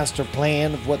master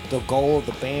plan of what the goal of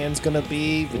the band's gonna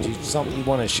be? Something you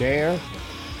want to share?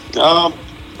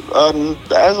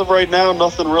 As of right now,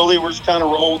 nothing really. We're just kind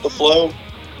of rolling with the flow.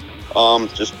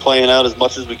 Just playing out as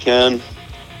much as we can,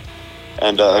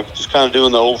 and just kind of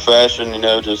doing the old-fashioned,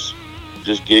 just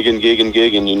gigging,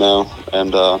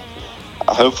 and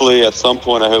hopefully at some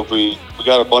point, I hope we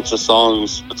got a bunch of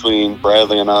songs between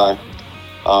Bradley and I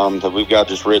that we've got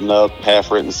just written up,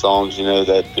 half-written songs,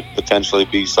 that could potentially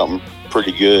be something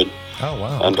pretty good. Oh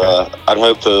wow! And okay. I'd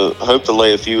hope to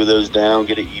lay a few of those down,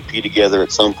 get an EP together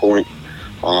at some point.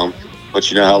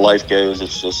 But you know how life goes;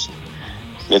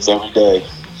 it's every day.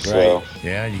 Right. So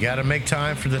Yeah, you got to make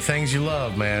time for the things you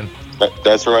love, man.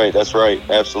 that's right.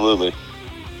 Absolutely.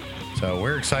 So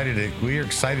we're excited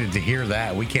to hear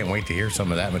that. We can't wait to hear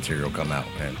some of that material come out,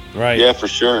 man. Right. Yeah, for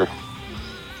sure.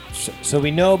 So we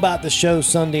know about the show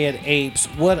Sunday at Apes.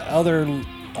 What other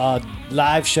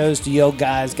live shows do you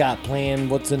guys got planned?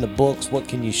 What's in the books? What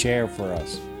can you share for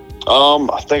us?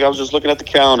 I think I was just looking at the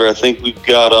calendar. I think we've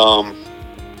got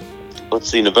let's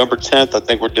see, November 10th. I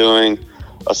think we're doing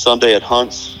a Sunday at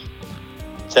Hunt's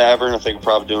Tavern. I think we're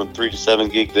probably doing 3 to 7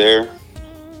 gig there.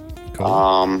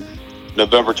 Cool.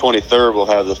 November 23rd, we'll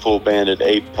have the full band at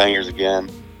Ape Hangers again.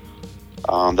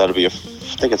 That'll be I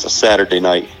think it's a Saturday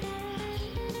night.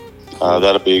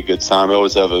 That'll be a good time. We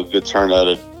always have a good turnout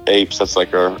at Apes. That's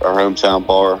like our hometown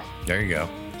bar. There you go.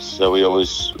 So we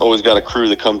always got a crew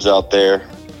that comes out there.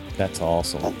 That's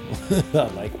awesome. I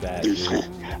like that. Dude.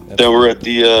 Then we're at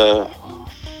the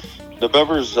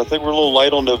November's. I think we're a little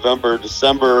light on November.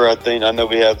 December, I know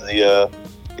we have the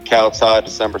Cow Tide,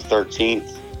 December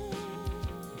 13th.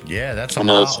 Yeah, that's a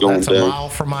mile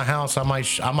from my house. I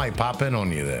might pop in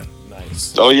on you then.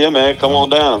 Nice. Oh yeah, man, come on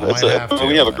down. We have a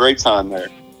man. great time there.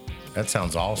 That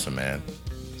sounds awesome, man.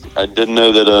 I didn't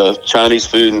know that Chinese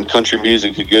food and country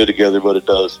music could go together, but it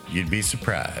does. You'd be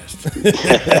surprised.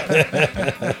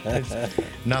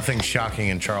 Nothing shocking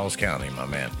in Charles County, my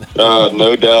man.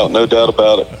 No doubt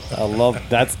about it. I love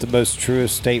that's the most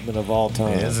truest statement of all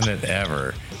time. Isn't it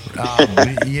ever?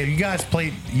 Yeah, you guys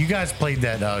played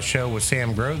that show with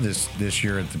Sam Grove this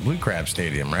year at the Blue Crab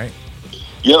Stadium, right?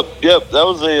 Yep. That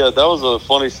was a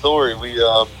funny story. We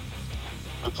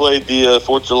played the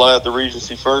 4th of July at the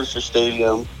Regency Furniture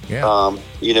Stadium. Yeah.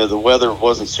 The weather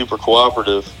wasn't super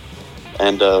cooperative,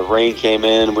 and rain came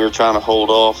in. We were trying to hold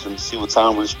off and see what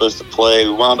time we were supposed to play.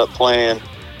 We wound up playing,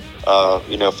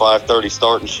 5:30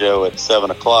 starting show at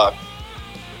 7 o'clock.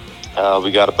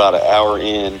 We got about an hour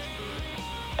in,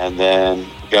 and then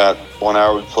we got 1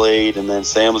 hour we played, and then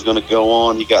Sam was going to go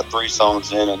on. He got 3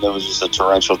 songs in, and it was just a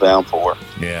torrential downpour.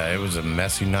 Yeah, it was a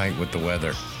messy night with the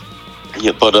weather.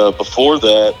 Yeah, but before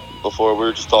we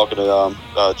were just talking to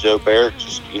Joe Barrett,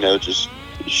 just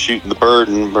shooting the bird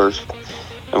and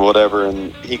whatever,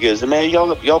 and he goes, "Man,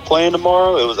 y'all playing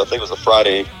tomorrow?" I think it was a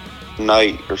Friday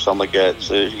night or something like that.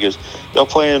 So he goes, "Y'all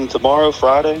playing tomorrow,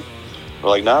 Friday?" We're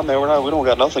like, "Nah, man, we're not. We don't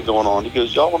got nothing going on." He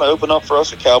goes, "Y'all want to open up for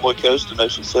us at Cowboy Coast in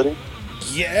Ocean City?"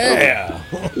 Yeah.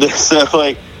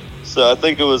 So I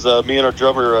think it was me and our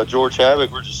drummer, George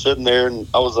Havoc. We're just sitting there, and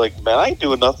I was like, "Man, I ain't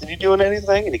doing nothing. You doing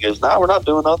anything?" And he goes, "Nah, we're not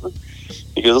doing nothing."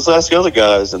 He goes, "Let's ask the other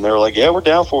guys." And they were like, "Yeah, we're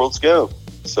down for it. Let's go."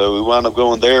 So we wound up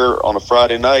going there on a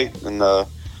Friday night in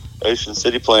Ocean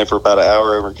City, playing for about an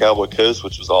hour over in Cowboy Coast,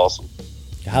 which was awesome.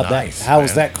 How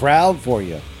was that crowd for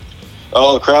you?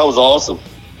 Oh, the crowd was awesome.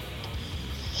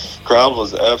 Crowd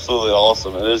was absolutely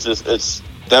awesome. And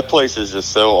that place is just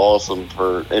so awesome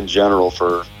in general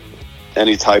for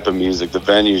any type of music. The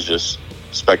venue's just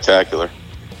spectacular.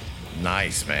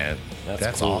 Nice, man.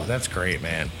 That's cool. all. That's great,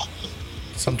 man.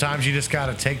 Sometimes you just got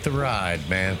to take the ride,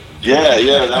 man. Yeah.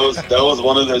 That was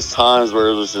one of those times where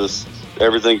it was just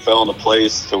everything fell into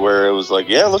place to where it was like,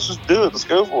 yeah, let's just do it. Let's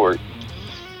go for it.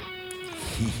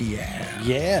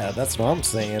 Yeah, that's what I'm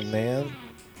saying, man.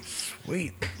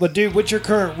 Sweet. But dude, what's your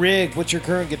current rig? What's your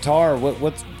current guitar?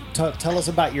 Tell us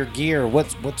about your gear.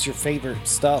 What's your favorite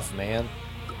stuff, man?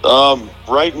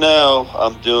 Right now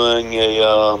I'm doing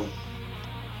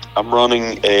I'm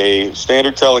running a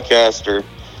standard Telecaster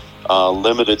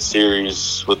limited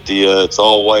series with the it's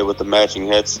all white with the matching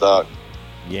headstock.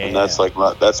 Yeah. And that's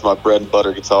my bread and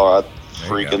butter guitar. I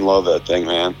freaking love that thing,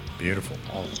 man. Beautiful.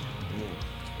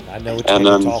 I know what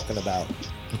you're talking about.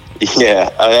 Yeah,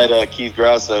 I had Keith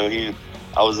Grasso.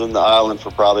 I was in the island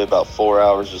for probably about 4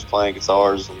 hours just playing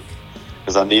guitars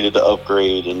because I needed to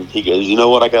upgrade. And he goes, "You know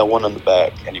what? I got one in the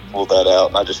back." And he pulled that out,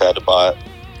 and I just had to buy it.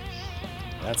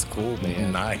 That's cool,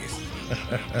 man. Nice.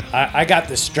 I got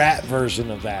the Strat version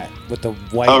of that with the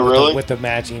white with the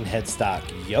matching headstock.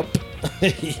 Yup.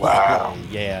 Wow.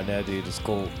 Yeah, no, dude, it's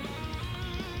cool.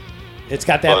 It's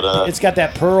got that it's got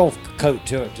that pearl coat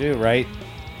to it too, right?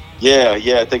 Yeah,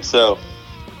 I think so.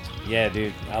 Yeah,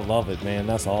 dude, I love it, man.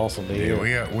 That's awesome to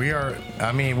hear. We are.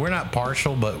 I mean, we're not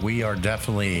partial, but we are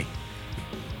definitely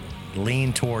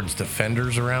lean towards the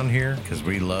Fenders around here because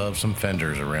we love some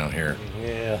Fenders around here.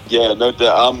 Yeah, no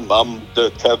doubt. I'm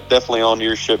definitely on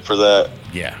your ship for that.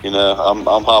 Yeah.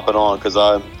 I'm hopping on because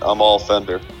I'm all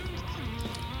Fender.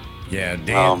 Yeah,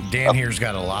 Dan here's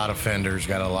got a lot of Fenders,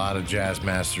 got a lot of Jazz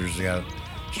Masters, got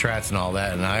Strats and all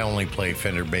that, and I only play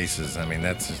Fender basses. I mean,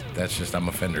 that's just I'm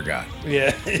a Fender guy.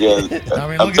 Yeah. I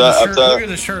mean, look at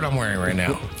the shirt I'm wearing right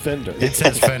now. Fender. It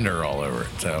says Fender all over it.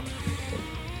 So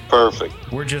perfect.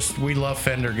 We love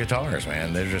Fender guitars,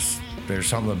 man. There's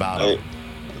something about it.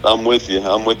 I'm with you.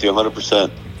 I'm with you 100%.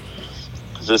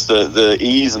 just the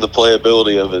ease and the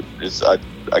playability of it is I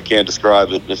can't describe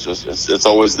it. It's just it's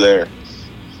always there.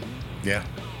 Yeah,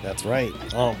 that's right.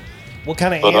 What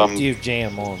kind of But, amp do you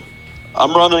jam on?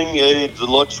 I'm running a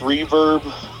deluxe reverb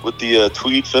with the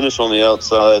tweed finish on the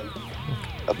outside.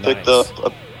 I picked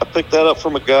that up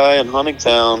from a guy in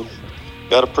Huntingtown.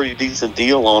 Got a pretty decent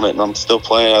deal on it, and I'm still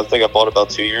playing. I think I bought it about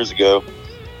 2 years ago,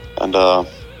 and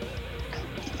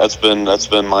that's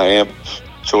been my amp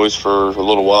choice for a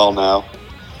little while now.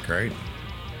 Great.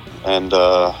 And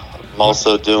I'm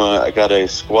also I got a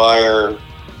Squier.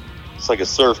 It's like a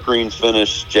surf green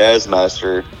finish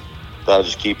Jazzmaster that I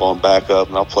just keep on backup,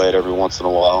 and I'll play it every once in a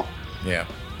while. Yeah.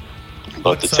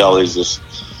 But the telly's just.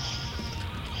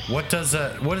 What does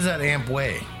that amp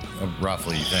weigh,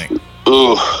 roughly? You think?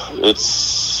 Ooh,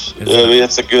 it's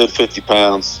a good 50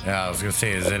 pounds. Yeah, I was gonna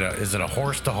say, is it a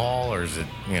horse to haul, or is it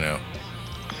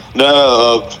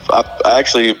No, I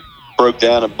actually broke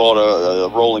down and bought a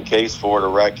rolling case for it, a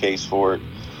rack case for it,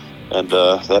 and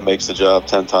that makes the job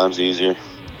 10 times easier.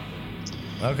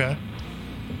 Okay.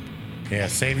 Yeah,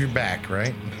 save your back,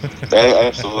 right?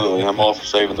 Absolutely, I'm all for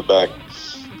saving the back.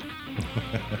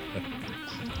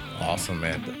 Awesome,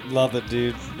 man. Love it,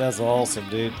 dude. That's awesome,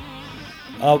 dude.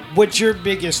 What's your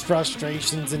biggest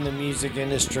frustrations in the music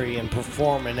industry and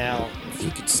performing out? If you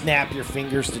could snap your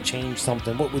fingers to change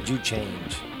something, what would you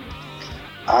change?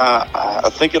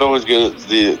 I think it always goes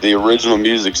the original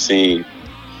music scene.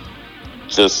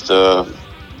 Just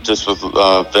with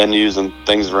venues and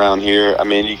things around here. I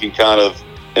mean, you can kind of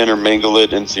intermingle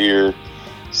it into your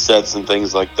sets and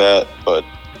things like that. But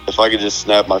if I could just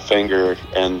snap my finger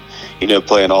and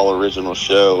play an all original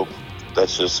show,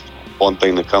 that's just one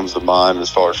thing that comes to mind as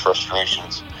far as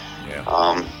frustrations. Yeah.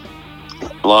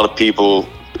 A lot of people,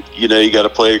 you got to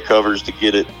play your covers to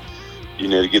get it,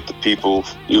 to get the people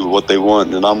what they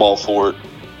want, and I'm all for it.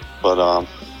 But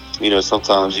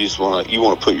sometimes you just want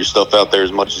to put your stuff out there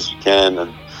as much as you can,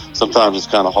 and sometimes it's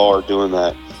kind of hard doing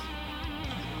that.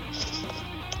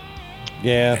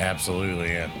 Yeah, absolutely.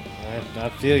 Yeah, I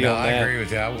feel you. No, on I that. agree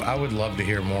with you. I would love to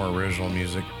hear more original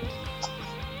music.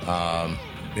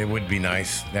 It would be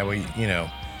nice that way.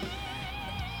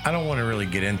 I don't want to really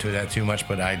get into that too much,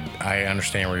 but I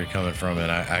understand where you're coming from,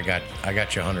 and I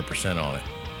got you 100% on it.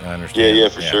 I understand. Yeah,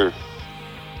 for sure.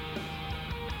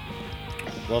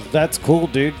 Well, that's cool,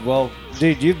 dude. Well,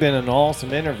 dude, you've been an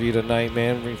awesome interview tonight,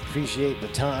 man. We appreciate the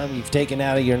time you've taken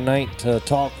out of your night to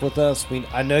talk with us.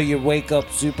 I know you wake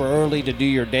up super early to do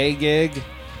your day gig.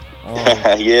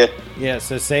 Yeah. Yeah,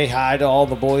 so say hi to all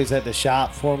the boys at the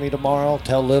shop for me tomorrow.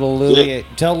 Tell little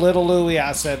Louie,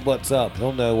 I said what's up.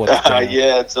 He'll know what's going on.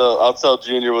 Yeah, I'll tell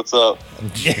Junior what's up.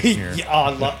 Junior.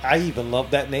 I even love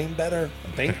that name better.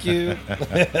 Thank you. You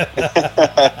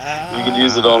can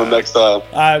use it on him next time.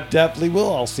 I definitely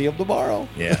will. I'll see him tomorrow.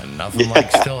 Yeah, nothing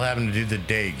like still having to do the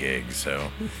day gig. So,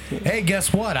 hey,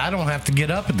 guess what? I don't have to get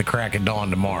up at the crack of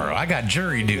dawn tomorrow. I got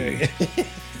jury duty.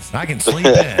 I can sleep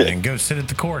in and go sit at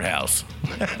the courthouse.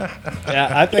 Yeah,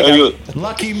 I think.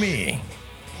 Lucky me.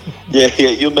 Yeah.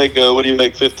 You'll make what do you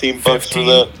make? $15 for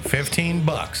that?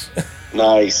 $15.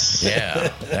 Nice.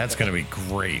 Yeah, that's gonna be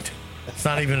great. It's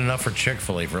not even enough for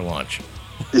Chick-fil-A for lunch.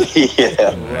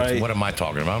 Yeah. Right. What am I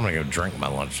talking about? I'm gonna go drink my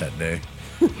lunch that day.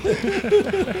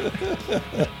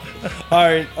 All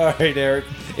right, Eric.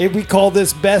 If we call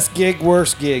this best gig,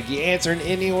 worst gig. You answer in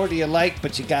any order you like,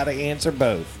 but you got to answer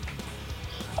both.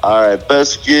 All right,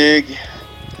 best gig.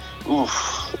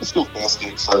 Oof, let's go best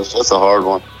gig first. That's a hard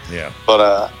one. Yeah. But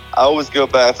I always go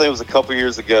back. I think it was a couple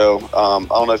years ago. I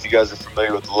don't know if you guys are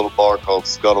familiar with the little bar called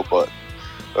Scuttlebutt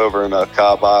over in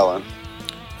Cobb Island.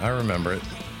 I remember it.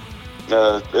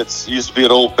 It used to be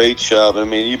an old bait shop. I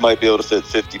mean, you might be able to fit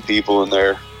 50 people in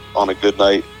there on a good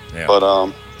night. Yeah.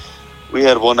 But we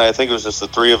had one night. I think it was just the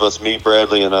three of us, me,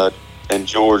 Bradley, and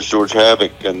George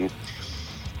Havoc, and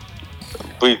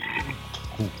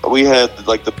we had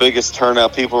like the biggest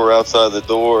turnout. People were outside the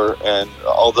door, and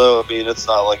although it's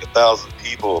not like 1,000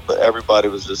 people, but everybody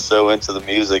was just so into the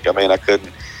music. I mean,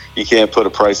 you can't put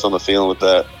a price on the feeling with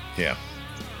that. Yeah.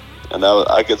 And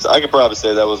I could probably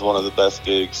say that was one of the best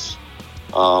gigs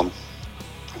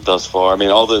thus far. I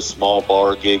mean, all those small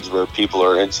bar gigs where people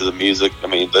are into the music, I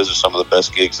mean, those are some of the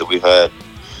best gigs that we've had.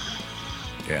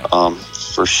 Yeah.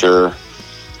 For sure.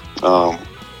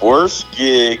 Worst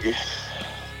gig.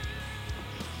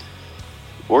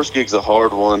 Worst gig's a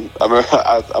hard one.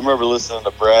 I remember listening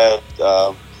to Brad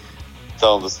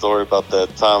telling the story about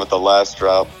that time at the last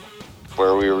drop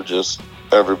where we were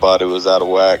everybody was out of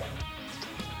whack.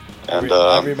 And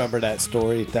I remember that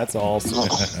story. That's awesome.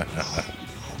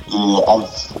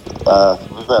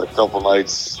 we've had a couple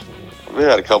nights we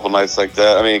had a couple nights like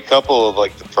that. I mean, a couple of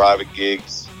like the private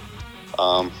gigs.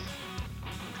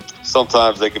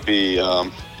 Sometimes they could be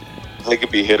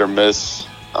hit or miss.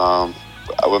 I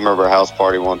remember a house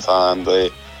party one time.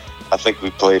 I think we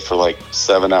played for like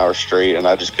 7 hours straight, and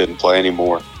I just couldn't play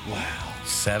anymore. Wow,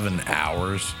 7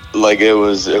 hours. Like it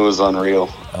was unreal.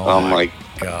 Oh I'm my like,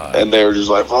 God. and they were just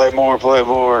like, play more,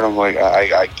 and I'm like,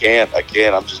 I can't.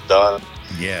 I'm just done.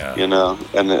 Yeah. You know,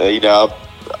 and you know,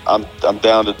 I'm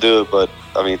down to do it, but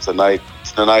I mean, tonight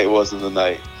wasn't the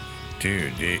night.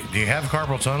 Dude, do you have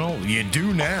carpal tunnel? You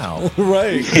do now.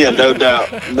 Right. Yeah, no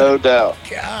doubt.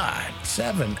 God,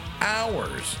 7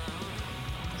 hours.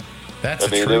 That's I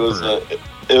a mean, trooper.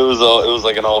 it was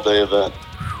like an all day event.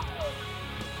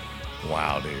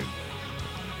 Wow, dude.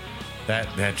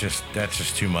 That's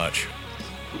just too much.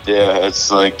 Yeah,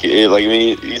 it's like I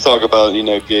mean, you talk about, you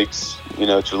know, gigs, you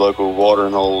know, at your local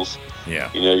watering holes.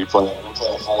 Yeah. You know, you're playing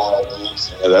 4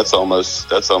 gigs. Yeah, that's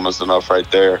almost enough right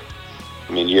there.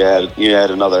 I mean, you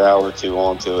add another hour or two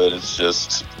onto it. It's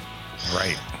just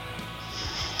right.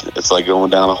 It's like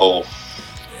going down a hole.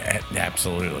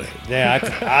 Absolutely. Yeah,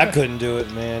 I couldn't do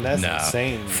it, man. That's No.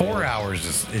 insane. 4 hours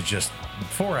is just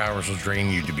 4 hours will drain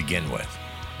you to begin with.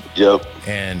 Yep.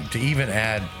 And to even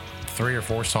add 3 or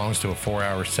 4 songs to a 4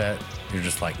 hour set, you're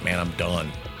just like, man, I'm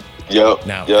done. Yep.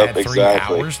 Now Yep. add 3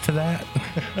 Exactly. hours to that.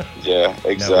 Yeah.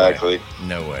 Exactly.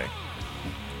 No way.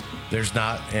 There's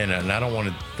not, and I don't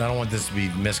want this to be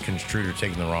misconstrued or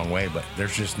taken the wrong way, but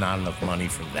there's just not enough money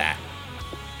for that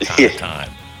kind of time.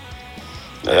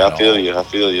 Yeah, I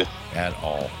feel you. At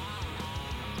all.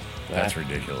 That's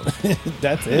ridiculous.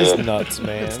 That is nuts,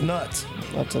 man. It's nuts.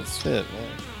 That's it,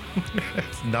 man.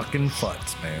 It's knucking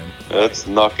futz, man. That's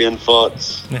knocking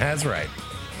futz. That's right.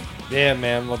 Yeah,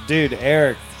 man. Well, dude,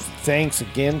 Eric, thanks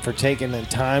again for taking the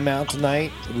time out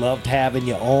tonight. Loved having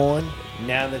you on.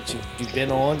 Now that you've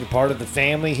been on, you're part of the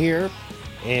family here,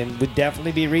 and we'd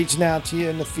definitely be reaching out to you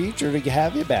in the future to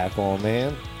have you back on,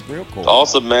 man. Real cool.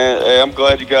 Awesome, man. Hey, I'm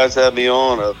glad you guys had me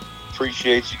on. I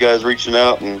appreciate you guys reaching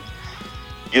out and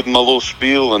giving my little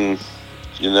spiel and,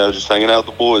 you know, just hanging out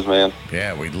with the boys, man.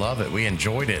 Yeah, we love it. We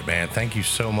enjoyed it, man. Thank you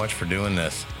so much for doing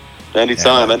this.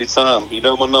 Anytime. You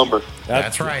know my number.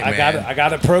 That's right, I man. I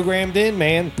got it programmed in,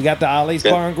 man. We got the Ollie's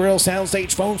Bar and Grill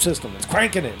soundstage phone system. It's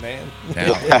cranking it, man.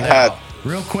 Now,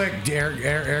 real quick,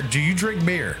 Eric, do you drink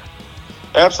beer?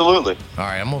 Absolutely. All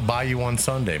right, I'm going to buy you one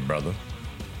Sunday, brother.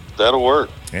 That'll work.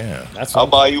 Yeah. I'll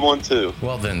buy you one too.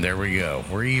 Well, then, there we go.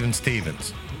 We're even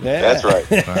Stevens. Yeah. That's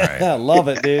right. All right. I love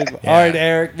it, dude. Yeah. All right,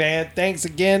 Eric, man. Thanks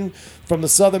again from the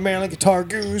Southern Maryland Guitar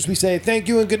Gurus. We say thank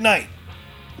you and good night.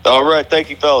 All right. Thank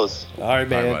you, fellas. All right,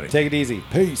 man. Bye, buddy. Take it easy.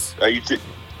 Peace.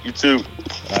 You too.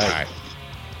 All right.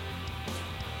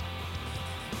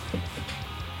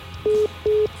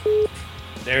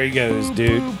 There he goes,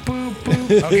 dude.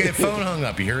 Okay, the phone hung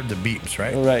up. You heard the beeps,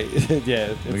 right? Right.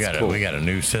 Yeah. We got cool. we got a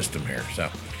new system here. So,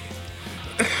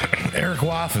 Eric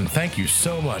Wathen, thank you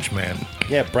so much, man,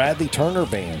 Yeah, Bradley Turner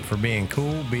Band. for being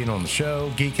cool, being on the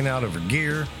show, geeking out over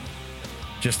gear.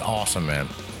 Just awesome, man.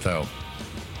 So,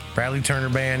 Bradley Turner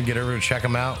Band, get over to check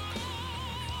them out.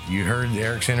 You heard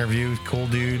Eric's interview. Cool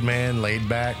dude, man. Laid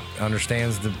back.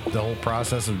 Understands the whole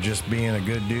process of just being a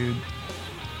good dude.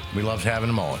 We loved having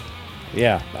him on.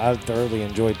 Yeah, I thoroughly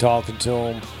enjoyed talking to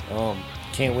him.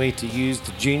 Can't wait to use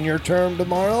the junior term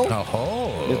tomorrow.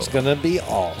 Oh, It's going to be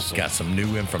awesome. got some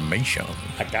new information.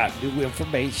 I got new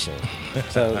information.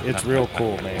 So it's real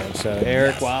cool, man. So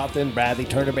Eric Wathen, Bradley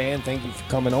Turner Band, thank you for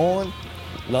coming on.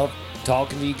 Love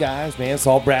talking to you guys, man.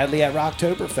 Saw Bradley at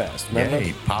Rocktoberfest. Remember? Yeah,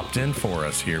 he popped in for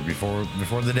us here before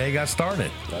the day got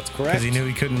started. That's correct. Because he knew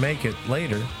he couldn't make it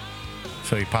later.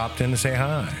 So he popped in to say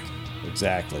hi.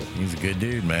 Exactly. He's a good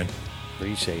dude, man.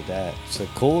 Appreciate that. So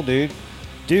cool, dude.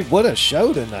 Dude, what a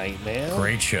show tonight, man.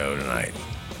 Great show tonight.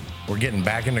 We're getting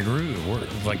back in the groove. We're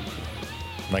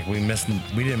like we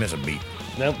didn't miss a beat.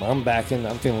 Nope, I'm back in.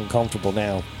 I'm feeling comfortable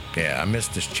now. Yeah, I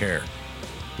missed this chair.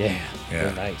 Yeah, Yeah.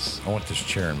 real nice. I want this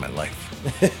chair in my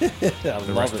life. I The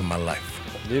love rest it. of my life.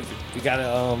 Dude, we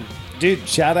got dude,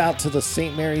 shout out to the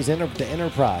St. Mary's the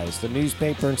Enterprise, the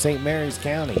newspaper in St. Mary's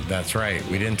County. That's right.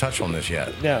 We didn't touch on this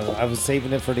yet. No, I was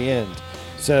saving it for the end.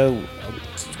 So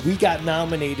we got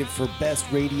nominated for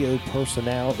Best Radio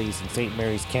Personalities in St.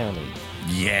 Mary's County.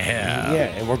 Yeah. Yeah,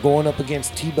 and we're going up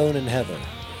against T-Bone and Heather.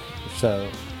 So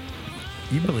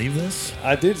You believe this?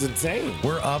 I did. It's insane.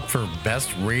 We're up for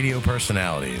best radio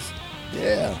personalities.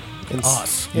 Yeah.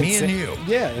 Us. Me and you.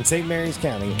 Yeah, in St. Mary's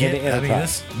County. in the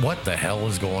Enterprise. What the hell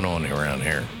is going on around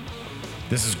here?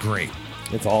 This is great.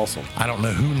 It's awesome. I don't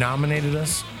know who nominated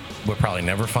us. We'll probably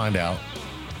never find out.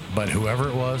 But whoever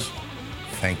it was,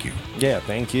 thank you. Yeah,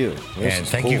 thank you. This And is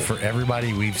thank you cool. for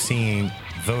everybody we've seen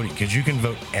voting, because you can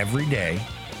vote every day,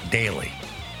 daily.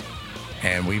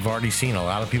 And we've already seen a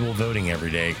lot of people voting every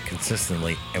day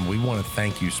consistently, and we want to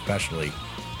thank you especially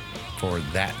for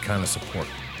that kind of support.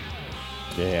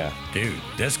 Yeah. Dude,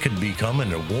 this could become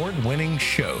an award-winning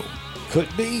show.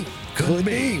 Could be. Could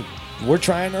be. We're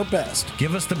trying our best.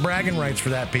 Give us the bragging rights for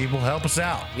that, people. Help us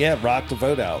out. Yeah, rock the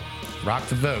vote out. Rock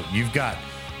the vote. You've got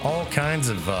all kinds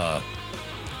of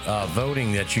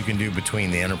voting that you can do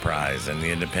between the Enterprise and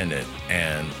the Independent.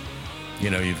 And, you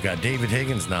know, you've got David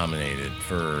Higgins nominated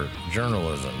for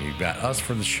journalism. You've got us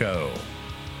for the show.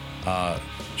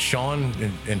 Sean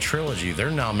and Trilogy, they're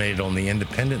nominated on the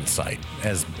Independent site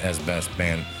as best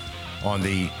band. On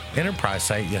the Enterprise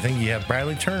site, I think you have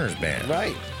Bradley Turner's band.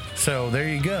 Right. So there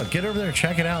you go. Get over there,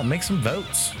 check it out, make some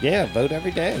votes. Yeah, vote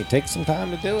every day. Take some time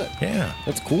to do it. Yeah.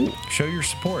 That's cool. Show your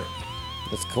support.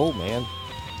 That's cool, man.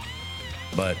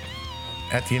 But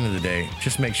at the end of the day,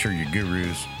 just make sure your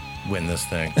gurus win this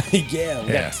thing. Yeah,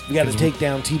 we got to take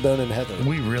down T-Bone and Heather.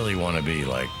 We really want to be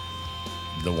like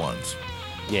the ones.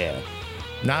 Yeah.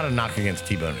 Not a knock against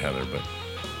T-Bone and Heather, but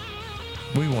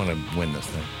we want to win this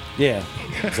thing. Yeah,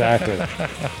 exactly.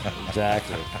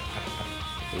 Exactly.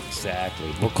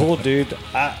 Well, cool, dude.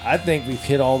 I think we've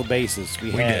hit all the bases.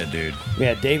 We did, dude. We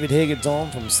had David Higgins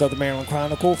on from Southern Maryland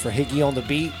Chronicle for Higgy on the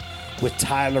Beat, with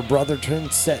Tyler Brotherton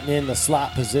sitting in the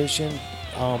slot position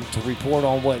to report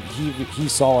on what he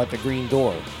saw at the Green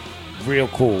Door. Real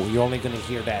cool. You're only going to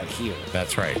hear that here.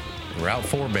 That's right. Route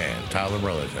 4 band, Tyler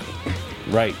Brotherton.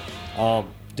 Right.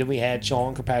 Then we had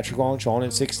Sean Kirkpatrick on. Sean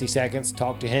in 60 Seconds.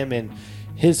 Talked to him, and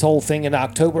his whole thing in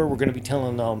October, we're going to be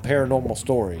telling paranormal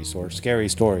stories or scary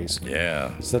stories.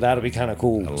 Yeah. So that'll be kind of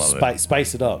cool. I love it.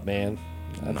 Spice it up, man.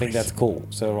 I think that's cool.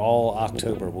 So all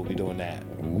October we'll be doing that.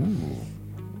 Ooh.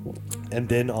 And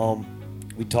then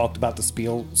we talked about the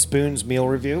Spoons meal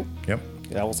review. Yep.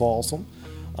 That was awesome.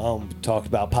 We talked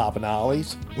about popping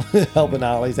ollies, helping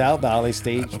ollies out, the ollie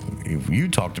stage. You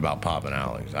talked about popping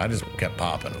alleys. I just kept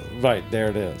popping. Right, there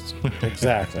it is.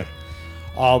 Exactly.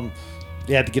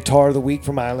 You had the Guitar of the Week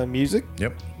from Island Music.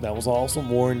 Yep. That was awesome.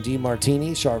 Warren D.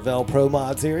 Martini, Charvel Pro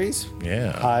Mod Series.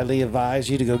 Yeah. Highly advise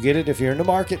you to go get it if you're in the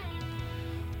market.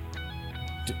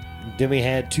 Then we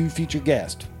had two featured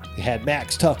guests. We had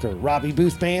Max Tucker, Robbie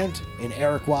Booth Band, and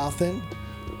Eric Wathen,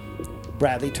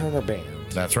 Bradley Turner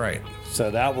Band. That's right. So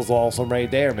that was awesome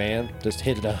right there, man. Just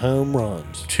hit the home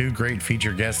runs. Two great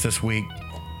featured guests this week.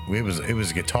 It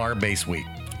was Guitar Bass Week.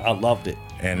 I loved it.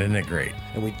 And isn't it great?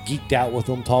 And we geeked out with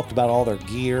them, talked about all their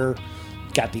gear,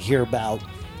 got to hear about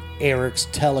Eric's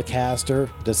Telecaster,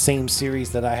 the same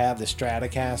series that I have the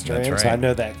Stratocaster That's in. right. So I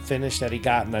know that finish that he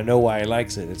got, and I know why he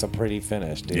likes it. It's a pretty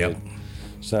finish, dude. Yep.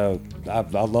 So I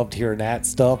loved hearing that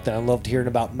stuff. And I loved hearing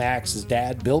about Max's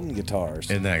dad building guitars.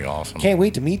 Isn't that awesome? Can't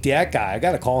wait to meet that guy. I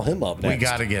got to call him up next. We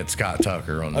got to get Scott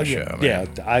Tucker on the show, man.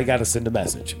 Yeah, I got to send a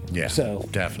message. Yeah, So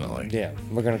definitely. yeah,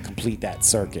 we're going to complete that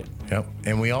circuit. Yep.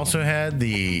 And we also had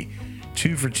the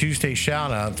 2 for Tuesday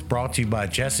shout outs brought to you by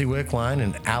Jesse Wickline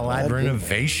and Allied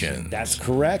Renovations. That's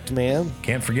correct, man.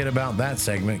 Can't forget about that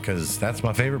segment because that's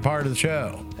my favorite part of the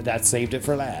show. That saved it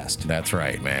for last. That's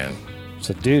right, man.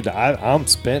 So, dude, I'm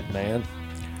spent, man.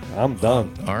 I'm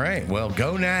done. All right. Well,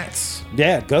 go Nats.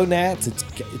 Yeah, go Nats.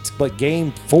 It's but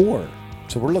game 4.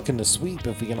 So we're looking to sweep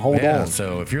if we can hold Yeah. on.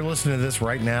 So if you're listening to this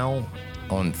right now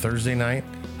on Thursday night,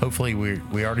 hopefully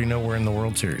we already know we're in the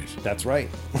World Series. That's right.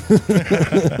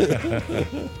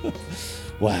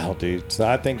 Wow, dude. So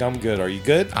I think I'm good. Are you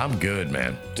good? I'm good,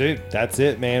 man. Dude, that's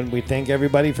it, man. We thank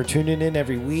everybody for tuning in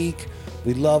every week.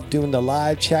 We love doing the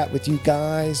live chat with you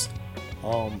guys.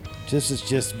 This has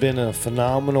just been a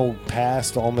phenomenal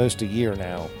past almost a year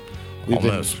now.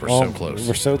 We're so close.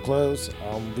 We're so close.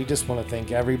 We just want to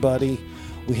thank everybody.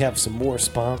 We have some more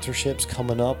sponsorships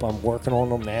coming up. I'm working on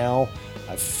them now.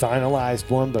 I've finalized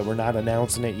one, but we're not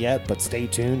announcing it yet. But stay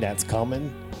tuned. That's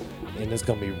coming. And it's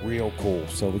going to be real cool.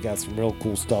 So we got some real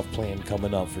cool stuff planned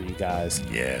coming up for you guys.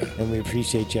 Yeah. And we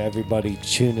appreciate you, everybody,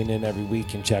 tuning in every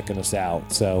week and checking us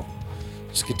out. So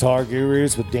it's Guitar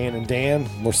Gurus with Dan and Dan.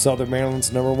 We're Southern Maryland's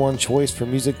 #1 choice for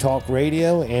music talk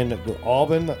radio. And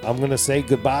Auburn, I'm going to say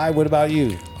goodbye. What about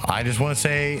you? I just want to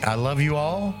say I love you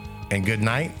all and good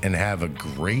night and have a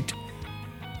great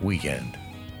weekend.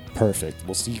 Perfect.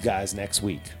 We'll see you guys next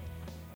week.